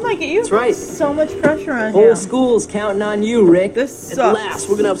 Oh my god, you right. put so much pressure on Whole him. school's counting on you, Rick. This At sucks. last,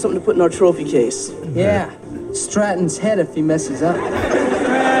 we're gonna have something to put in our trophy case. Yeah. Stratton's head if he messes up.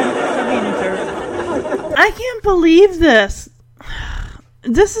 I can't believe this.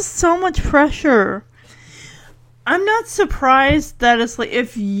 This is so much pressure. I'm not surprised that it's like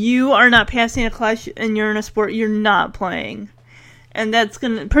if you are not passing a class and you're in a sport, you're not playing. And that's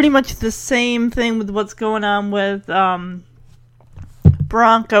gonna pretty much the same thing with what's going on with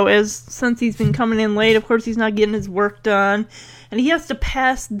Bronco is since he's been coming in late, of course he's not getting his work done. And he has to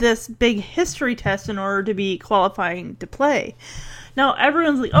pass this big history test in order to be qualifying to play. Now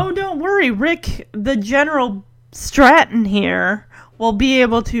everyone's like, oh, don't worry, Rick, the General Stratton here, will be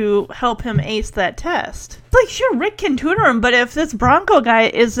able to help him ace that test. It's like, sure, Rick can tutor him, but if this Bronco guy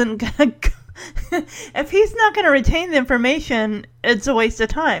isn't gonna... if he's not gonna retain the information, it's a waste of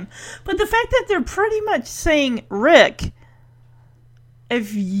time. But the fact that they're pretty much saying, Rick,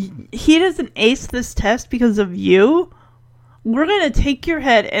 if he doesn't ace this test because of you, we're gonna take your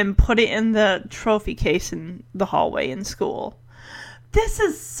head and put it in the trophy case in the hallway in school. This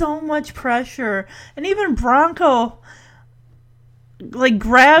is so much pressure. And even Bronco, like,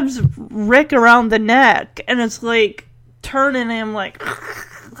 grabs Rick around the neck, and it's like turning him like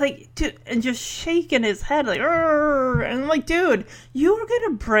and just shaking his head like, and I'm like, dude, you're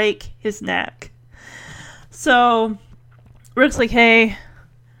gonna break his neck. So Rick's like, hey,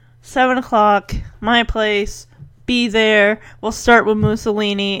 7:00, my place, be there. We'll start with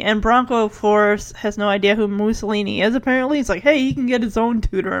Mussolini. And Bronco, of course, has no idea who Mussolini is. Apparently, he's like, hey, he can get his own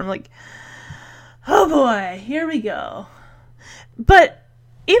tutor. I'm like, oh boy, here we go. But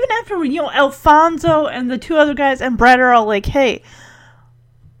even after, Alfonso and the two other guys and Brad are all like, hey,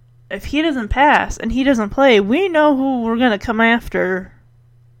 if he doesn't pass and he doesn't play, we know who we're going to come after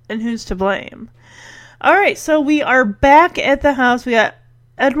and who's to blame. Alright, so we are back at the house. We got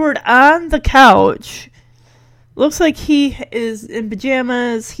Edward on the couch. Looks like he is in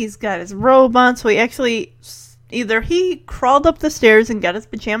pajamas. He's got his robe on, so he actually, either he crawled up the stairs and got his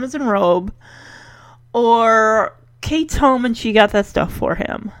pajamas and robe, or Kate's home and she got that stuff for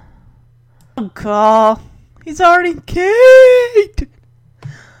him. Oh, God. He's already... Kate!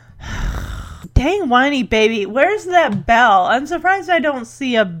 Dang whiny baby. Where's that bell? I'm surprised I don't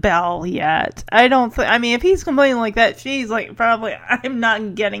see a bell yet. I mean, if he's complaining like that, she's like, probably, I'm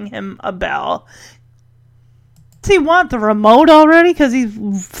not getting him a bell. Does he want the remote already? Because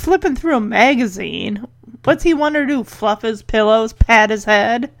he's flipping through a magazine. What's he want to do? Fluff his pillows? Pat his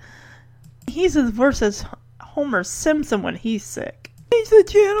head? He's as worse as Homer Simpson when he's sick. Change the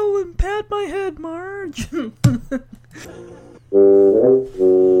channel and pat my head, Marge.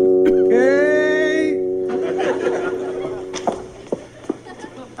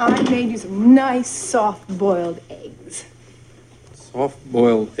 I made you some nice soft-boiled eggs.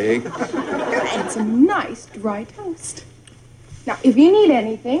 Soft-boiled eggs? And some nice dry toast. Now, if you need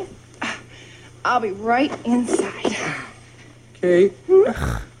anything, I'll be right inside. Kate,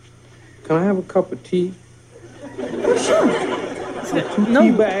 can I have a cup of tea? Sure.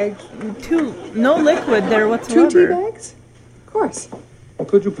 Tea bags? No liquid there whatsoever. 2 tea bags? Of course.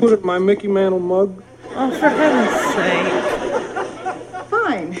 Could you put it in my Mickey Mantle mug? Oh, for heaven's sake.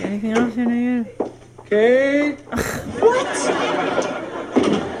 Fine. Anything else you need? Kate? What?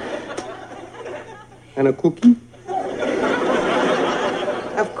 And a cookie?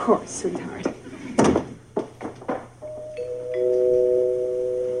 Of course, sweetheart.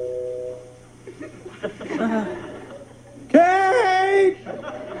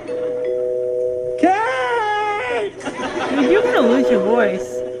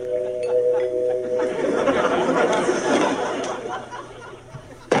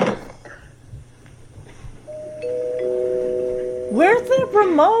 Where's that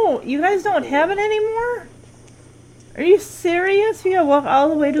remote? You guys don't have it anymore? Are you serious? You gotta walk all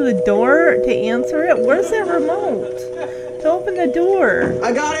the way to the door to answer it? Where's that remote? To open the door.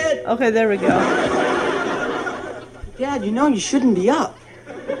 I got it! Okay, there we go. Dad, you know you shouldn't be up.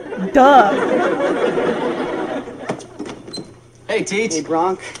 Duh. Hey, Teach. Hey,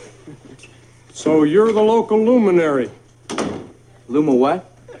 Bronk. So you're the local luminary. Luma what?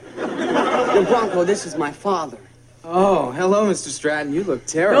 Yo, Bronco, this is my father. Oh, hello, Mr. Stratton. You look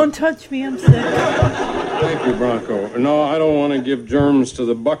terrible. Don't touch me, I'm sick. Thank you, Bronco. No, I don't want to give germs to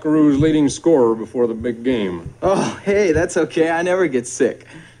the Buckaroos' leading scorer before the big game. Oh, hey, that's okay. I never get sick.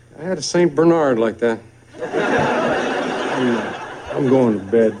 I had a St. Bernard like that. I'm going to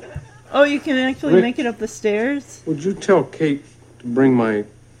bed. Oh, you can actually Rick, make it up the stairs? Would you tell Kate to bring my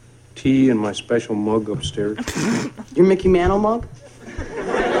tea and my special mug upstairs? Your Mickey Mantle mug?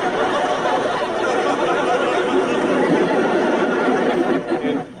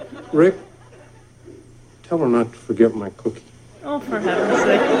 Rick, tell her not to forget my cookie. Oh, for heaven's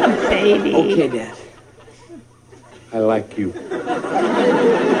sake, what a baby. Okay, Dad. I like you.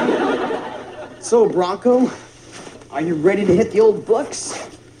 So, Bronco, are you ready to hit the old books?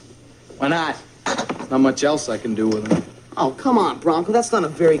 Why not? Not much else I can do with them. Oh, come on, Bronco. That's not a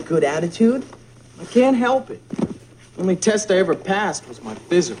very good attitude. I can't help it. Only test I ever passed was my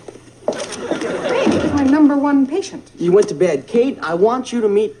physical. Hey, he's my #1 patient. You went to bed. Kate, I want you to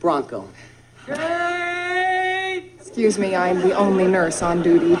meet Bronco. Excuse me, I'm the only nurse on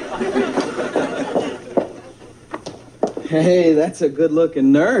duty. Hey, that's a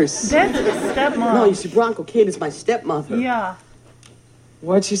good-looking nurse. That's his stepmom. No, you see, Bronco, Kate is my stepmother. Yeah.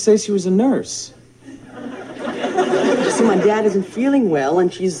 Why'd she say she was a nurse? You see, my dad isn't feeling well,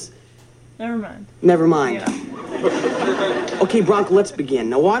 and she's... Never mind. Never mind. Yeah. Okay, Bronco, let's begin.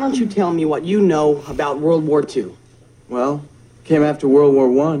 Now, why don't you tell me what you know about World War II? Well, came after World War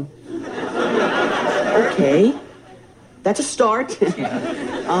I. Okay. That's a start.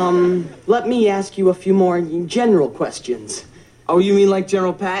 Let me ask you a few more general questions. Oh, you mean like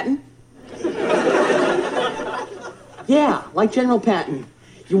General Patton? Yeah, like General Patton.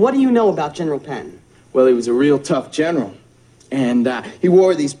 What do you know about General Patton? Well, he was a real tough general. And he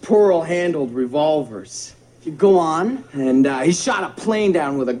wore these pearl-handled revolvers. You go on. And he shot a plane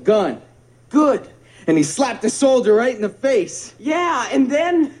down with a gun. Good. And he slapped a soldier right in the face. Yeah, and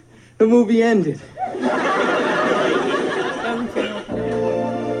then... The movie ended.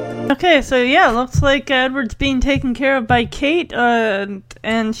 Okay, so yeah, looks like Edward's being taken care of by Kate,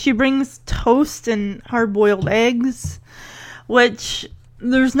 and she brings toast and hard-boiled eggs, which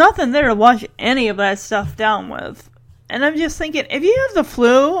there's nothing there to wash any of that stuff down with. And I'm just thinking, if you have the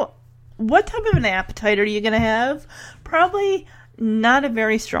flu, what type of an appetite are you going to have? Probably not a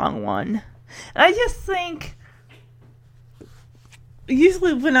very strong one. And I just think,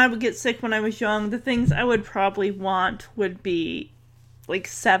 usually when I would get sick when I was young, the things I would probably want would be like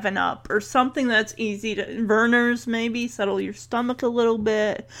 7-Up or something that's easy to... Vernors, maybe, settle your stomach a little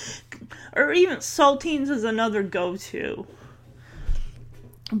bit. Or even saltines is another go-to.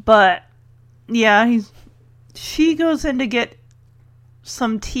 But, yeah, she goes in to get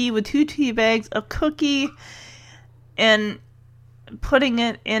some tea with 2 tea bags, a cookie, and putting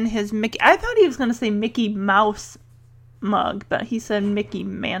it in his Mickey... I thought he was going to say Mickey Mouse mug, but he said Mickey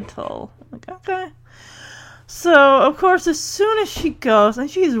Mantle. Like, okay. So, of course, as soon as she goes, and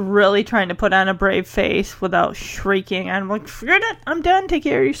she's really trying to put on a brave face without shrieking, I'm like, forget it, I'm done, take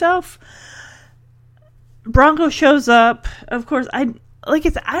care of yourself. Bronco shows up. Of course, I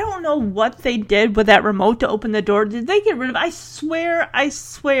don't know what they did with that remote to open the door. Did they get rid of it? I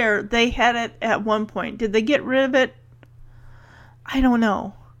swear they had it at one point. Did they get rid of it? I don't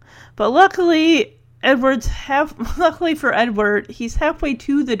know. But luckily for Edward, he's halfway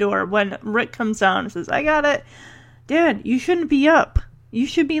to the door when Rick comes down and says, I got it. Dad, you shouldn't be up. You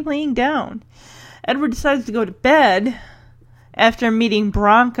should be laying down. Edward decides to go to bed after meeting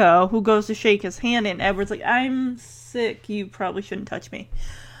Bronco, who goes to shake his hand, and Edward's like, I'm sick. You probably shouldn't touch me.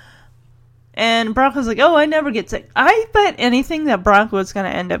 And Bronco's like, oh, I never get sick. I bet anything that Bronco is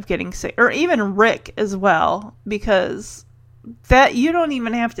going to end up getting sick, or even Rick as well, because that you don't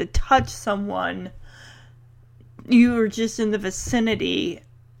even have to touch someone. You are just in the vicinity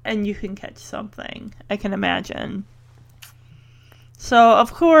and you can catch something, I can imagine. So,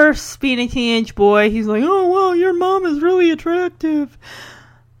 of course, being a teenage boy, he's like, oh, wow, your mom is really attractive.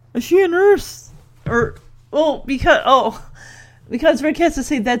 Is she a nurse? Because Rick has to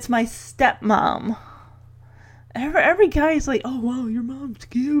say, that's my stepmom. Every guy is like, oh, wow, your mom's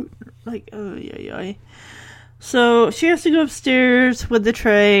cute. Like, oh, yeah. So, she has to go upstairs with the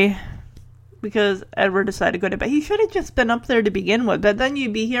tray because Edward decided to go to bed. He should have just been up there to begin with, but then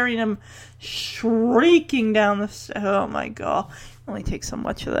you'd be hearing him shrieking down the stairs. Oh my god. It only takes so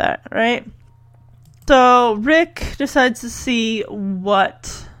much of that, right? So Rick decides to see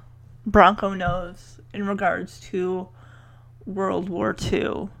what Bronco knows in regards to World War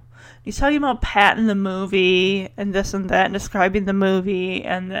II. He's talking about Pat in the movie and this and that and describing the movie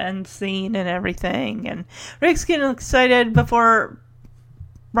and the end scene and everything. And Rick's getting excited before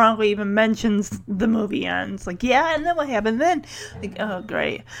Bronco even mentions the movie ends. Like, yeah, and then what happened then? Like, oh,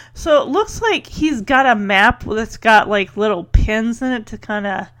 great. So it looks like he's got a map that's got like little pins in it to kind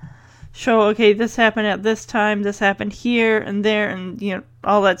of show, okay, this happened at this time, this happened here and there, and, you know,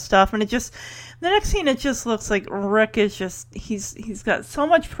 all that stuff. And it just... The next scene, it just looks like Rick is just, he's got so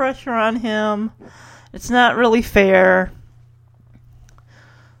much pressure on him. It's not really fair.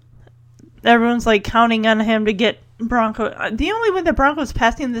 Everyone's like counting on him to get Bronco. The only way that Bronco's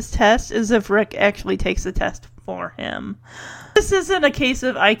passing this test is if Rick actually takes the test for him. This isn't a case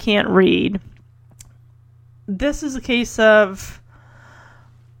of I can't read. This is a case of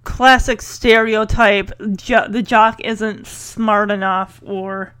classic stereotype. The jock isn't smart enough,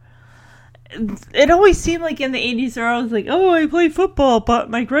 or... It always seemed like in the 80s they're always like, oh, I play football, but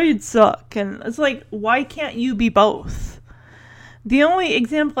my grades suck. And it's like, why can't you be both? The only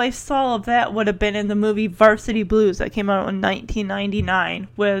example I saw of that would have been in the movie Varsity Blues that came out in 1999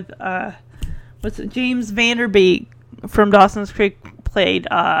 with, what's it, James Vanderbeek from Dawson's Creek played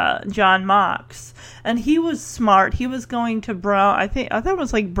John Mox. And he was smart. He was going to Brown, I thought it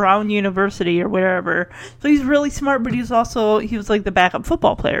was like Brown University or wherever. So he's really smart, but he was like the backup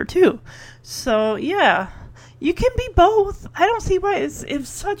football player too. So yeah, you can be both. I don't see why it's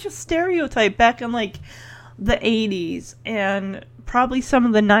such a stereotype back in like the 80s and probably some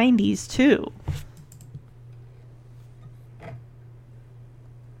of the 90s too.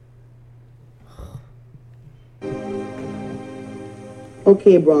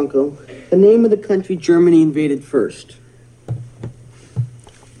 Okay, Bronco. The name of the country Germany invaded first.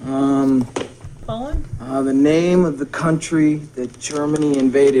 Poland? The name of the country that Germany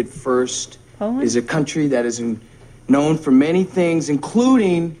invaded first Poland? is a country that is known for many things,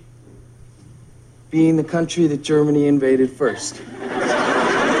 including being the country that Germany invaded first.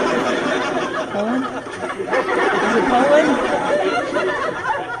 Poland? Is it Poland?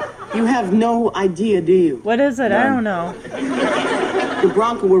 You have no idea, do you? What is it? I don't know. The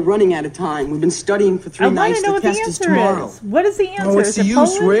Bronco, we're running out of time. We've been studying for 3 nights. The test is tomorrow. What is the answer? Oh, what's Is the it use,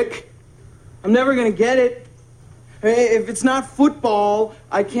 Poland? Rick? I'm never gonna get it. Hey, if it's not football,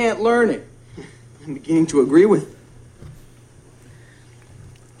 I can't learn it. I'm beginning to agree with...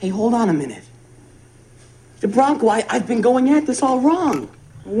 Hey, hold on a minute. The Bronco, I've been going at this all wrong.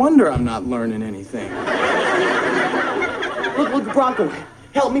 No wonder I'm not learning anything. Look, Bronco,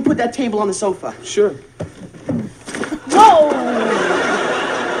 help me put that table on the sofa. Sure. Whoa!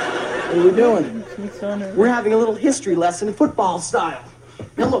 What are we doing? We're having a little history lesson, football style.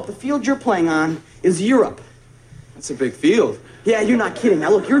 Now look, the field you're playing on is Europe. That's a big field. Yeah, you're not kidding. Now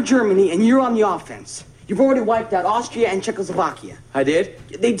look, you're Germany and you're on the offense. You've already wiped out Austria and Czechoslovakia. I did?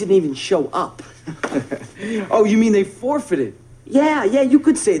 They didn't even show up. Oh, you mean they forfeited? Yeah, you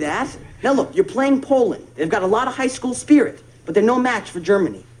could say that. Now look, you're playing Poland. They've got a lot of high school spirit, but they're no match for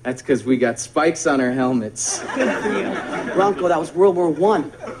Germany. That's because we got spikes on our helmets. Good for you. Bronco, that was World War I.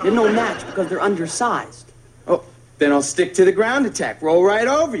 They're no match because they're undersized. Oh, then I'll stick to the ground attack. Roll right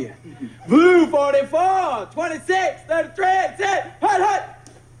over you. Blue 44, 26, 33, set, hut, hut.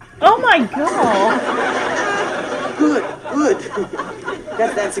 Oh my god. Good.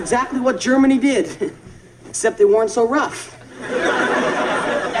 That's exactly what Germany did. Except they weren't so rough.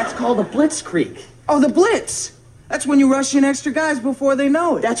 That's called a blitzkrieg. Oh, the Blitz. That's when you rush in extra guys before they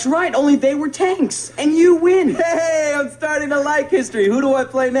know it. That's right, only they were tanks, and you win. Hey, I'm starting to like history. Who do I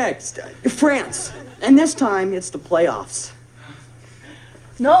play next? France. And this time, it's the playoffs.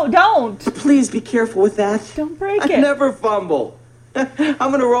 No, don't. Please be careful with that. Don't break it. I never fumble. I'm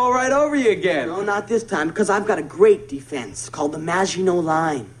gonna roll right over you again. No, not this time, because I've got a great defense called the Maginot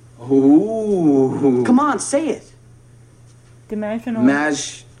Line. Ooh. Come on, say it. The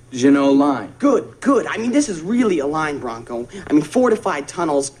Maginot Line. Good. I mean, this is really a line, Bronco. I mean, fortified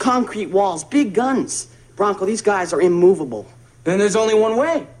tunnels, concrete walls, big guns. Bronco, these guys are immovable. Then there's only one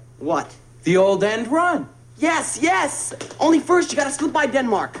way. What? The old end run. Yes. Only first you gotta slip by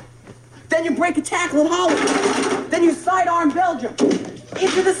Denmark. Then you break a tackle at Holland. Then you sidearm Belgium.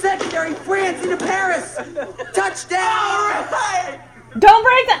 Into the secondary, France, into Paris. Touchdown! All right! Don't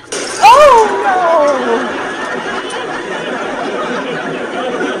break that! Oh, no!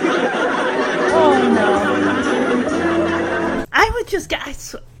 Oh, no. I would just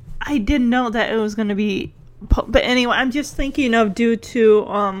get... I didn't know that it was going to be... But anyway, I'm just thinking of due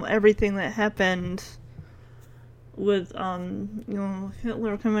to everything that happened with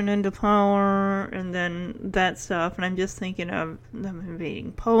Hitler coming into power and then that stuff, and I'm just thinking of them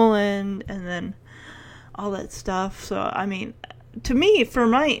invading Poland and then all that stuff. So I mean, to me, for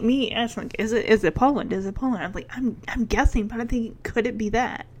me, it's like, is it Poland? Is it Poland? I'm like, I'm guessing, but I'm thinking, could it be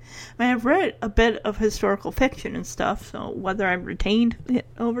that? I mean, I've read a bit of historical fiction and stuff, so whether I've retained it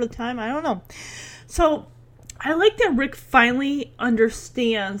over the time, I don't know. So I like that Rick finally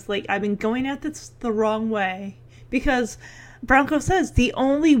understands, like, I've been going at this the wrong way. Because Bronco says, the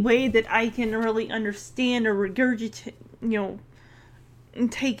only way that I can really understand or regurgitate,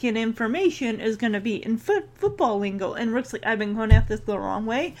 take in information is going to be in football lingo. And Rick's like, I've been going at this the wrong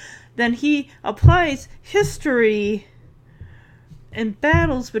way. Then he applies history and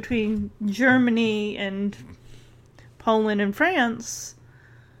battles between Germany and Poland and France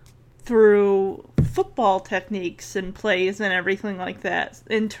through football techniques and plays and everything like that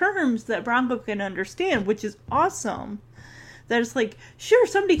in terms that Bronco can understand, which is awesome. That it's like, sure,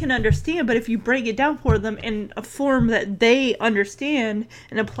 somebody can understand, but if you break it down for them in a form that they understand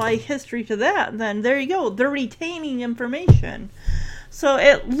and apply history to that, then there you go. They're retaining information. So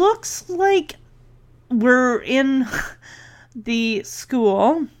it looks like we're in the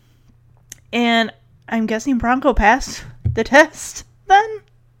school, and I'm guessing Bronco passed the test then?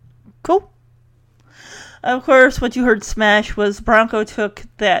 Cool. Of course, what you heard smash was Bronco took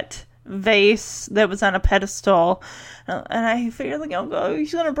that vase that was on a pedestal, and I figured, like, oh,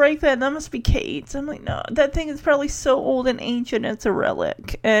 he's gonna break that. That must be Kate's. I'm like, no, that thing is probably so old and ancient, it's a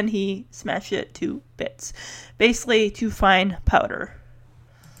relic. And he smashed it to bits, basically to fine powder.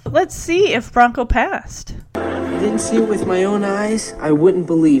 Let's see if Bronco passed. If I didn't see it with my own eyes, I wouldn't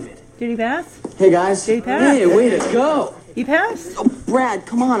believe it. Did he pass? Hey, guys. Did he pass? Hey, way to go. He passed? Oh, Brad,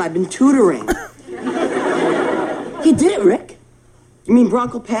 come on. I've been tutoring. He did it, Rick. You mean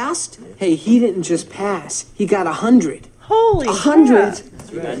Bronco passed? Hey, he didn't just pass. He got 100. Holy 100?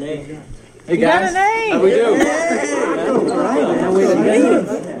 Hey, guys. Got an A. How we do? Hey. All right, now wait a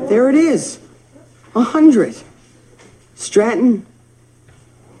minute. There it is. 100. Stratton,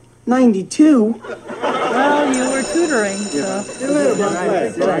 92. Well, you were tutoring, so.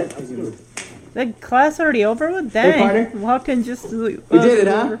 The class already over with? Dang. Hey, partner. Walked in just... We did it,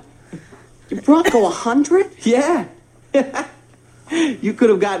 huh? Bronco 100? Yeah. You could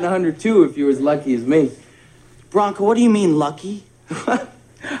have gotten 100 too if you were as lucky as me. Bronco, what do you mean lucky?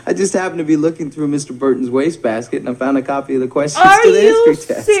 I just happened to be looking through Mr. Burton's wastebasket and I found a copy of the questions Are to the you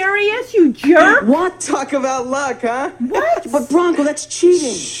history test. serious, you jerk? What? Talk about luck, huh? What? But Bronco, that's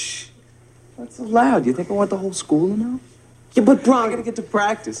cheating. Shh. What's so loud? You think I want the whole school to know? Yeah, but I Bronco... gotta get to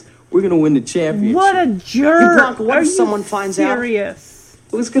practice. We're gonna win the championship. What a jerk. Yeah, Bronco, what Are if you someone finds out? serious?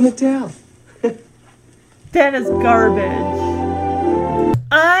 Who's gonna tell? That is garbage.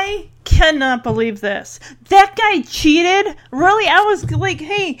 I cannot believe this. That guy cheated? Really? I was like,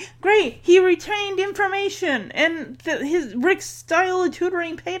 hey, great. He retained information and his Rick's style of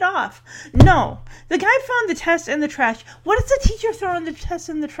tutoring paid off. No. The guy found the test in the trash. What is the teacher throwing the test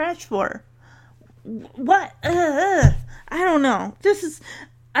in the trash for? What? I don't know.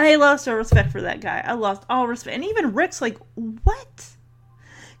 I lost all respect for that guy. I lost all respect. And even Rick's like, what?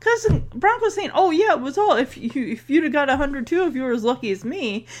 Because Bronco's saying, oh, yeah, it was all, if you'd have got 102, if you were as lucky as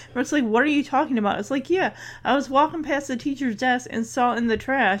me. Rick's like, what are you talking about? It's like, yeah, I was walking past the teacher's desk and saw in the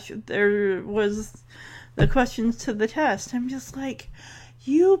trash there was the questions to the test. I'm just like,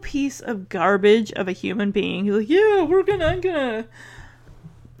 you piece of garbage of a human being. He's like, yeah, I'm gonna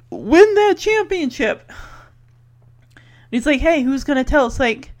win that championship. He's like, hey, who's gonna tell? It's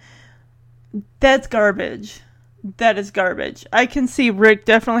like, that's garbage. That is garbage. I can see Rick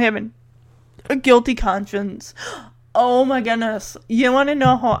definitely having a guilty conscience. Oh my goodness. You want to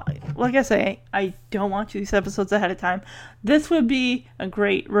know how, like I say, I don't watch these episodes ahead of time. This would be a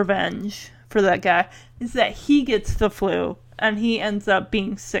great revenge for that guy. Is that he gets the flu and he ends up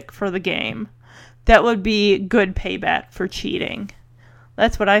being sick for the game. That would be good payback for cheating.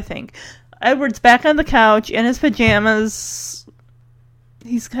 That's what I think. Edward's back on the couch in his pajamas.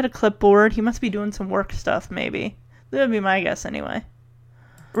 He's got a clipboard. He must be doing some work stuff, maybe. That would be my guess, anyway.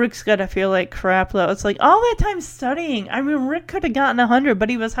 Rick's gotta feel like crap, though. It's like, all that time studying. I mean, Rick could have gotten 100, but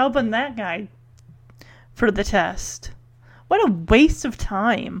he was helping that guy for the test. What a waste of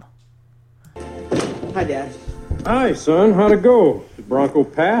time. Hi, Dad. Hi, son. How'd it go? Did Bronco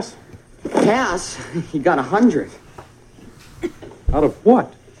pass? Pass? He got 100. Out of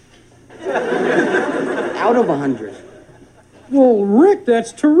what? Out of 100. Well, Rick,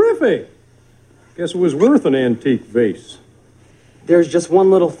 that's terrific. Guess it was worth an antique vase. There's just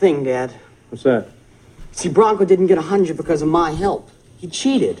one little thing, Dad. What's that? See, Bronco didn't get 100 because of my help. He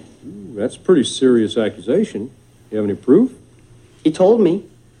cheated. Ooh, that's a pretty serious accusation. You have any proof? He told me.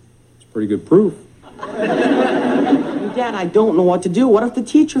 It's pretty good proof. Dad, I don't know what to do. What if the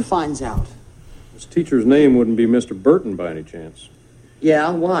teacher finds out? This teacher's name wouldn't be Mr. Burton by any chance.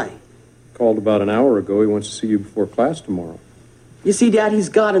 Yeah, why? Called about an hour ago. He wants to see you before class tomorrow. You see, Dad, he's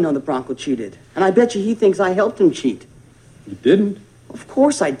got to know that Bronco cheated. And I bet you he thinks I helped him cheat. You didn't? Of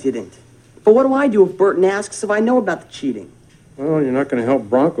course I didn't. But what do I do if Burton asks if I know about the cheating? Well, you're not going to help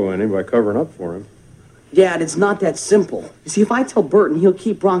Bronco any by covering up for him. Dad, it's not that simple. You see, if I tell Burton he'll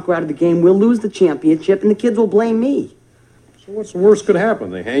keep Bronco out of the game, we'll lose the championship and the kids will blame me. So what's the worst could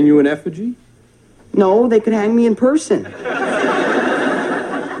happen? They hang you in effigy? No, they could hang me in person.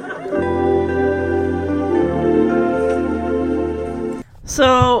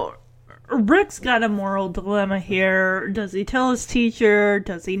 So, Rick's got a moral dilemma here. Does he tell his teacher?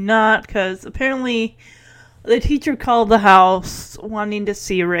 Does he not? Because apparently the teacher called the house wanting to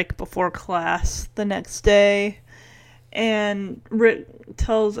see Rick before class the next day. And Rick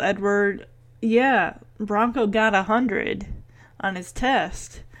tells Edward, yeah, Bronco got 100 on his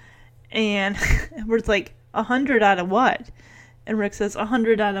test. And Edward's like, 100 out of what? And Rick says,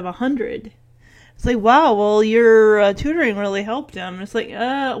 100 out of 100. It's like, wow, well, your tutoring really helped him. And it's like,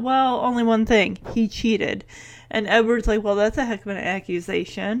 well, only one thing. He cheated. And Edward's like, well, that's a heck of an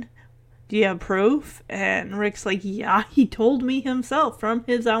accusation. Do you have proof? And Rick's like, yeah, he told me himself from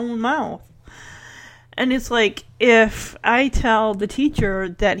his own mouth. And it's like, if I tell the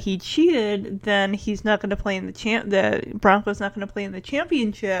teacher that he cheated, then he's not going to play in the Bronco's not going to play in the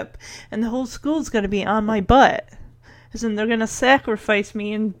championship, and the whole school's going to be on my butt. As in, they're going to sacrifice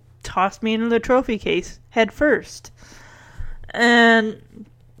me and toss me into the trophy case head first. And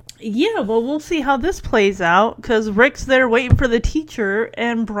yeah, well, we'll see how this plays out, because Rick's there waiting for the teacher,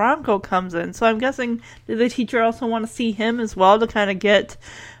 and Bronco comes in. So I'm guessing, did the teacher also want to see him as well to kind of get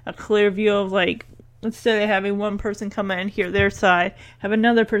a clear view of, like, instead of having one person come in and hear their side, have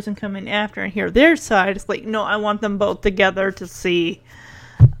another person come in after and hear their side? It's like, no, I want them both together to see.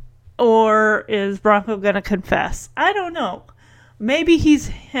 Or is Bronco going to confess? I don't know. Maybe he's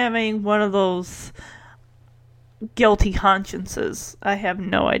having one of those guilty consciences. I have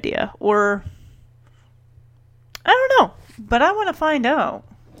no idea. Or, I don't know. But I want to find out.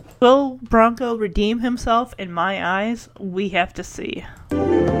 Will Bronco redeem himself in my eyes? We have to see.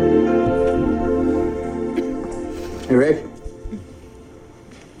 Hey, Rick.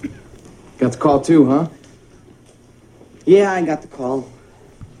 Got the call too, huh? Yeah, I got the call.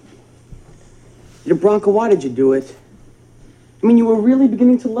 You know, Bronco, why did you do it? I mean, you were really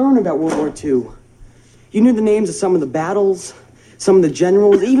beginning to learn about World War II. You knew the names of some of the battles, some of the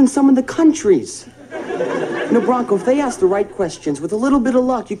generals, even some of the countries. You know, Bronco, if they asked the right questions, with a little bit of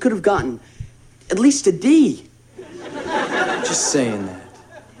luck, you could have gotten at least a D. Just saying that.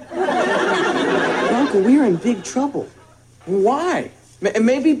 Bronco, we're in big trouble. Why?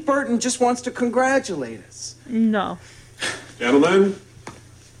 Maybe Burton just wants to congratulate us. No. Gentlemen,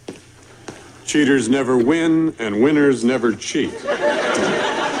 cheaters never win, and winners never cheat.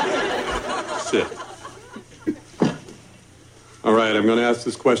 Sit. All right, I'm going to ask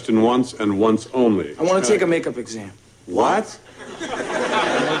this question once and once only. I want to take a makeup exam. What?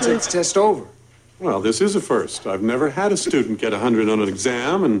 I want to take the test over. Well, this is a first. I've never had a student get 100 on an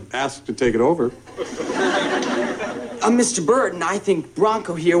exam and ask to take it over. Mr. Burton, I think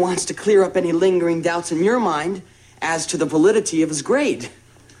Bronco here wants to clear up any lingering doubts in your mind as to the validity of his grade.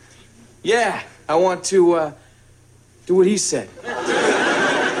 Yeah, I want to, do what he said.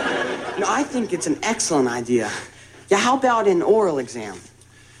 No, I think it's an excellent idea. Yeah, how about an oral exam?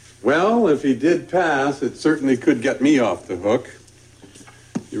 Well, if he did pass, it certainly could get me off the hook.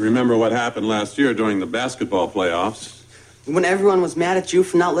 You remember what happened last year during the basketball playoffs? When everyone was mad at you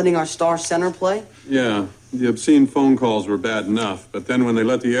for not letting our star center play? Yeah, the obscene phone calls were bad enough, but then when they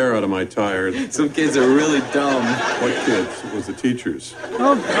let the air out of my tires... Some kids are really dumb. What kids? It was the teachers.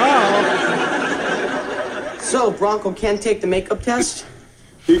 Oh, wow. So, Bronco can take the makeup test?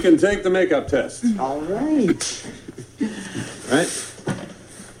 He can take the makeup test. All right. Right.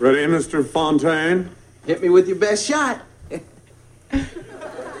 Ready, Mr. Fontaine? Hit me with your best shot.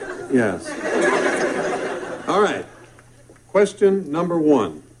 Yes. All right. Question number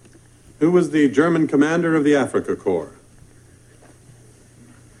 1. Who was the German commander of the Africa Corps?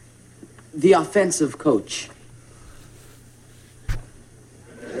 The offensive coach.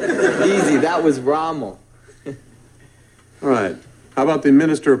 Easy, that was Rommel. All right. How about the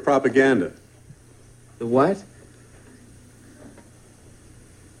Minister of Propaganda? The what?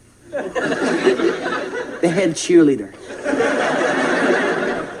 The head cheerleader.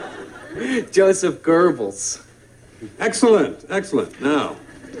 Joseph Goebbels. Excellent, excellent. Now,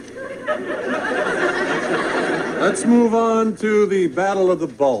 let's move on to the Battle of the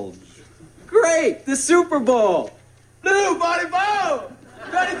Bulge. Great, the Super Bowl. Blue body ball.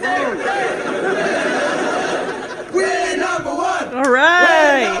 We're number one. All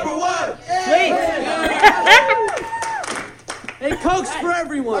right. We're number one. Wait. Hey, Cokes for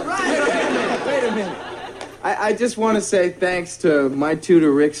everyone. Wait a minute. I just want to say thanks to my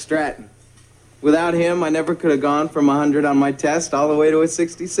tutor, Rick Stratton. Without him, I never could have gone from 100 on my test all the way to a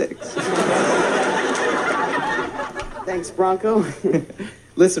 66. Thanks, Bronco.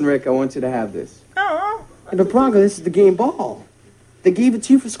 Listen, Rick, I want you to have this. Oh. But Bronco, this is the game ball. They gave it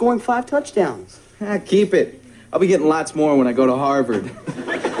to you for scoring 5 touchdowns. Keep it. I'll be getting lots more when I go to Harvard.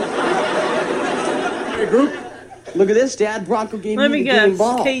 Hey, group. Look at this, Dad. Bronco gave Let me me the game guess.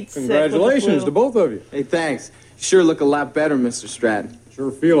 ball. Kate's sick with the Congratulations flu. to both of you. Hey, thanks. You sure look a lot better, Mr. Stratton. Sure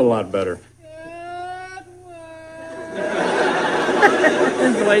feel a lot better.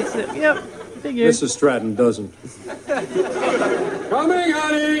 Yep. Figured. Mrs. Stratton doesn't. Coming,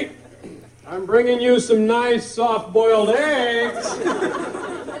 honey. I'm bringing you some nice soft-boiled eggs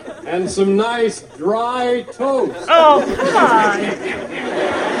and some nice dry toast. Oh, come on.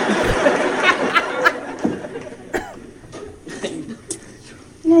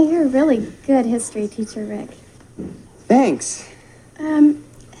 You know, you're a really good history teacher, Rick. Thanks.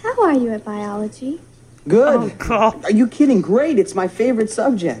 How are you at biology? Good. Oh, God. Are you kidding? Great. It's my favorite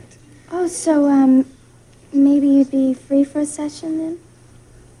subject. Oh, so, maybe you'd be free for a session then?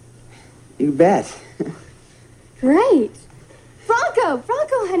 You bet. Great. Bronco,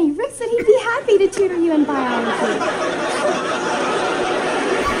 honey, Rick said he'd be happy to tutor you in biology.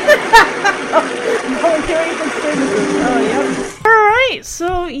 Alright,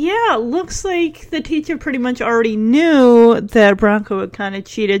 so yeah, looks like the teacher pretty much already knew that Bronco had kind of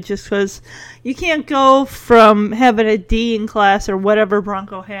cheated just because you can't go from having a D in class or whatever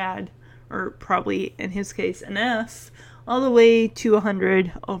Bronco had, or probably in his case an S, all the way to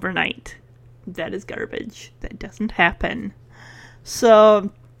 100 overnight. That is garbage. That doesn't happen.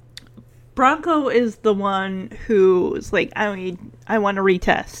 So Bronco is the one who is like, I want to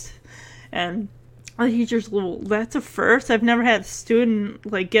retest. And the teacher's, well, that's a first. I've never had a student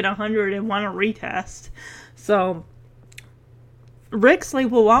like get 100 and want to retest. So Rick's like,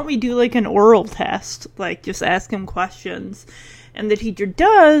 well, why don't we do like an oral test? Like, just ask him questions. And the teacher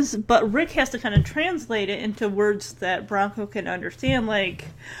does, but Rick has to kind of translate it into words that Bronco can understand. Like,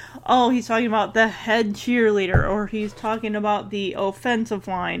 oh, he's talking about the head cheerleader, or he's talking about the offensive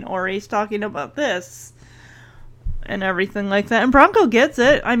line, or he's talking about this, and everything like that. And Bronco gets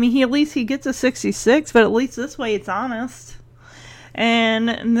it. I mean, he gets a 66, but at least this way it's honest. And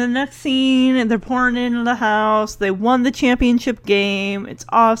in the next scene, they're pouring into the house. They won the championship game. It's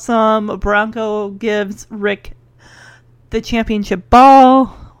awesome. Bronco gives Rick the championship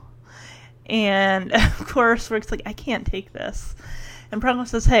ball. And, of course, Rick's like, I can't take this. And Bronco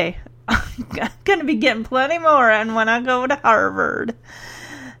says, hey, I'm going to be getting plenty more and when I go to Harvard.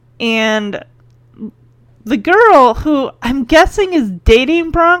 And the girl, who I'm guessing is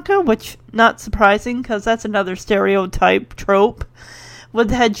dating Bronco, which not surprising because that's another stereotype trope, with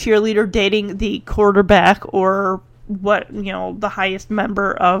the head cheerleader dating the quarterback or the highest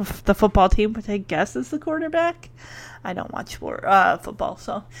member of the football team, which I guess is the quarterback. I don't watch football,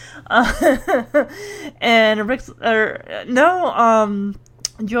 so. And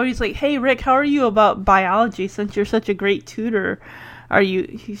Jody's like, hey, Rick, how are you about biology since you're such a great tutor?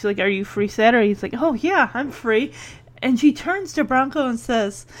 He's like, are you free Saturday? He's like, oh, yeah, I'm free. And she turns to Bronco and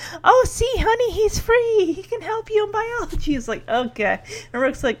says, oh, see, honey, he's free. He can help you in biology. He's like, okay. And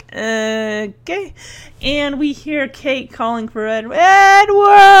Rick's like, okay. And we hear Kate calling for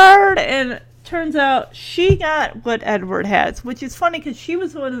Edward. And turns out she got what Edward has, which is funny because she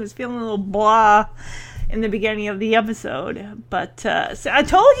was the one who was feeling a little blah in the beginning of the episode. But so I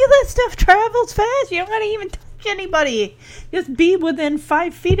told you that stuff travels fast. You don't gotta even touch anybody. Just be within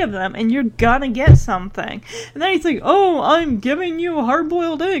 5 feet of them and you're gonna get something. And then he's like, oh, I'm giving you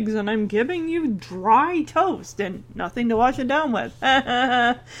hard-boiled eggs and I'm giving you dry toast and nothing to wash it down with.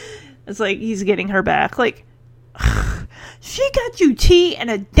 It's like he's getting her back. Like, she got you tea and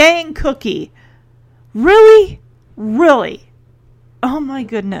a dang cookie. Really? Really? Oh my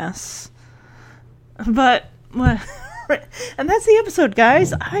goodness. But, and that's the episode,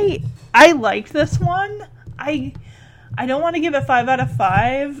 guys. I liked this one. I don't want to give it 5 out of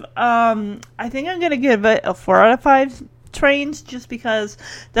 5. I think I'm going to give it a 4 out of 5 trains just because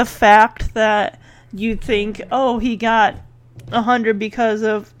the fact that you think, oh, he got 100 because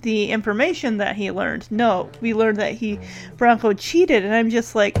of the information that he learned. No, we learned that Bronco cheated, and I'm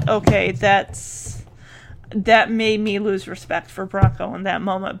just like, okay, that made me lose respect for Bronco in that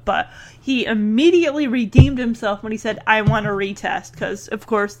moment. But he immediately redeemed himself when he said, I want to retest, because, of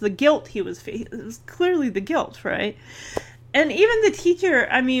course, the guilt he was facing, it was clearly the guilt, right? And even the teacher,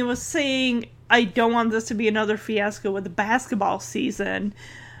 I mean, was saying, I don't want this to be another fiasco with the basketball season.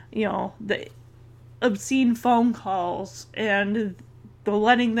 You know, the obscene phone calls and the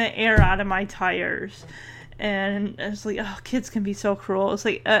letting the air out of my tires. And it's like, oh, kids can be so cruel. It's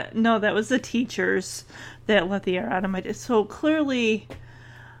like, no, that was the teachers that let the air out of my tires. So clearly,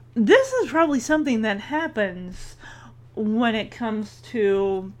 this is probably something that happens when it comes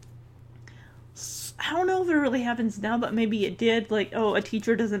to, I don't know if it really happens now, but maybe it did. Like, oh, a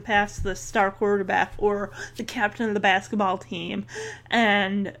teacher doesn't pass the star quarterback or the captain of the basketball team.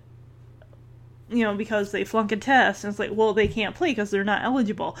 And, you know, because they flunk a test. And it's like, well, they can't play because they're not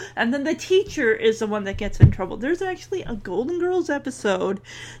eligible. And then the teacher is the one that gets in trouble. There's actually a Golden Girls episode.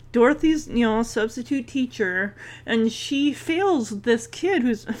 Dorothy's, you know, substitute teacher. And she fails this kid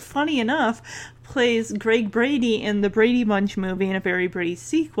who's, funny enough, plays Greg Brady in the Brady Bunch movie in a Very Brady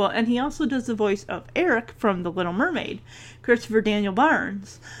sequel. And he also does the voice of Eric from The Little Mermaid, Christopher Daniel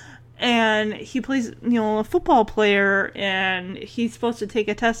Barnes. And he plays, you know, a football player, and he's supposed to take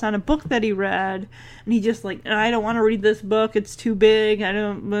a test on a book that he read, and he just like, I don't want to read this book, it's too big, it's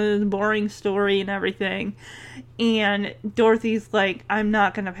a boring story and everything. And Dorothy's like, I'm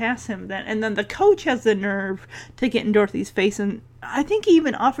not going to pass him then. And then the coach has the nerve to get in Dorothy's face, and I think he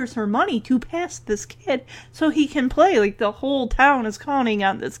even offers her money to pass this kid so he can play. Like, the whole town is counting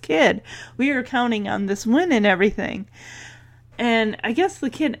on this kid. We are counting on this win and everything. And I guess the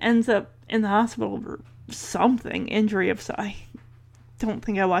kid ends up in the hospital for something, injury of some. I don't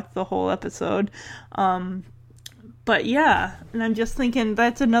think I watched the whole episode. But yeah, and I'm just thinking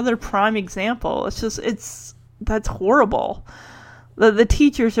that's another prime example. That's horrible. The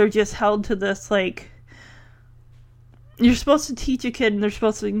teachers are just held to this, like, you're supposed to teach a kid and they're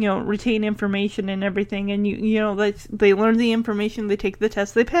supposed to, you know, retain information and everything, and you know, they learn the information, they take the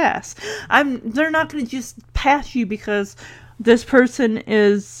test, they pass. They're not going to just pass you because this person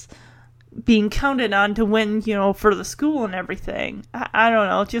is being counted on to win, you know, for the school and everything. I don't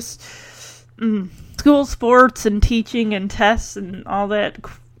know, just school sports and teaching and tests and all that,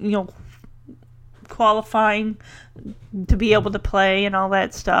 you know, qualifying to be able to play and all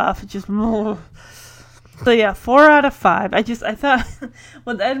that stuff. It's just, so yeah, 4 out of 5. I thought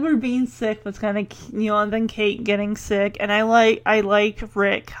with Edward being sick was kind of, you know, and then Kate getting sick, and I liked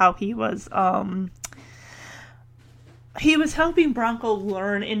Rick, how he was helping Bronco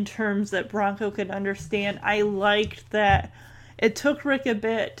learn in terms that Bronco could understand. I liked that it took Rick a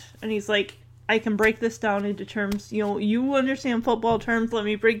bit, and he's like, I can break this down into terms, you know, you understand football terms, let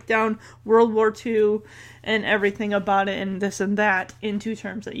me break down World War II and everything about it and this and that into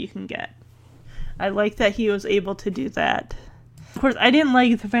terms that you can get. I like that he was able to do that. Of course, I didn't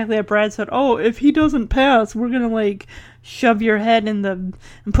like the fact that Brad said, oh, if he doesn't pass, we're going to, like, shove your head and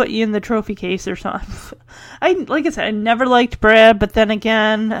put you in the trophy case or something. Like I said, I never liked Brad, but then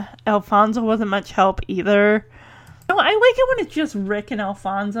again, Alfonso wasn't much help either. You know, I like it when it's just Rick and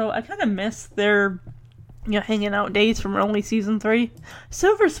Alfonso. I kind of miss their, you know, hanging out days from early season 3.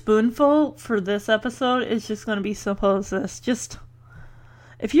 Silver Spoonful for this episode is just going to be simple as this. Just,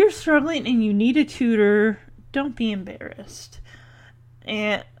 if you're struggling and you need a tutor, don't be embarrassed.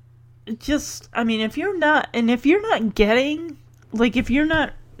 And just, I mean, if you're not getting, like, if you're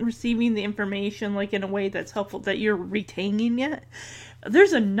not receiving the information, like, in a way that's helpful, that you're retaining it,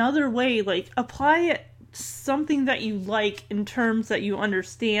 there's another way, like, apply it, something that you like in terms that you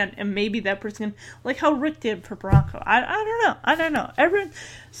understand, and maybe that person, like how Rick did for Bronco. I don't know.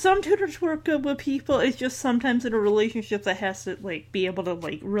 Some tutors work good with people. It's just sometimes in a relationship that has to, like, be able to,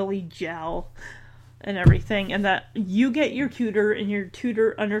 like, really gel and everything, and that you get your tutor and your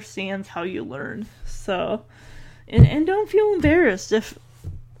tutor understands how you learn. So, and don't feel embarrassed if,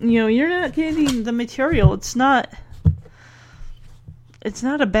 you know, you're not getting the material. It's not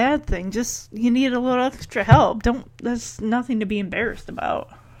a bad thing. Just, you need a little extra help. There's nothing to be embarrassed about.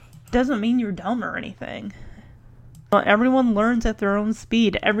 Doesn't mean you're dumb or anything. Well, everyone learns at their own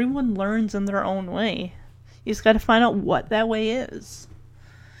speed. Everyone learns in their own way. You just got to find out what that way is.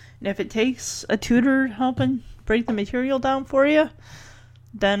 And if it takes a tutor helping break the material down for you,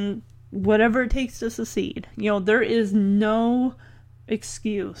 then whatever it takes to succeed. You know, there is no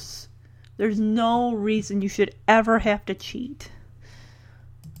excuse. There's no reason you should ever have to cheat.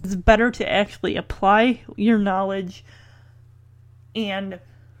 It's better to actually apply your knowledge and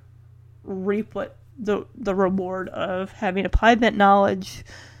reap what the reward of having applied that knowledge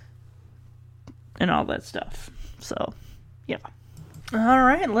and all that stuff. So, yeah.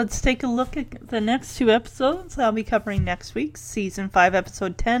 Alright, let's take a look at the next 2 episodes I'll be covering next week. Season 5,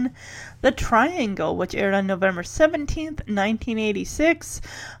 Episode 10, The Triangle, which aired on November 17th, 1986.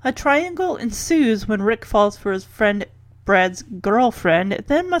 A triangle ensues when Rick falls for his friend Brad's girlfriend,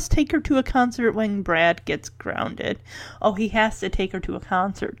 then must take her to a concert when Brad gets grounded. Oh, he has to take her to a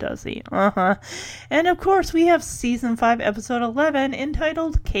concert, does he? And of course, we have Season 5, Episode 11,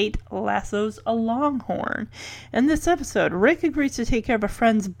 entitled Kate Lassos a Longhorn. In this episode, Rick agrees to take care of a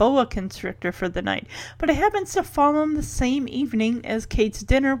friend's boa constrictor for the night, but it happens to fall on the same evening as Kate's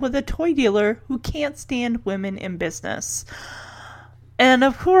dinner with a toy dealer who can't stand women in business. And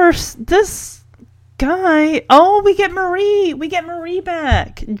of course, this guy, we get Marie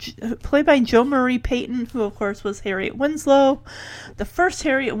back, played by Jo Marie Payton, who of course was Harriet Winslow, the first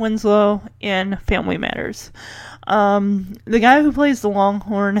Harriet Winslow in Family Matters. The guy who plays the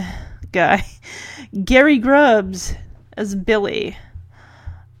Longhorn guy, Gary Grubbs as Billy.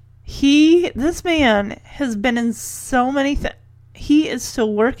 This man has been in so many things. He is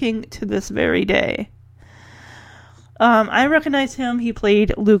still working to this very day. I recognize him. He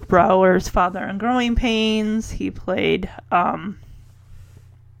played Luke Brower's father in Growing Pains. He played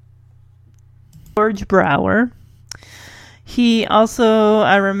George Brower. He also,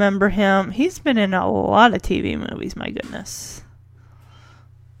 I remember him. He's been in a lot of TV movies, my goodness.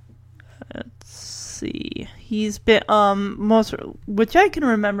 Let's see. He's been, which I can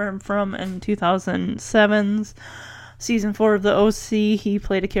remember him from in 2007's Season 4 of The OC. He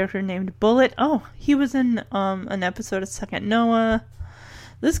played a character named Bullet. Oh, he was in an episode of Second Noah.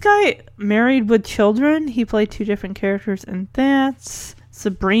 This guy, Married with Children, he played 2 different characters in that.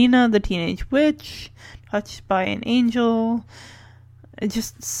 Sabrina, the Teenage Witch, Touched by an Angel.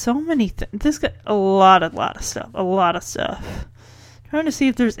 Just so many things. This guy, a lot of stuff. Trying to see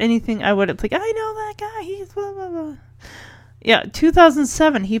if there's anything I would have, like, I know that guy, he's blah, blah, blah. Yeah,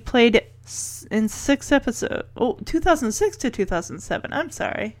 2007, he played in 6 episodes. 2006 to 2007. I'm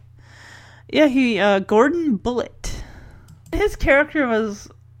sorry. Yeah, Gordon Bullitt. His character was,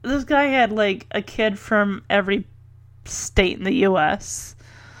 this guy had like a kid from every state in the U.S.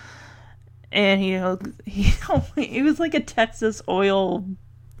 And he was like a Texas oil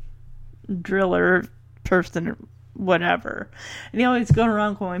driller person, whatever. And he always going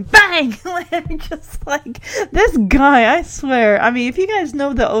around going, bang! Just like, this guy, I swear. I mean, if you guys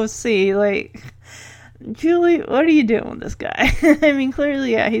know The OC, like, Julie, what are you doing with this guy? I mean,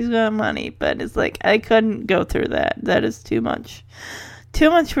 clearly, yeah, he's got money, but it's like, I couldn't go through that. That is too much. Too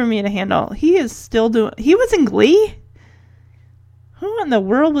much for me to handle. He is still doing, he was in Glee? Who in the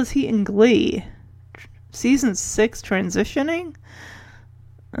world was he in Glee? Season 6 transitioning?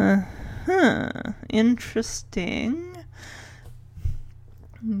 Interesting.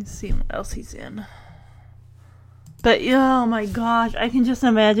 Let me see what else he's in. But yeah, oh my gosh, I can just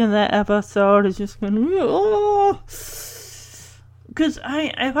imagine that episode is just going, because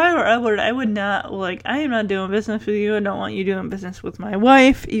if I were Edward, I would not, like, I am not doing business with you. I don't want you doing business with my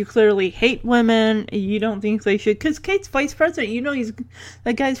wife. You clearly hate women. You don't think they should, because Kate's vice president, you know,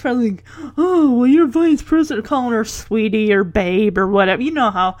 that guy's probably like, oh, well, you're vice president, calling her sweetie or babe or whatever. You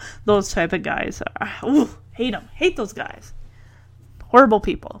know how those type of guys are. Ooh, hate them. Hate those guys. Horrible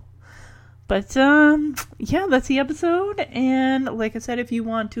people. But, yeah, that's the episode. And like I said, if you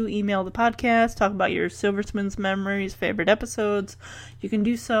want to email the podcast, talk about your Silver Spoons memories, favorite episodes, you can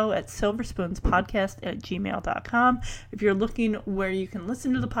do so at silverspoonspodcast@gmail.com. If you're looking where you can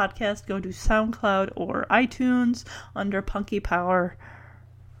listen to the podcast, go to SoundCloud or iTunes under Punky Power,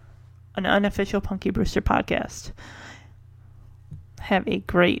 an unofficial Punky Brewster podcast. Have a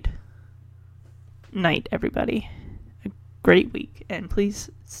great night, everybody. A great week. And please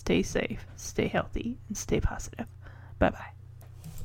stay safe, stay healthy, and stay positive. Bye-bye.